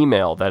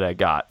email that I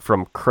got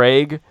from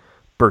Craig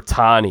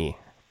Bertani.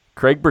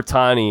 Craig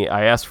Bertani,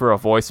 I asked for a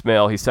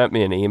voicemail. He sent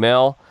me an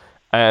email,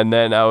 and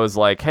then I was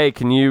like, hey,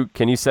 can you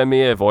send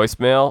me a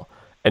voicemail?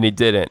 And he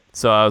didn't.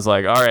 So I was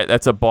like, all right,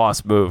 that's a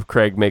boss move.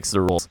 Craig makes the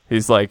rules.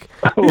 He's like,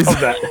 I love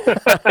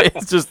that.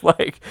 It's just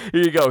like,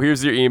 here you go.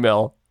 Here's your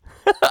email.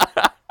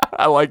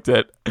 I liked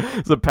it.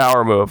 It's a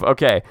power move.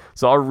 Okay,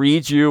 so I'll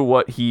read you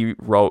what he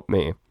wrote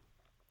me.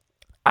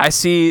 I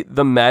see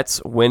the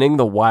Mets winning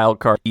the wild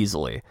card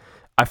easily.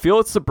 I feel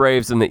it's the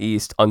Braves in the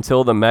East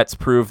until the Mets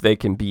prove they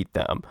can beat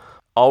them.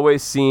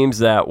 Always seems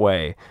that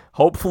way.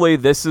 Hopefully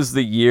this is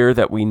the year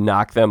that we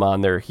knock them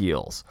on their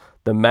heels.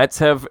 The Mets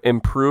have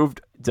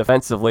improved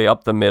defensively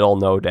up the middle,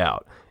 no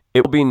doubt.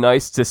 It will be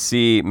nice to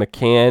see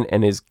McCann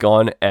and his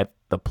gun at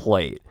the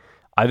plate.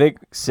 I think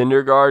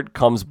Syndergaard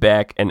comes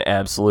back an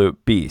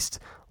absolute beast.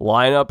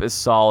 Lineup is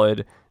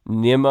solid.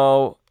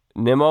 Nimmo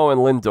and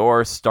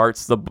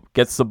Lindor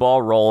gets the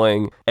ball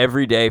rolling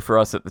every day for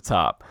us at the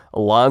top.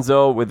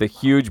 Alonso with a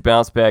huge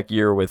bounce back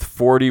year with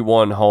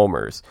 41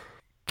 homers.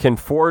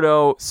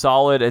 Conforto,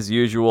 solid as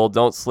usual.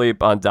 Don't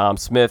sleep on Dom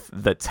Smith,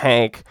 the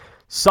tank.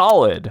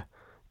 Solid.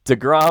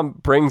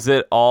 DeGrom brings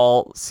it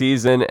all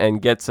season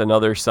and gets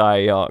another Cy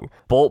Young.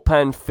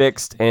 Bullpen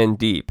fixed and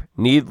deep.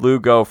 Need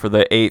Lugo for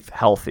the 8th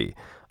healthy.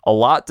 A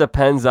lot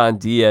depends on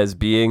Diaz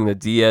being the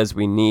Diaz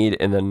we need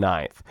in the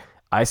 9th.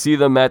 I see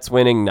the Mets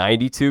winning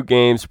 92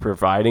 games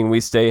providing we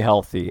stay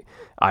healthy.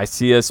 I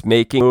see us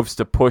making moves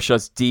to push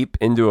us deep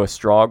into a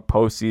strong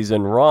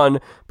postseason run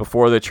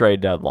before the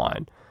trade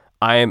deadline.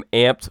 I am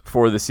amped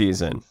for the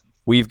season.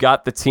 We've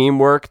got the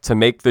teamwork to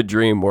make the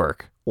dream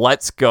work.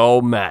 Let's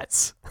go,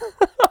 Mets.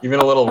 Even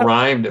a little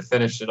rhyme to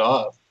finish it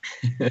off.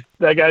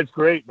 That guy's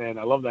great, man.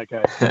 I love that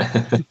guy.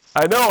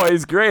 I know,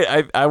 he's great.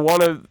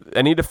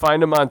 I need to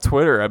find him on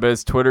Twitter. I bet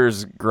his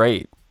Twitter's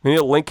great. I need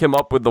to link him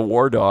up with the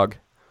War Dog.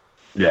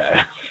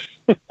 Yeah.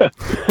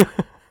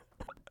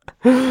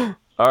 All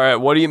right,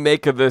 what do you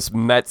make of this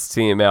Mets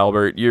team,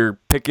 Albert? You're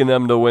picking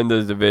them to win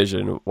the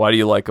division. Why do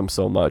you like them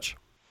so much?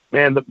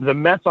 Man, the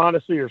Mets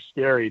honestly are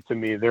scary to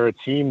me. They're a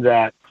team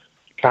that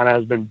kind of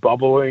has been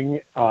bubbling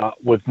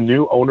with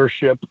new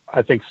ownership.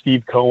 I think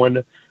Steve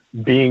Cohen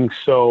being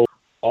so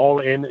all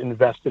in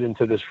invested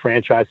into this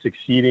franchise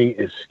succeeding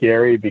is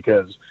scary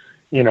because,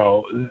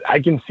 I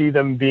can see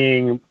them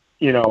being,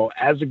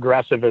 as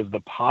aggressive as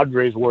the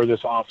Padres were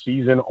this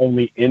offseason,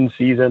 only in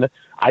season.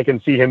 I can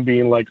see him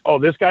being like, oh,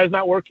 this guy's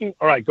not working?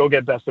 All right, go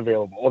get best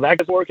available. Oh, that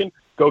guy's working?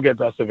 Go get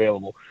best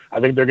available. I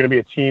think they're going to be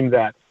a team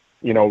that,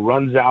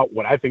 runs out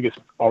what I think is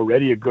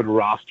already a good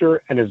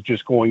roster and is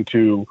just going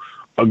to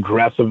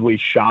aggressively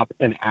shop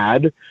and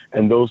add.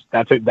 And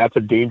that's a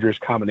dangerous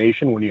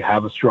combination when you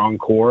have a strong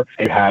core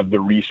and you have the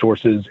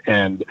resources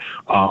and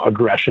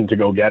aggression to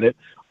go get it.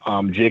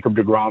 Jacob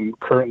deGrom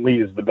currently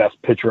is the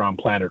best pitcher on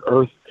planet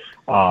Earth.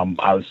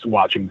 I was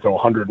watching throw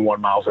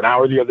 101 miles an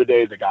hour the other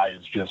day. The guy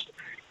is just,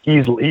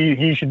 he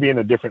should be in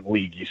a different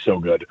league. He's so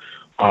good.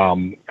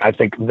 I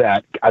think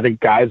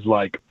guys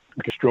like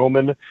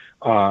Stroman,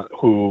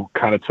 who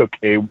kind of took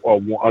a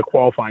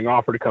qualifying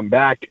offer to come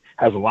back,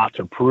 has a lot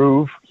to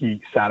prove.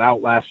 He sat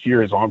out last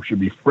year. His arm should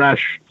be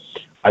fresh.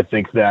 I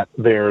think that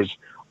there's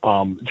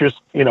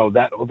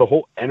that the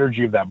whole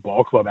energy of that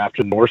ball club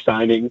after the North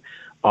signing,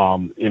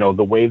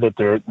 the way that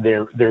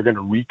they're going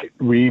to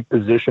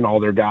reposition all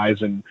their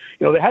guys. And,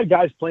 they had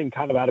guys playing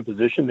kind of out of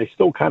position. They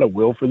still kind of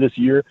will for this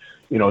year.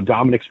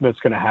 Dominic Smith's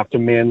going to have to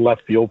man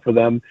left field for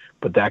them,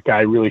 but that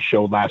guy really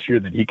showed last year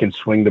that he can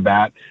swing the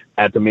bat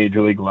at the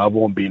major league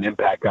level and be an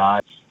impact guy.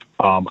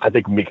 I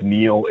think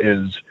McNeil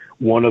is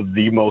one of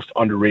the most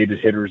underrated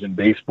hitters in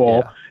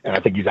baseball, and I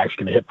think he's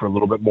actually going to hit for a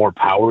little bit more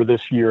power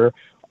this year.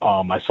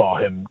 I saw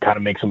him kind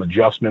of make some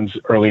adjustments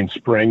early in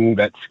spring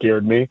that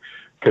scared me,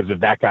 because if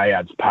that guy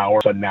adds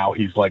power, so now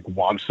he's like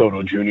Juan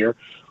Soto Jr.,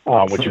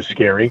 which is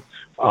scary.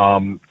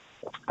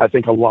 I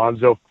think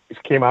Alonso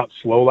came out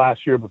slow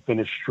last year but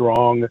finished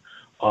strong.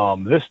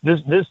 This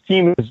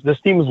team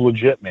is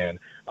legit, man.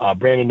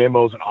 Brandon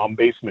Nimmo's an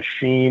on-base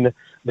machine.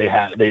 They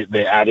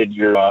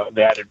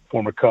added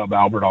former Cub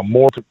Albert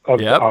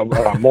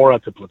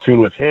Almora to platoon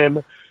with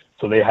him.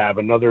 So they have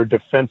another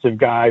defensive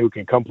guy who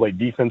can come play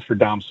defense for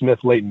Dom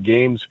Smith late in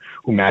games,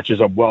 who matches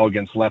up well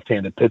against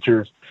left-handed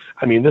pitchers.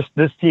 I mean,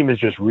 this team is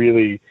just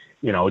really,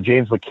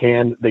 James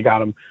McCann, they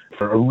got him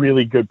for a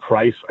really good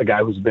price, a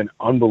guy who's been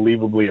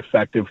unbelievably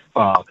effective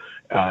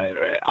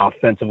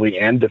offensively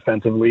and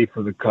defensively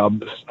for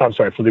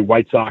the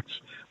White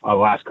Sox the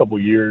last couple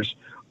of years.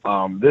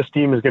 This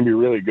team is going to be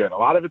really good. A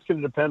lot of it's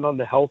going to depend on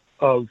the health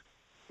of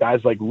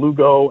guys like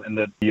Lugo and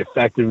the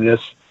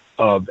effectiveness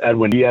of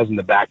Edwin Diaz in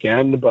the back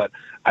end, but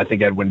I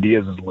think Edwin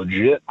Diaz is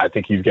legit. I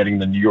think he's getting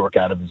the New York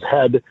out of his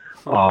head.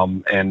 I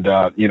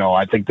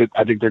think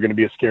they're going to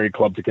be a scary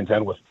club to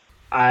contend with.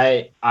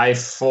 I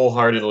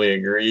full-heartedly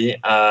agree.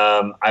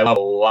 I love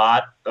a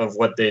lot of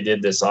what they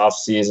did this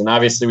offseason.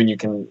 Obviously, when you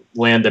can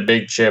land a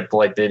big chip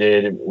like they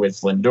did with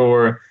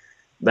Lindor,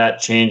 that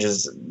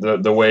changes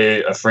the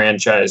way a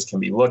franchise can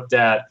be looked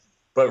at.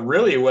 But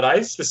really, what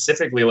I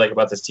specifically like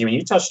about this team, and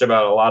you touched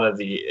about a lot of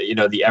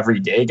the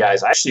everyday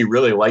guys, I actually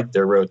really like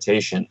their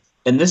rotation.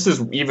 And this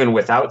is even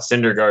without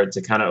Syndergaard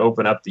to kind of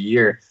open up the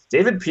year.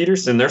 David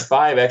Peterson, their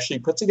 5, actually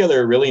put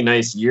together a really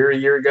nice year a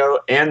year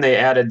ago, and they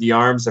added the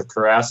arms of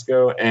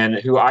Carrasco, and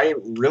who I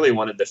really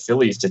wanted the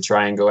Phillies to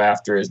try and go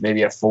after is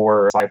maybe a 4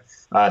 or 5.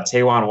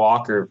 Taijuan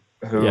Walker,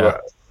 who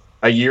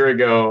a year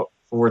ago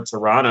for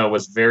Toronto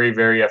was very,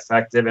 very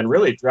effective, and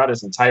really throughout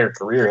his entire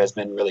career has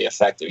been really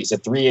effective. He's a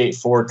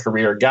 3.84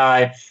 career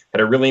guy,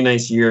 had a really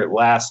nice year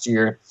last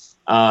year.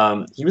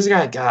 He was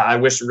a guy, I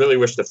really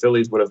wish the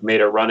Phillies would have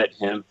made a run at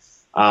him.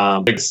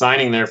 Big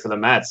signing there for the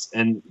Mets,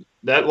 and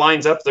that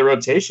lines up the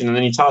rotation. And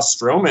then you toss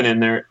Stroman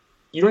in there.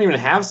 You don't even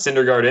have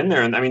Syndergaard in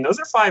there. And I mean, those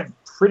are 5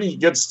 pretty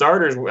good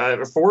starters,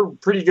 4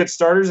 pretty good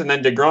starters, and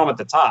then DeGrom at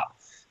the top.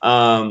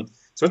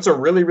 So So it's a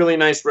really, really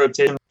nice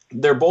rotation.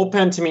 Their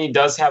bullpen, to me,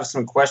 does have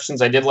some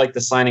questions. I did like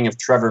the signing of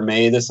Trevor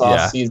May this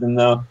offseason,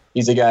 though.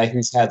 He's a guy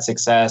who's had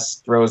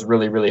success, throws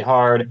really, really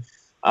hard.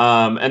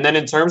 And then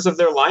in terms of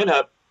their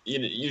lineup,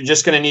 you're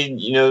just going to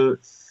need,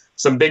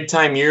 some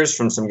big-time years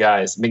from some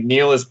guys.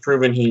 McNeil has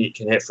proven he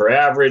can hit for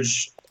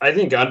average. I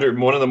think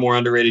one of the more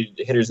underrated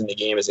hitters in the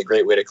game is a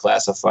great way to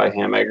classify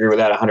him. I agree with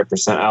that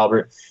 100%,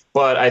 Albert.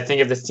 But I think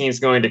if this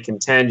team's going to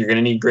contend, you're going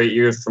to need great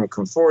years from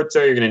Conforto.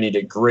 You're going to need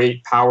a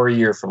great power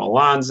year from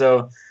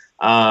Alonso.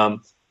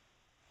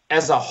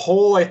 As a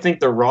whole, I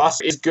think the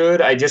roster is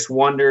good. I just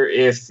wonder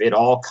if it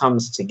all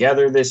comes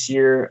together this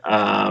year.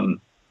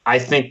 I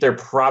think they're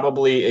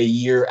probably a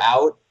year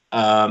out.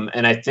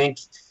 And I think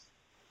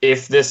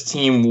if this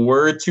team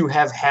were to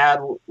have had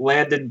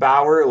landed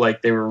Bauer,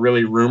 like they were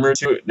really rumored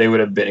to, they would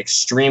have been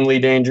extremely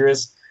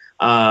dangerous.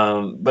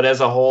 But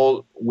as a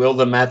whole, will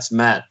the Mets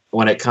Met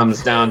when it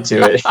comes down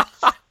to it?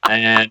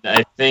 And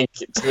I think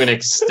to an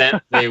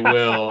extent they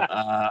will.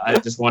 I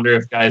just wonder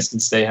if guys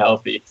can stay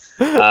healthy.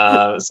 So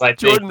I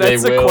Jordan,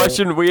 think that's a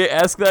question. We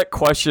ask that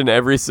question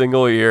every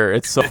single year.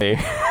 It's so funny.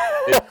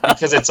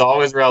 Because it's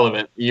always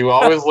relevant. You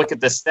always look at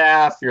the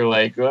staff. You're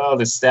like, oh,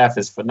 the staff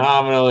is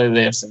phenomenal.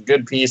 They have some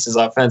good pieces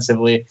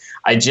offensively.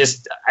 I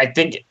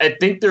think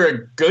they're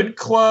a good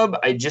club.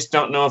 I just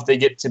don't know if they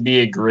get to be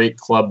a great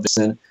club this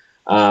season.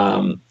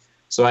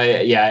 So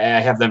I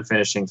have them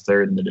finishing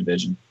third in the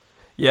division.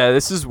 Yeah,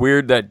 this is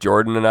weird that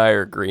Jordan and I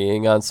are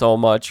agreeing on so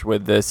much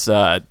with this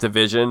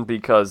division,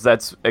 because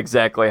that's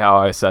exactly how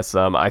I assess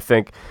them. I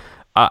think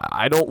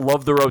I don't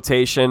love the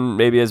rotation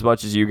maybe as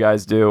much as you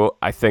guys do.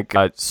 I think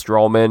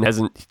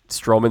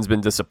Stroman's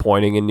been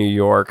disappointing in New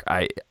York.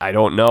 I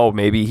don't know.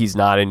 Maybe he's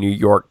not a New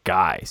York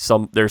guy.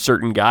 There's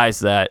certain guys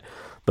that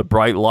the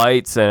bright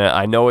lights, and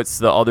I know it's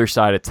the other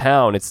side of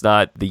town. It's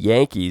not the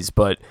Yankees,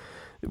 but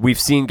we've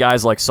seen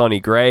guys like Sonny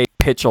Gray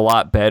pitch a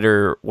lot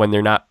better when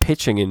they're not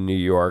pitching in New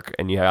York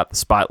and you got the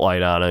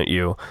spotlight on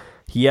you.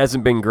 He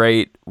hasn't been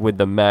great with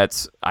the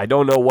Mets. I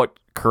don't know what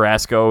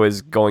Carrasco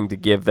is going to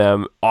give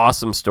them.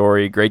 Awesome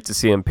story. Great to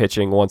see him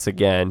pitching once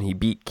again. He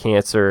beat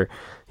cancer.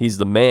 He's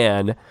the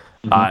man.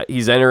 Mm-hmm.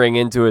 He's entering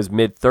into his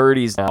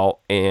mid-30s now,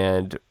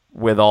 and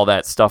with all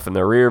that stuff in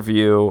the rear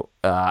view,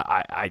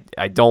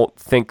 I don't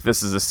think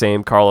this is the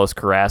same Carlos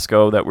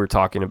Carrasco that we were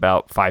talking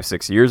about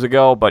 5-6 years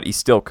ago, but he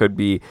still could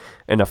be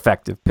an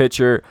effective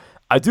pitcher.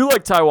 I do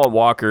like Taijuan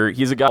Walker.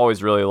 He's a guy I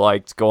always really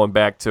liked, going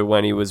back to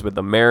when he was with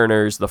the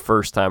Mariners the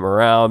first time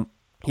around.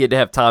 He had to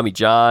have Tommy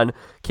John,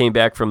 came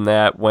back from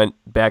that, went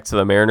back to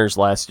the Mariners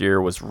last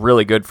year, was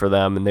really good for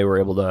them, and they were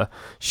able to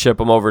ship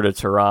him over to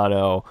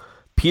Toronto.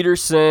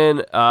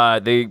 Peterson,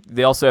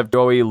 they also have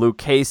Joey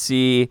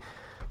Lucchesi.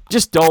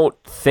 Just don't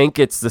think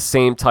it's the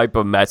same type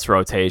of Mets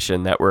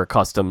rotation that we're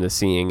accustomed to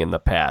seeing in the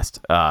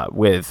past.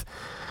 With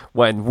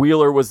when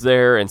Wheeler was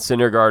there and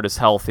Syndergaard is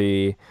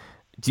healthy.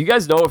 Do you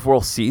guys know if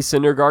we'll see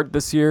Syndergaard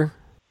this year?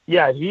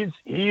 Yeah,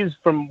 he's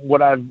from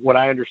what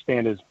I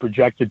understand is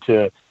projected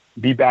to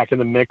be back in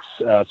the mix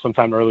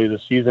sometime early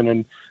this season,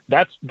 and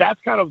that's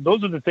kind of,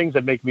 those are the things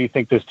that make me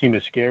think this team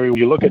is scary. When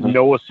you look at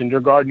Noah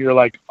Syndergaard and you're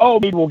like, oh,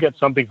 maybe we'll get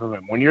something from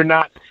him. When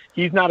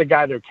he's not a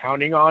guy they're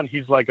counting on.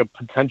 He's like a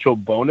potential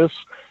bonus.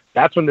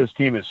 That's when this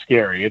team is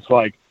scary. It's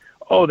like,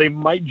 oh, they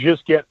might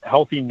just get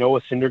healthy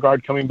Noah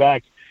Syndergaard coming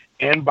back.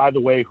 And by the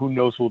way, who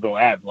knows who they'll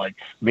add? Like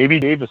maybe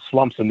Davis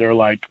slumps and they're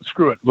like,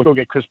 screw it, we'll go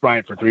get Chris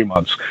Bryant for 3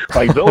 months.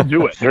 Like they'll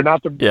do it. They're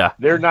not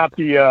they're not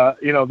these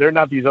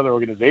other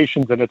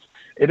organizations. And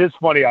it is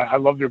funny. I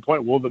love your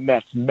point. Will the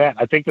Mets met?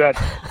 I think that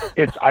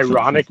it's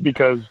ironic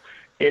because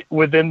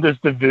within this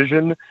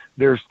division,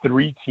 there's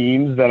 3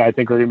 teams that I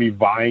think are going to be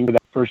vying for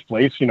that first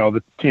place.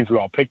 The teams we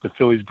all picked, the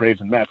Phillies, Braves,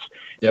 and Mets.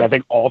 Yep. And I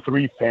think all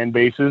 3 fan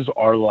bases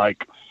are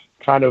like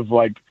kind of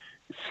like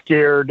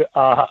scared,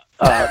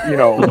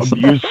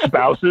 abused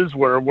spouses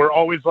where we're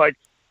always like,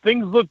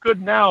 things look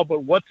good now,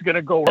 but what's going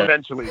to go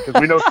eventually? Because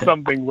we know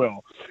something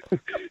will.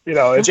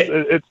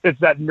 It's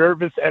that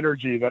nervous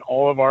energy that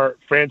all of our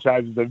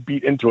franchises have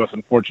beat into us,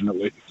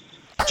 unfortunately.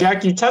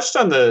 Jack, you touched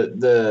on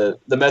the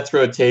Mets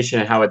rotation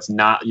and how it's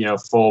not,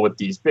 full with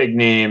these big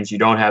names. You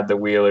don't have the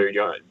Wheeler.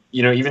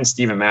 Even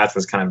Steven Matz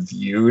was kind of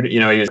viewed. He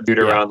was viewed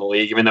around the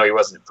league, even though he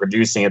wasn't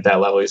producing at that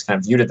level. He was kind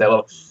of viewed at that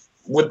level.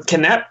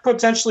 Can that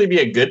potentially be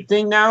a good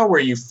thing now, where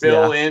you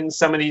fill in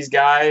some of these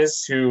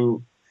guys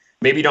who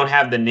maybe don't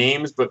have the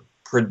names but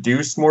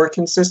produce more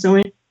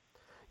consistently?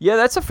 Yeah,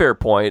 that's a fair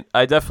point.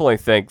 I definitely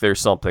think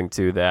there's something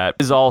to that.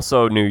 It's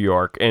also New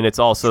York, and it's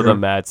also the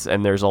Mets,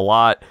 and there's a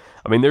lot.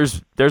 I mean,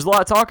 there's a lot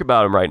of talk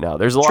about them right now.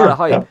 There's a lot of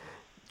hype. Yeah.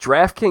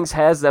 DraftKings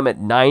has them at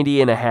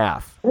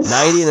 90.5.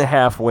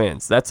 90.5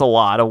 wins. That's a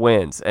lot of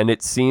wins, and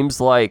it seems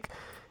like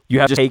you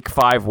have to take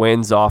 5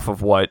 wins off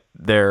of what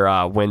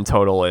their win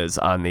total is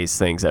on these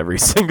things every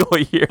single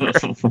year.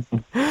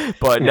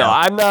 But no,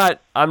 I'm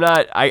not.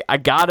 I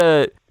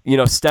gotta.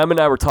 Stem and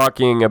I were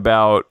talking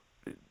about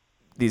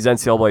these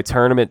NCAA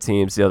tournament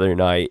teams the other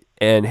night,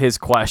 and his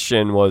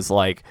question was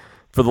like,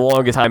 for the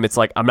longest time, it's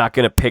like, I'm not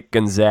going to pick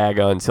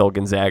Gonzaga until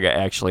Gonzaga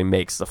actually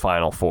makes the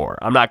Final Four.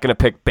 I'm not going to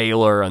pick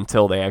Baylor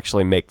until they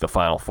actually make the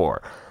Final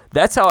Four.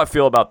 That's how I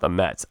feel about the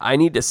Mets. I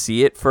need to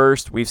see it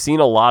first. We've seen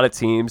a lot of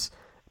teams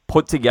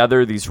put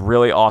together these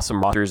really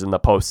awesome rosters in the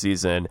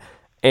postseason,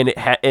 and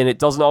it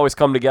doesn't always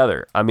come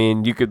together. I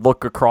mean, you could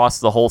look across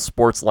the whole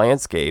sports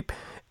landscape.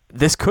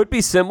 This could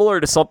be similar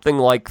to something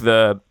like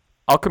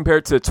I'll compare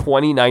it to the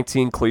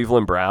 2019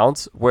 Cleveland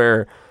Browns,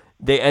 where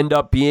they end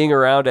up being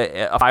around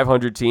a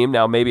 500 team.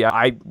 Now, maybe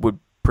I would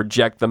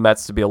project the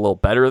Mets to be a little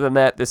better than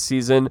that this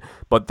season,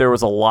 but there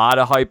was a lot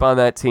of hype on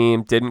that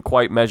team, didn't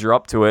quite measure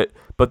up to it.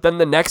 But then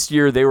the next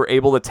year, they were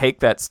able to take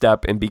that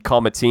step and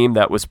become a team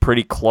that was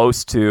pretty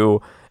close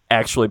to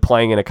actually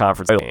playing in a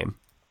conference game.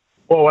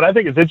 Well, what I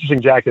think is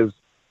interesting, Jack, is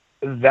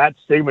that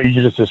statement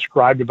you just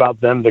described about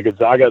them, the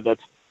Gonzaga,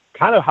 that's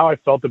kind of how I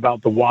felt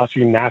about the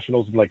Washington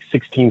Nationals in like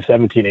 16,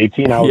 17,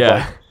 18. I was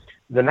like,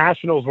 the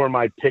Nationals were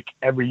my pick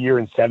every year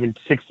in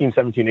 16,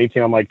 17,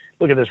 18. I'm like,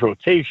 look at this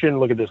rotation,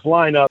 look at this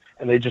lineup.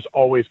 And they just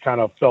always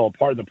kind of fell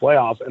apart in the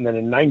playoffs. And then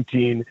in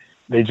 19,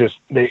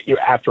 they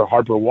after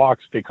Harper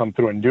walks, they come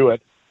through and do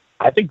it.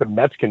 I think the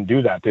Mets can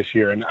do that this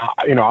year. And,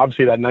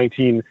 obviously that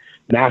 19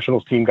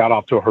 Nationals team got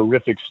off to a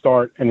horrific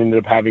start and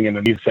ended up having an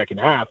amazing second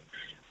half.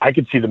 I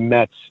could see the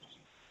Mets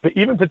but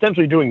even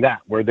potentially doing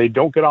that, where they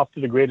don't get off to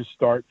the greatest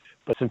start,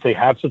 but since they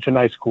have such a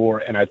nice core,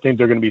 and I think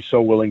they're going to be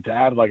so willing to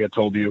add, like I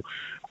told you,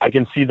 I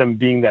can see them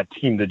being that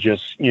team that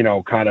just,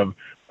 kind of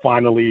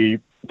finally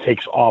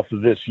takes off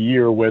this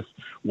year with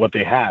what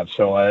they have.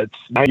 So it's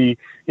 90,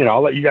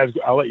 I'll let you guys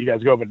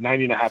go, but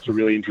 90.5 is a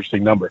really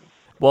interesting number.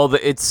 Well,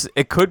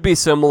 it could be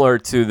similar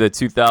to the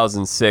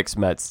 2006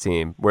 Mets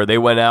team, where they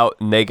went out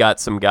and they got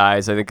some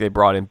guys. I think they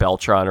brought in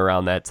Beltran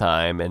around that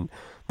time, and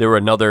there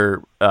were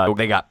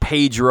they got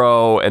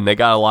Pedro, and they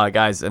got a lot of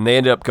guys, and they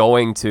ended up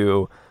going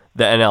to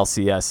the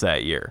NLCS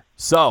that year.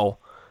 So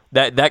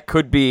that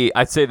could be,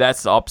 I'd say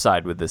that's the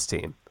upside with this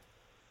team.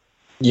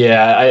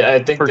 Yeah,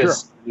 I think For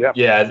this. sure.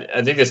 Yeah,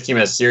 I think this team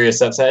has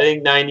serious upside. I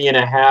think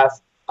 90.5.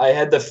 I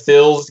had the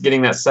Phils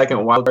getting that second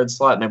wildcard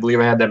slot, and I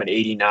believe I had them at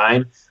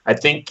 89. I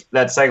think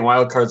that second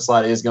wildcard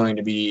slot is going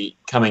to be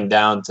coming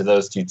down to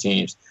those two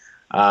teams.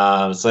 So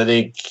I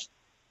think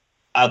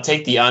I'll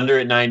take the under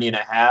at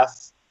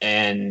 90.5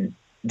 and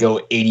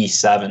go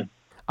 87.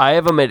 I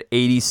have them at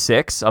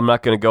 86. I'm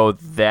not going to go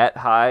that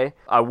high.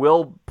 I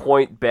will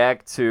point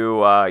back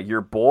to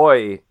your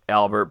boy,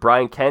 Albert,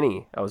 Brian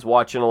Kenny. I was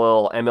watching a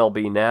little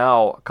MLB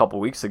Now a couple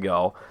weeks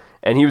ago,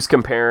 and he was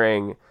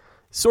comparing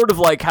sort of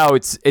like how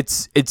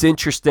it's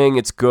interesting,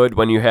 it's good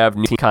when you have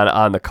new kind of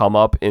on the come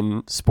up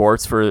in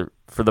sports for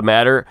the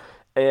matter.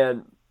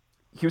 And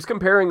he was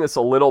comparing this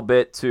a little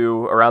bit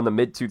to around the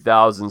mid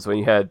 2000s when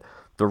you had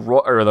the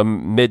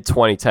mid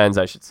 2010s,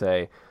 I should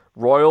say.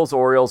 Royals,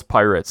 Orioles,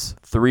 Pirates,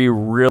 three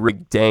really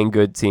dang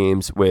good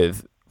teams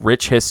with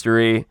rich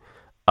history,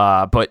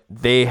 but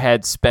they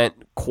had spent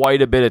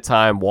quite a bit of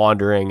time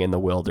wandering in the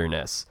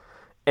wilderness.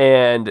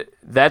 And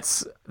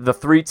that's the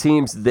three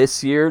teams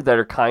this year that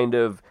are kind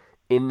of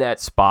in that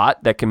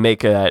spot that can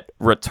make a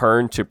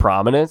return to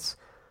prominence.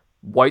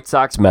 White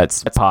Sox,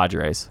 Mets,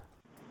 Padres.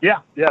 Yeah,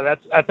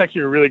 that's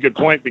actually a really good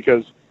point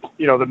because,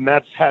 the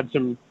Mets had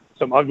some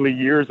ugly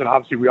years, and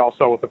obviously we all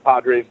saw what the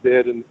Padres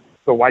did, and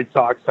the White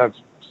Sox have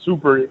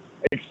super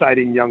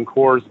exciting young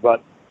cores,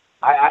 but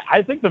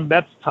I think the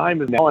Mets'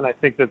 time is now, and I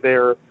think that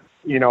they're,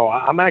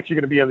 I'm actually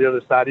going to be on the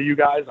other side of you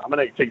guys. I'm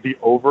going to take the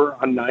over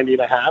on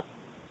 90.5.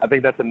 I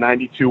think that's a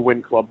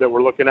 92-win club that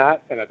we're looking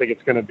at, and I think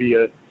it's going to be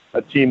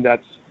a team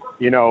that's,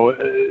 they're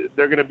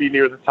going to be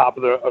near the top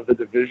of the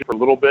division for a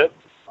little bit.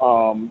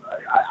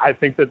 I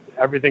think that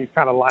everything's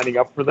kind of lining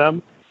up for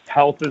them.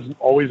 Health is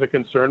always a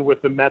concern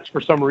with the Mets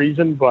for some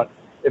reason, but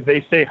if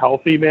they stay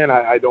healthy, man,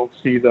 I don't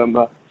see them.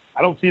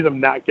 I don't see them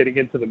not getting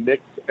into the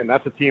mix, and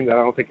that's a team that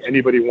I don't think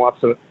anybody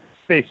wants to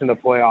face in the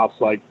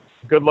playoffs. Like,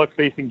 good luck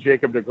facing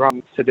Jacob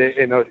deGrom today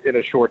in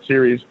a short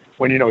series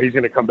when he's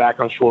going to come back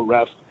on short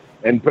rest,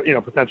 and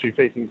potentially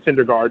facing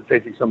Syndergaard,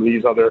 facing some of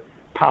these other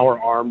power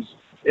arms.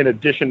 In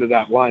addition to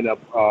that lineup,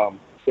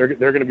 they're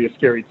going to be a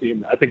scary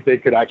team. I think they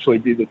could actually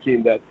be the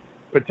team that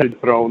potentially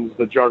thrones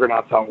the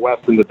juggernauts out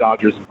west and the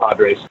Dodgers and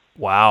Padres.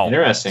 Wow,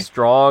 interesting.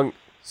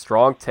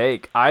 Strong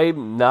take.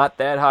 I'm not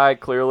that high,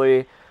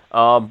 clearly.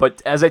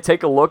 But as I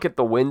take a look at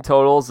the win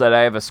totals that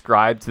I have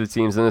ascribed to the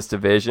teams in this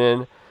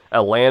division,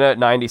 Atlanta at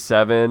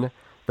 97,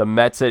 the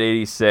Mets at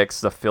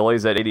 86, the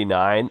Phillies at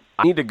 89,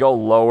 I need to go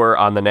lower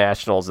on the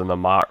Nationals and the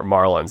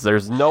Marlins.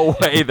 There's no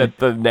way that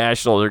the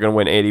Nationals are going to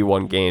win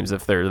 81 games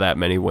if there are that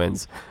many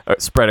wins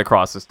spread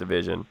across this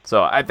division.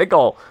 So I think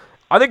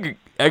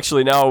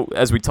actually now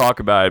as we talk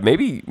about it,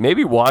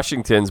 maybe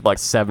Washington's like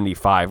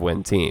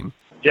 75-win team.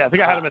 Yeah, I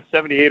think I had them at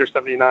 78 or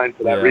 79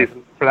 for that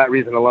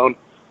reason alone.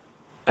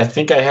 I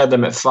think I had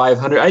them at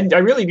 500. I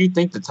really do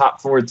think the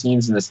top four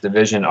teams in this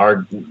division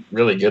are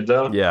really good,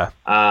 though. Yeah.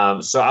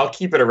 So I'll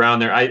keep it around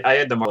there. I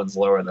had the Marlins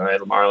lower, though. I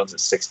had the Marlins at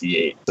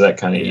 68, so that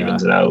kind of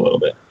evens it out a little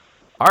bit.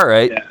 All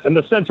right. Yeah, and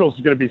the Central's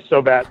going to be so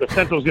bad. The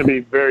Central's going to be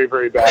very,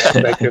 very bad.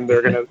 I think, and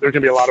there's going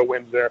to be a lot of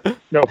wins there.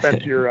 No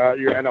offense to your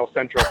NL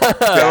Central.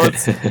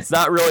 It's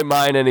not really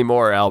mine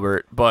anymore,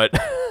 Albert, but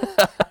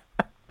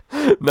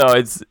no,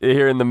 it's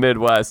here in the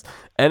Midwest.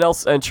 NL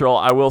Central,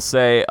 I will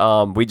say,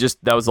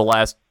 that was the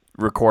last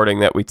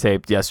recording that we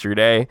taped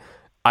yesterday.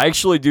 I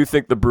actually do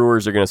think the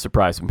Brewers are going to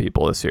surprise some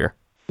people this year.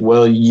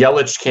 Well,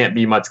 Yelich can't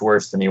be much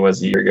worse than he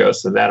was a year ago,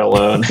 so that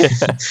alone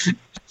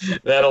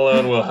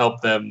will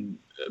help them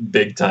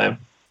big time.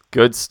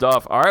 Good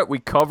stuff. All right, we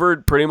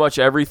covered pretty much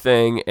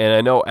everything, and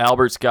I know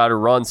Albert's got to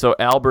run. So,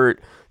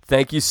 Albert,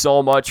 thank you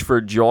so much for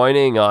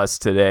joining us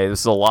today. This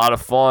is a lot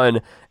of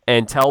fun,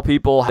 and tell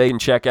people how they can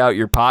check out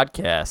your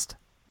podcast.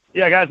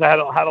 Yeah, guys, I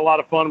had a lot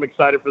of fun. I'm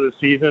excited for the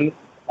season.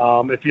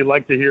 If you'd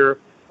like to hear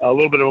a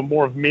little bit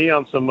more of me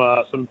on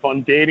some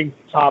fun dating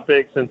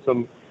topics and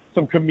some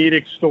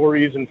comedic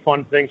stories and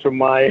fun things from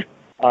my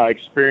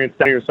experience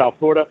down here in South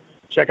Florida,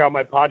 check out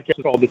my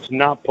podcast called It's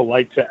Not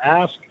Polite to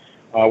Ask.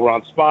 We're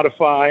on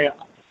Spotify,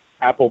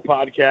 Apple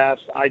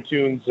Podcasts,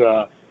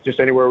 iTunes, just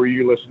anywhere where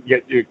you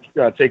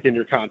take in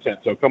your content.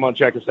 So come on,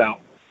 check us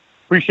out.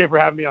 Appreciate for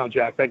having me on,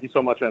 Jack. Thank you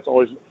so much, man. It's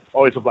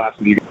always a blast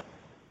with you.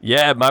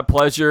 Yeah, my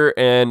pleasure,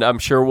 and I'm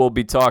sure we'll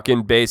be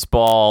talking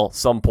baseball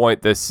some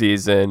point this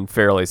season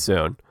fairly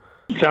soon.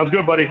 Sounds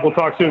good, buddy. We'll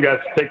talk soon, guys.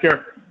 Take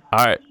care.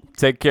 All right.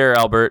 Take care,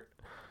 Albert.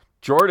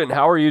 Jordan,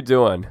 how are you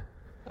doing?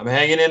 I'm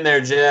hanging in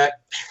there, Jack.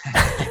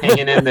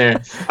 Hanging in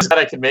there. I'm glad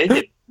I could make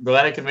it.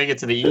 Glad I could make it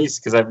to the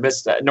East because I've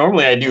missed that.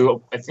 Normally I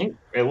do, I think,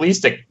 at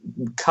least a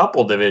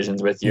couple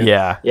divisions with you.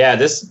 Yeah. Yeah,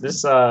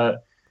 this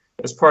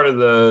part of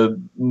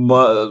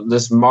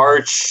this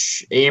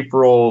March,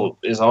 April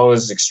is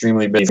always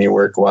extremely busy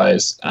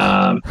work-wise.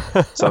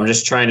 So I'm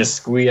just trying to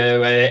squeeze.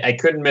 I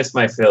couldn't miss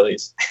my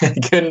Phillies. I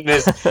couldn't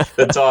miss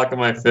the talk of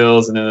my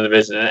Phils in the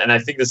division. And I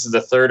think this is the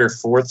third or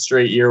fourth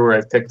straight year where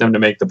I've picked them to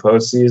make the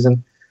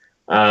postseason.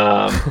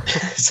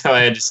 So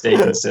I had to stay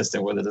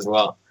consistent with it as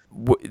well.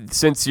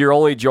 Since you're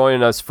only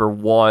joining us for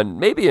one,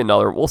 maybe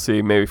another, we'll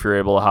see. Maybe if you're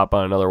able to hop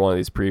on another one of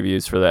these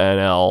previews for the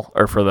NL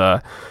or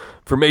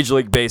for Major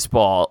League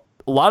Baseball.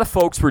 A lot of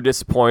folks were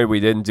disappointed we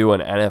didn't do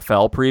an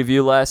NFL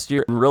preview last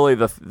year. And really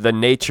the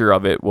nature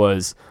of it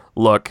was,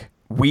 look,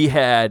 we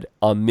had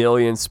a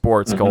million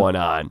sports going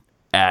on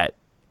at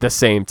the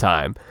same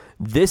time.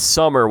 This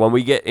summer, when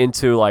we get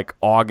into like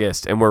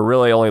August and we're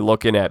really only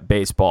looking at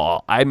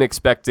baseball, I'm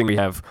expecting we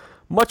have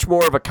much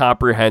more of a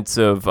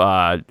comprehensive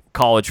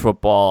college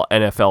football,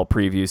 NFL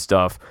preview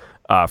stuff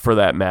for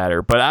that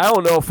matter. But I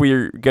don't know if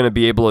we're going to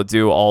be able to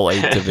do all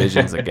 8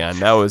 divisions again.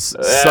 That was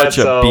such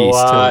a beast.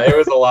 It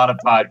was a lot of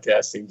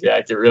podcasting,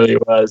 Jack. It really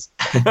was.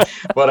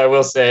 But I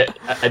will say,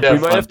 we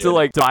might have to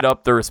like divide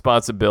up the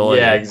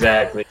responsibility. Yeah,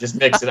 exactly. Just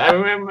mix it. I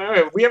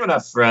mean, we have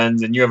enough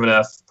friends and you have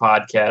enough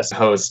podcast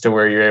hosts to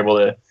where you're able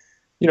to,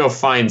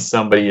 find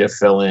somebody to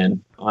fill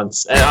in on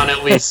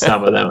at least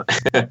some of them.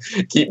 Try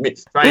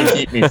and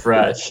keep me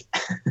fresh.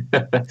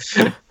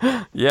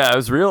 Yeah, I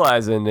was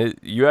realizing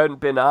you hadn't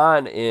been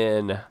on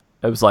in,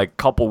 it was like a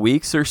couple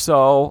weeks or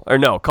so, or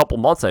no, a couple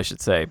months, I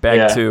should say,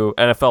 back to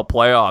NFL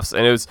playoffs.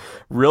 And it was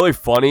really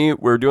funny.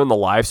 We were doing the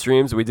live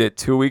streams. We did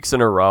 2 weeks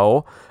in a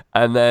row.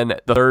 And then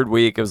the third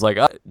week, it was like,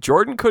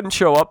 Jordan couldn't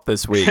show up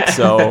this week.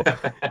 So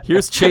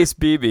here's Chase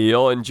Beebe.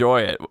 You'll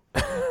enjoy it.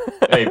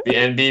 Hey,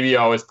 and Beebe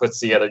always puts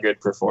together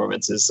good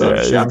performances. So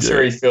I'm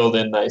sure he filled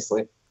in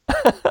nicely.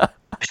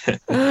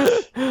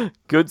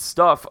 Good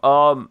stuff.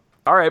 All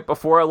right,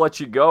 before I let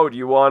you go, do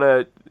you want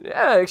to?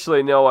 Actually,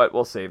 you know what?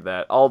 We'll save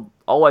that. I'll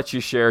let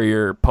you share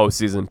your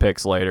postseason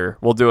picks later.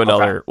 We'll do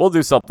another. Okay. We'll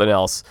do something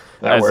else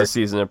as the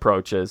season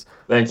approaches.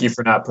 Thank you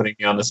for not putting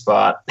me on the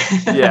spot.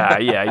 Yeah.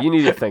 You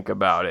need to think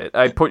about it.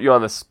 I put you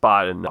on the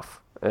spot enough.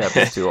 It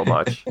happens too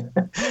much.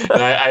 And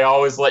I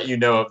always let you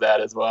know of that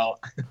as well.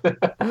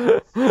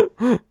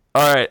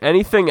 All right.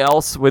 Anything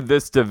else with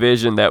this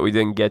division that we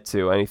didn't get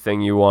to?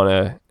 Anything you want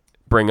to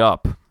bring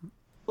up?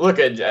 Look,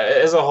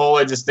 as a whole,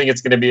 I just think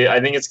it's going to be. I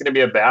think it's going to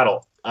be a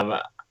battle.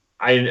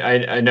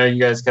 I know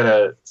you guys kind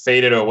of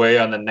faded away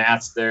on the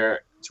Nats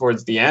there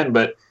towards the end,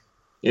 but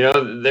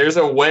there's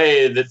a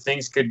way that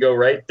things could go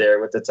right there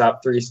with the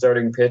top 3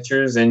 starting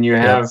pitchers, and you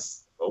have.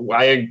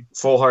 I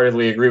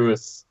full-heartedly agree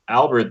with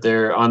Albert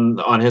there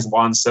on his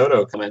Juan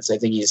Soto comments. I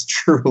think he's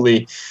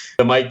truly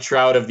the Mike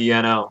Trout of the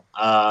NL,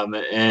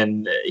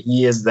 and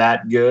he is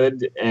that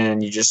good.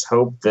 And you just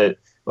hope that.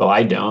 Well,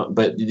 I don't,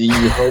 but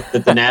you hope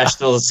that the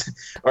Nationals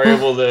are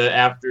able to,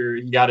 after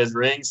he got his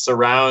ring,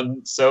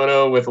 surround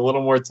Soto with a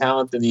little more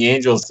talent than the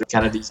Angels to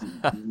kind of these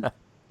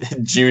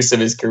juice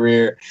of his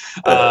career.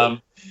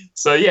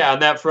 So, yeah, on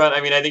that front,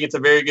 I mean, I think it's a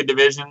very good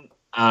division.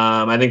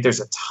 I think there's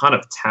a ton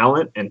of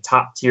talent and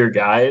top-tier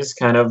guys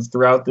kind of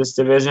throughout this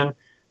division.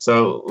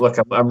 So, look,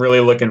 I'm really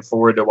looking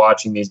forward to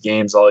watching these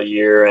games all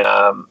year, and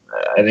I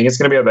think it's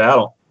going to be a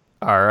battle.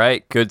 All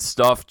right, good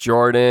stuff,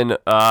 Jordan.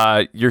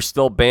 You're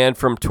still banned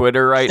from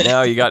Twitter right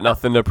now. You got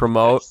nothing to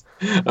promote?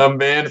 I'm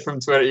banned from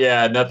Twitter.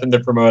 Yeah, nothing to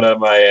promote on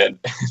my end.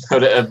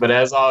 but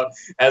as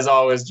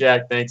always,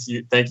 Jack, thank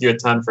you a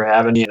ton for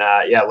having me.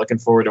 And looking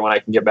forward to when I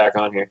can get back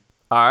on here.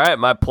 All right,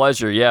 my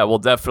pleasure. Yeah, we'll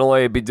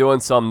definitely be doing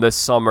some this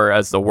summer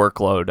as the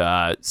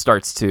workload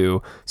starts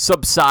to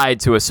subside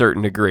to a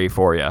certain degree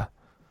for you.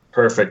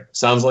 Perfect.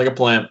 Sounds like a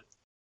plan.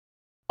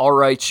 All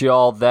right,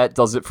 y'all. That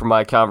does it for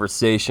my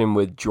conversation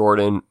with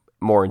Jordan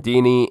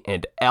Morandini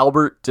and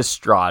Albert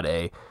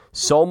Destrade.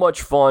 So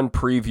much fun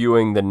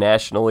previewing the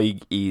National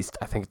League East.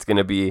 I think it's going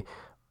to be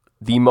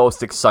the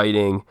most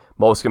exciting,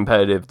 most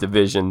competitive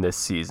division this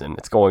season.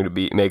 It's going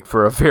to make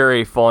for a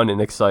very fun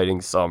and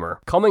exciting summer.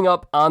 Coming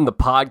up on the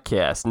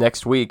podcast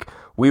next week,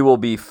 we will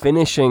be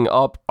finishing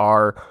up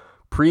our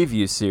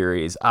preview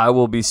series. I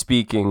will be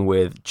speaking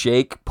with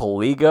Jake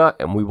Poliga,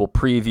 and we will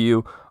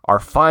preview our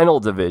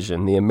final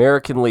division, the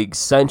American League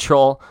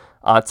Central.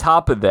 On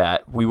top of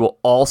that, we will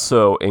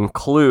also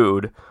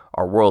include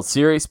our World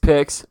Series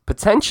picks,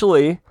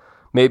 potentially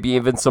maybe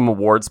even some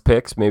awards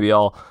picks. Maybe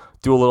I'll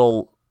do a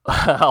little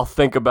I'll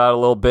think about it a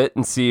little bit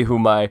and see who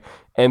my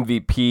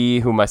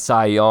MVP, who my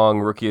Cy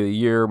Young, Rookie of the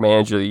Year,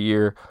 Manager of the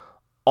Year,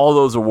 all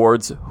those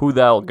awards, who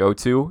that'll go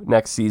to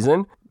next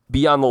season.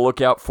 Be on the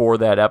lookout for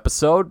that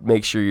episode.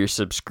 Make sure you're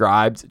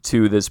subscribed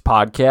to this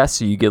podcast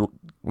so you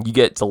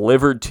get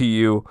delivered to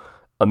you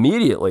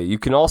immediately. You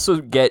can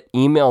also get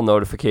email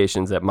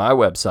notifications at my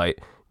website,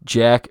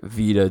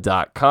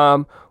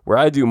 jackvita.com, where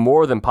I do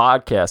more than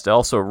podcast. I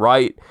also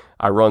write.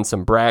 I run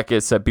some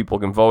brackets that people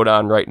can vote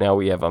on. Right now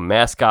we have a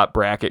mascot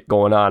bracket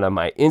going on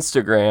my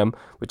Instagram,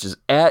 which is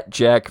at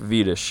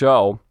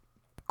JackVitaShow.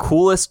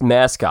 Coolest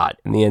mascot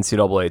in the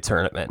NCAA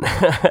tournament.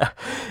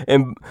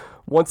 And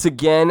once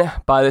again,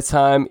 by the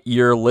time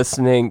you're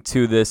listening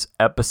to this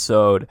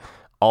episode,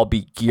 I'll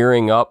be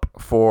gearing up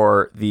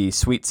for the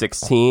Sweet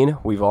 16.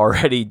 We've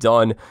already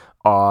done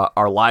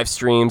our live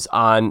streams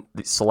on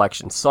the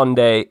Selection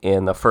Sunday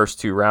and the first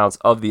two rounds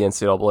of the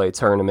NCAA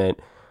tournament.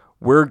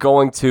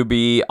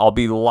 I'll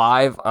be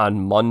live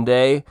on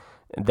Monday.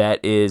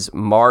 That is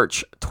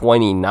March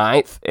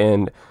 29th.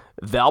 And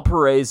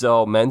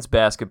Valparaiso men's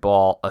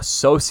basketball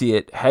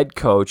associate head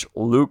coach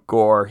Luke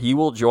Gore, he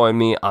will join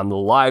me on the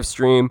live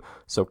stream.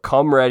 So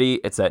come ready.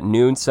 It's at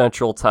noon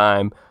Central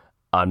Time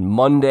on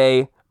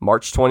Monday,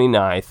 March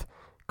 29th.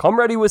 Come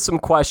ready with some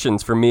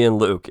questions for me and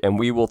Luke, and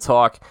we will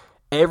talk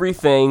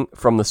everything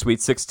from the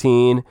Sweet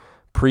 16,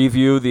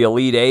 preview the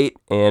Elite Eight,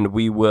 and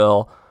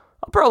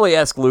I'll probably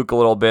ask Luke a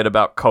little bit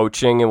about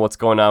coaching and what's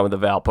going on with the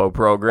Valpo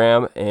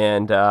program.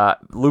 And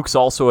Luke's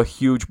also a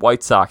huge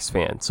White Sox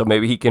fan, so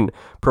maybe he can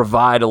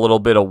provide a little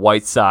bit of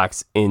White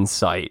Sox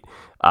insight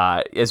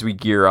as we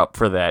gear up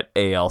for that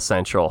AL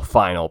Central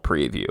final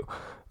preview.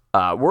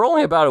 We're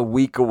only about a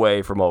week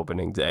away from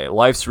opening day.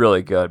 Life's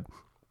really good.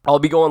 I'll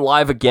be going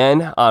live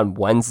again on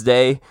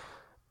Wednesday,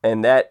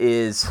 and that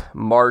is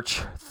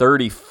March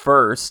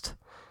 31st.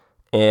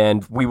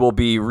 And we will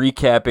be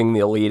recapping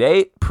the Elite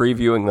Eight,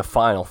 previewing the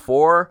Final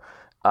Four.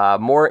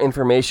 More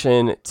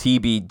information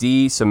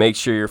TBD, so make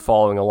sure you're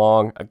following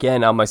along.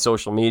 Again, on my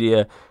social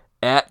media,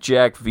 at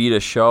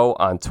JackVitaShow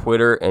on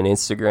Twitter and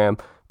Instagram,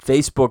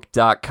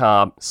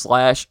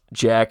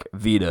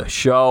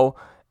 Facebook.com/JackVitaShow,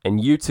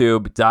 and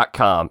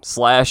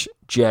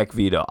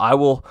YouTube.com/JackVita. I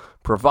will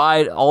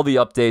provide all the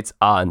updates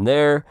on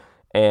there,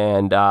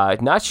 and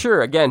not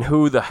sure, again,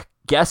 who the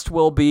guest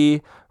will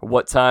be,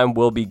 what time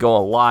we'll be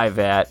going live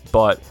at,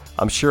 but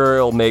I'm sure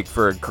it'll make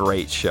for a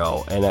great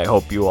show, and I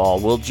hope you all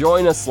will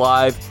join us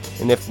live,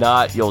 and if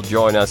not, you'll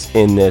join us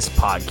in this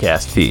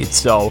podcast feed.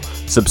 So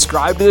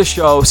subscribe to the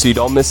show so you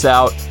don't miss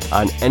out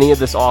on any of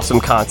this awesome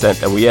content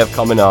that we have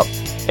coming up.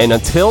 And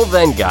until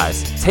then,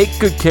 guys, take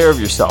good care of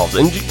yourselves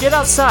and get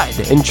outside.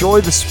 Enjoy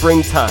the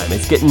springtime.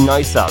 It's getting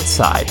nice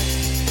outside.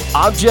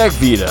 I'm Jack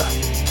Vita.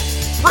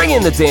 Bring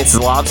in the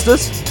dancing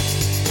lobsters.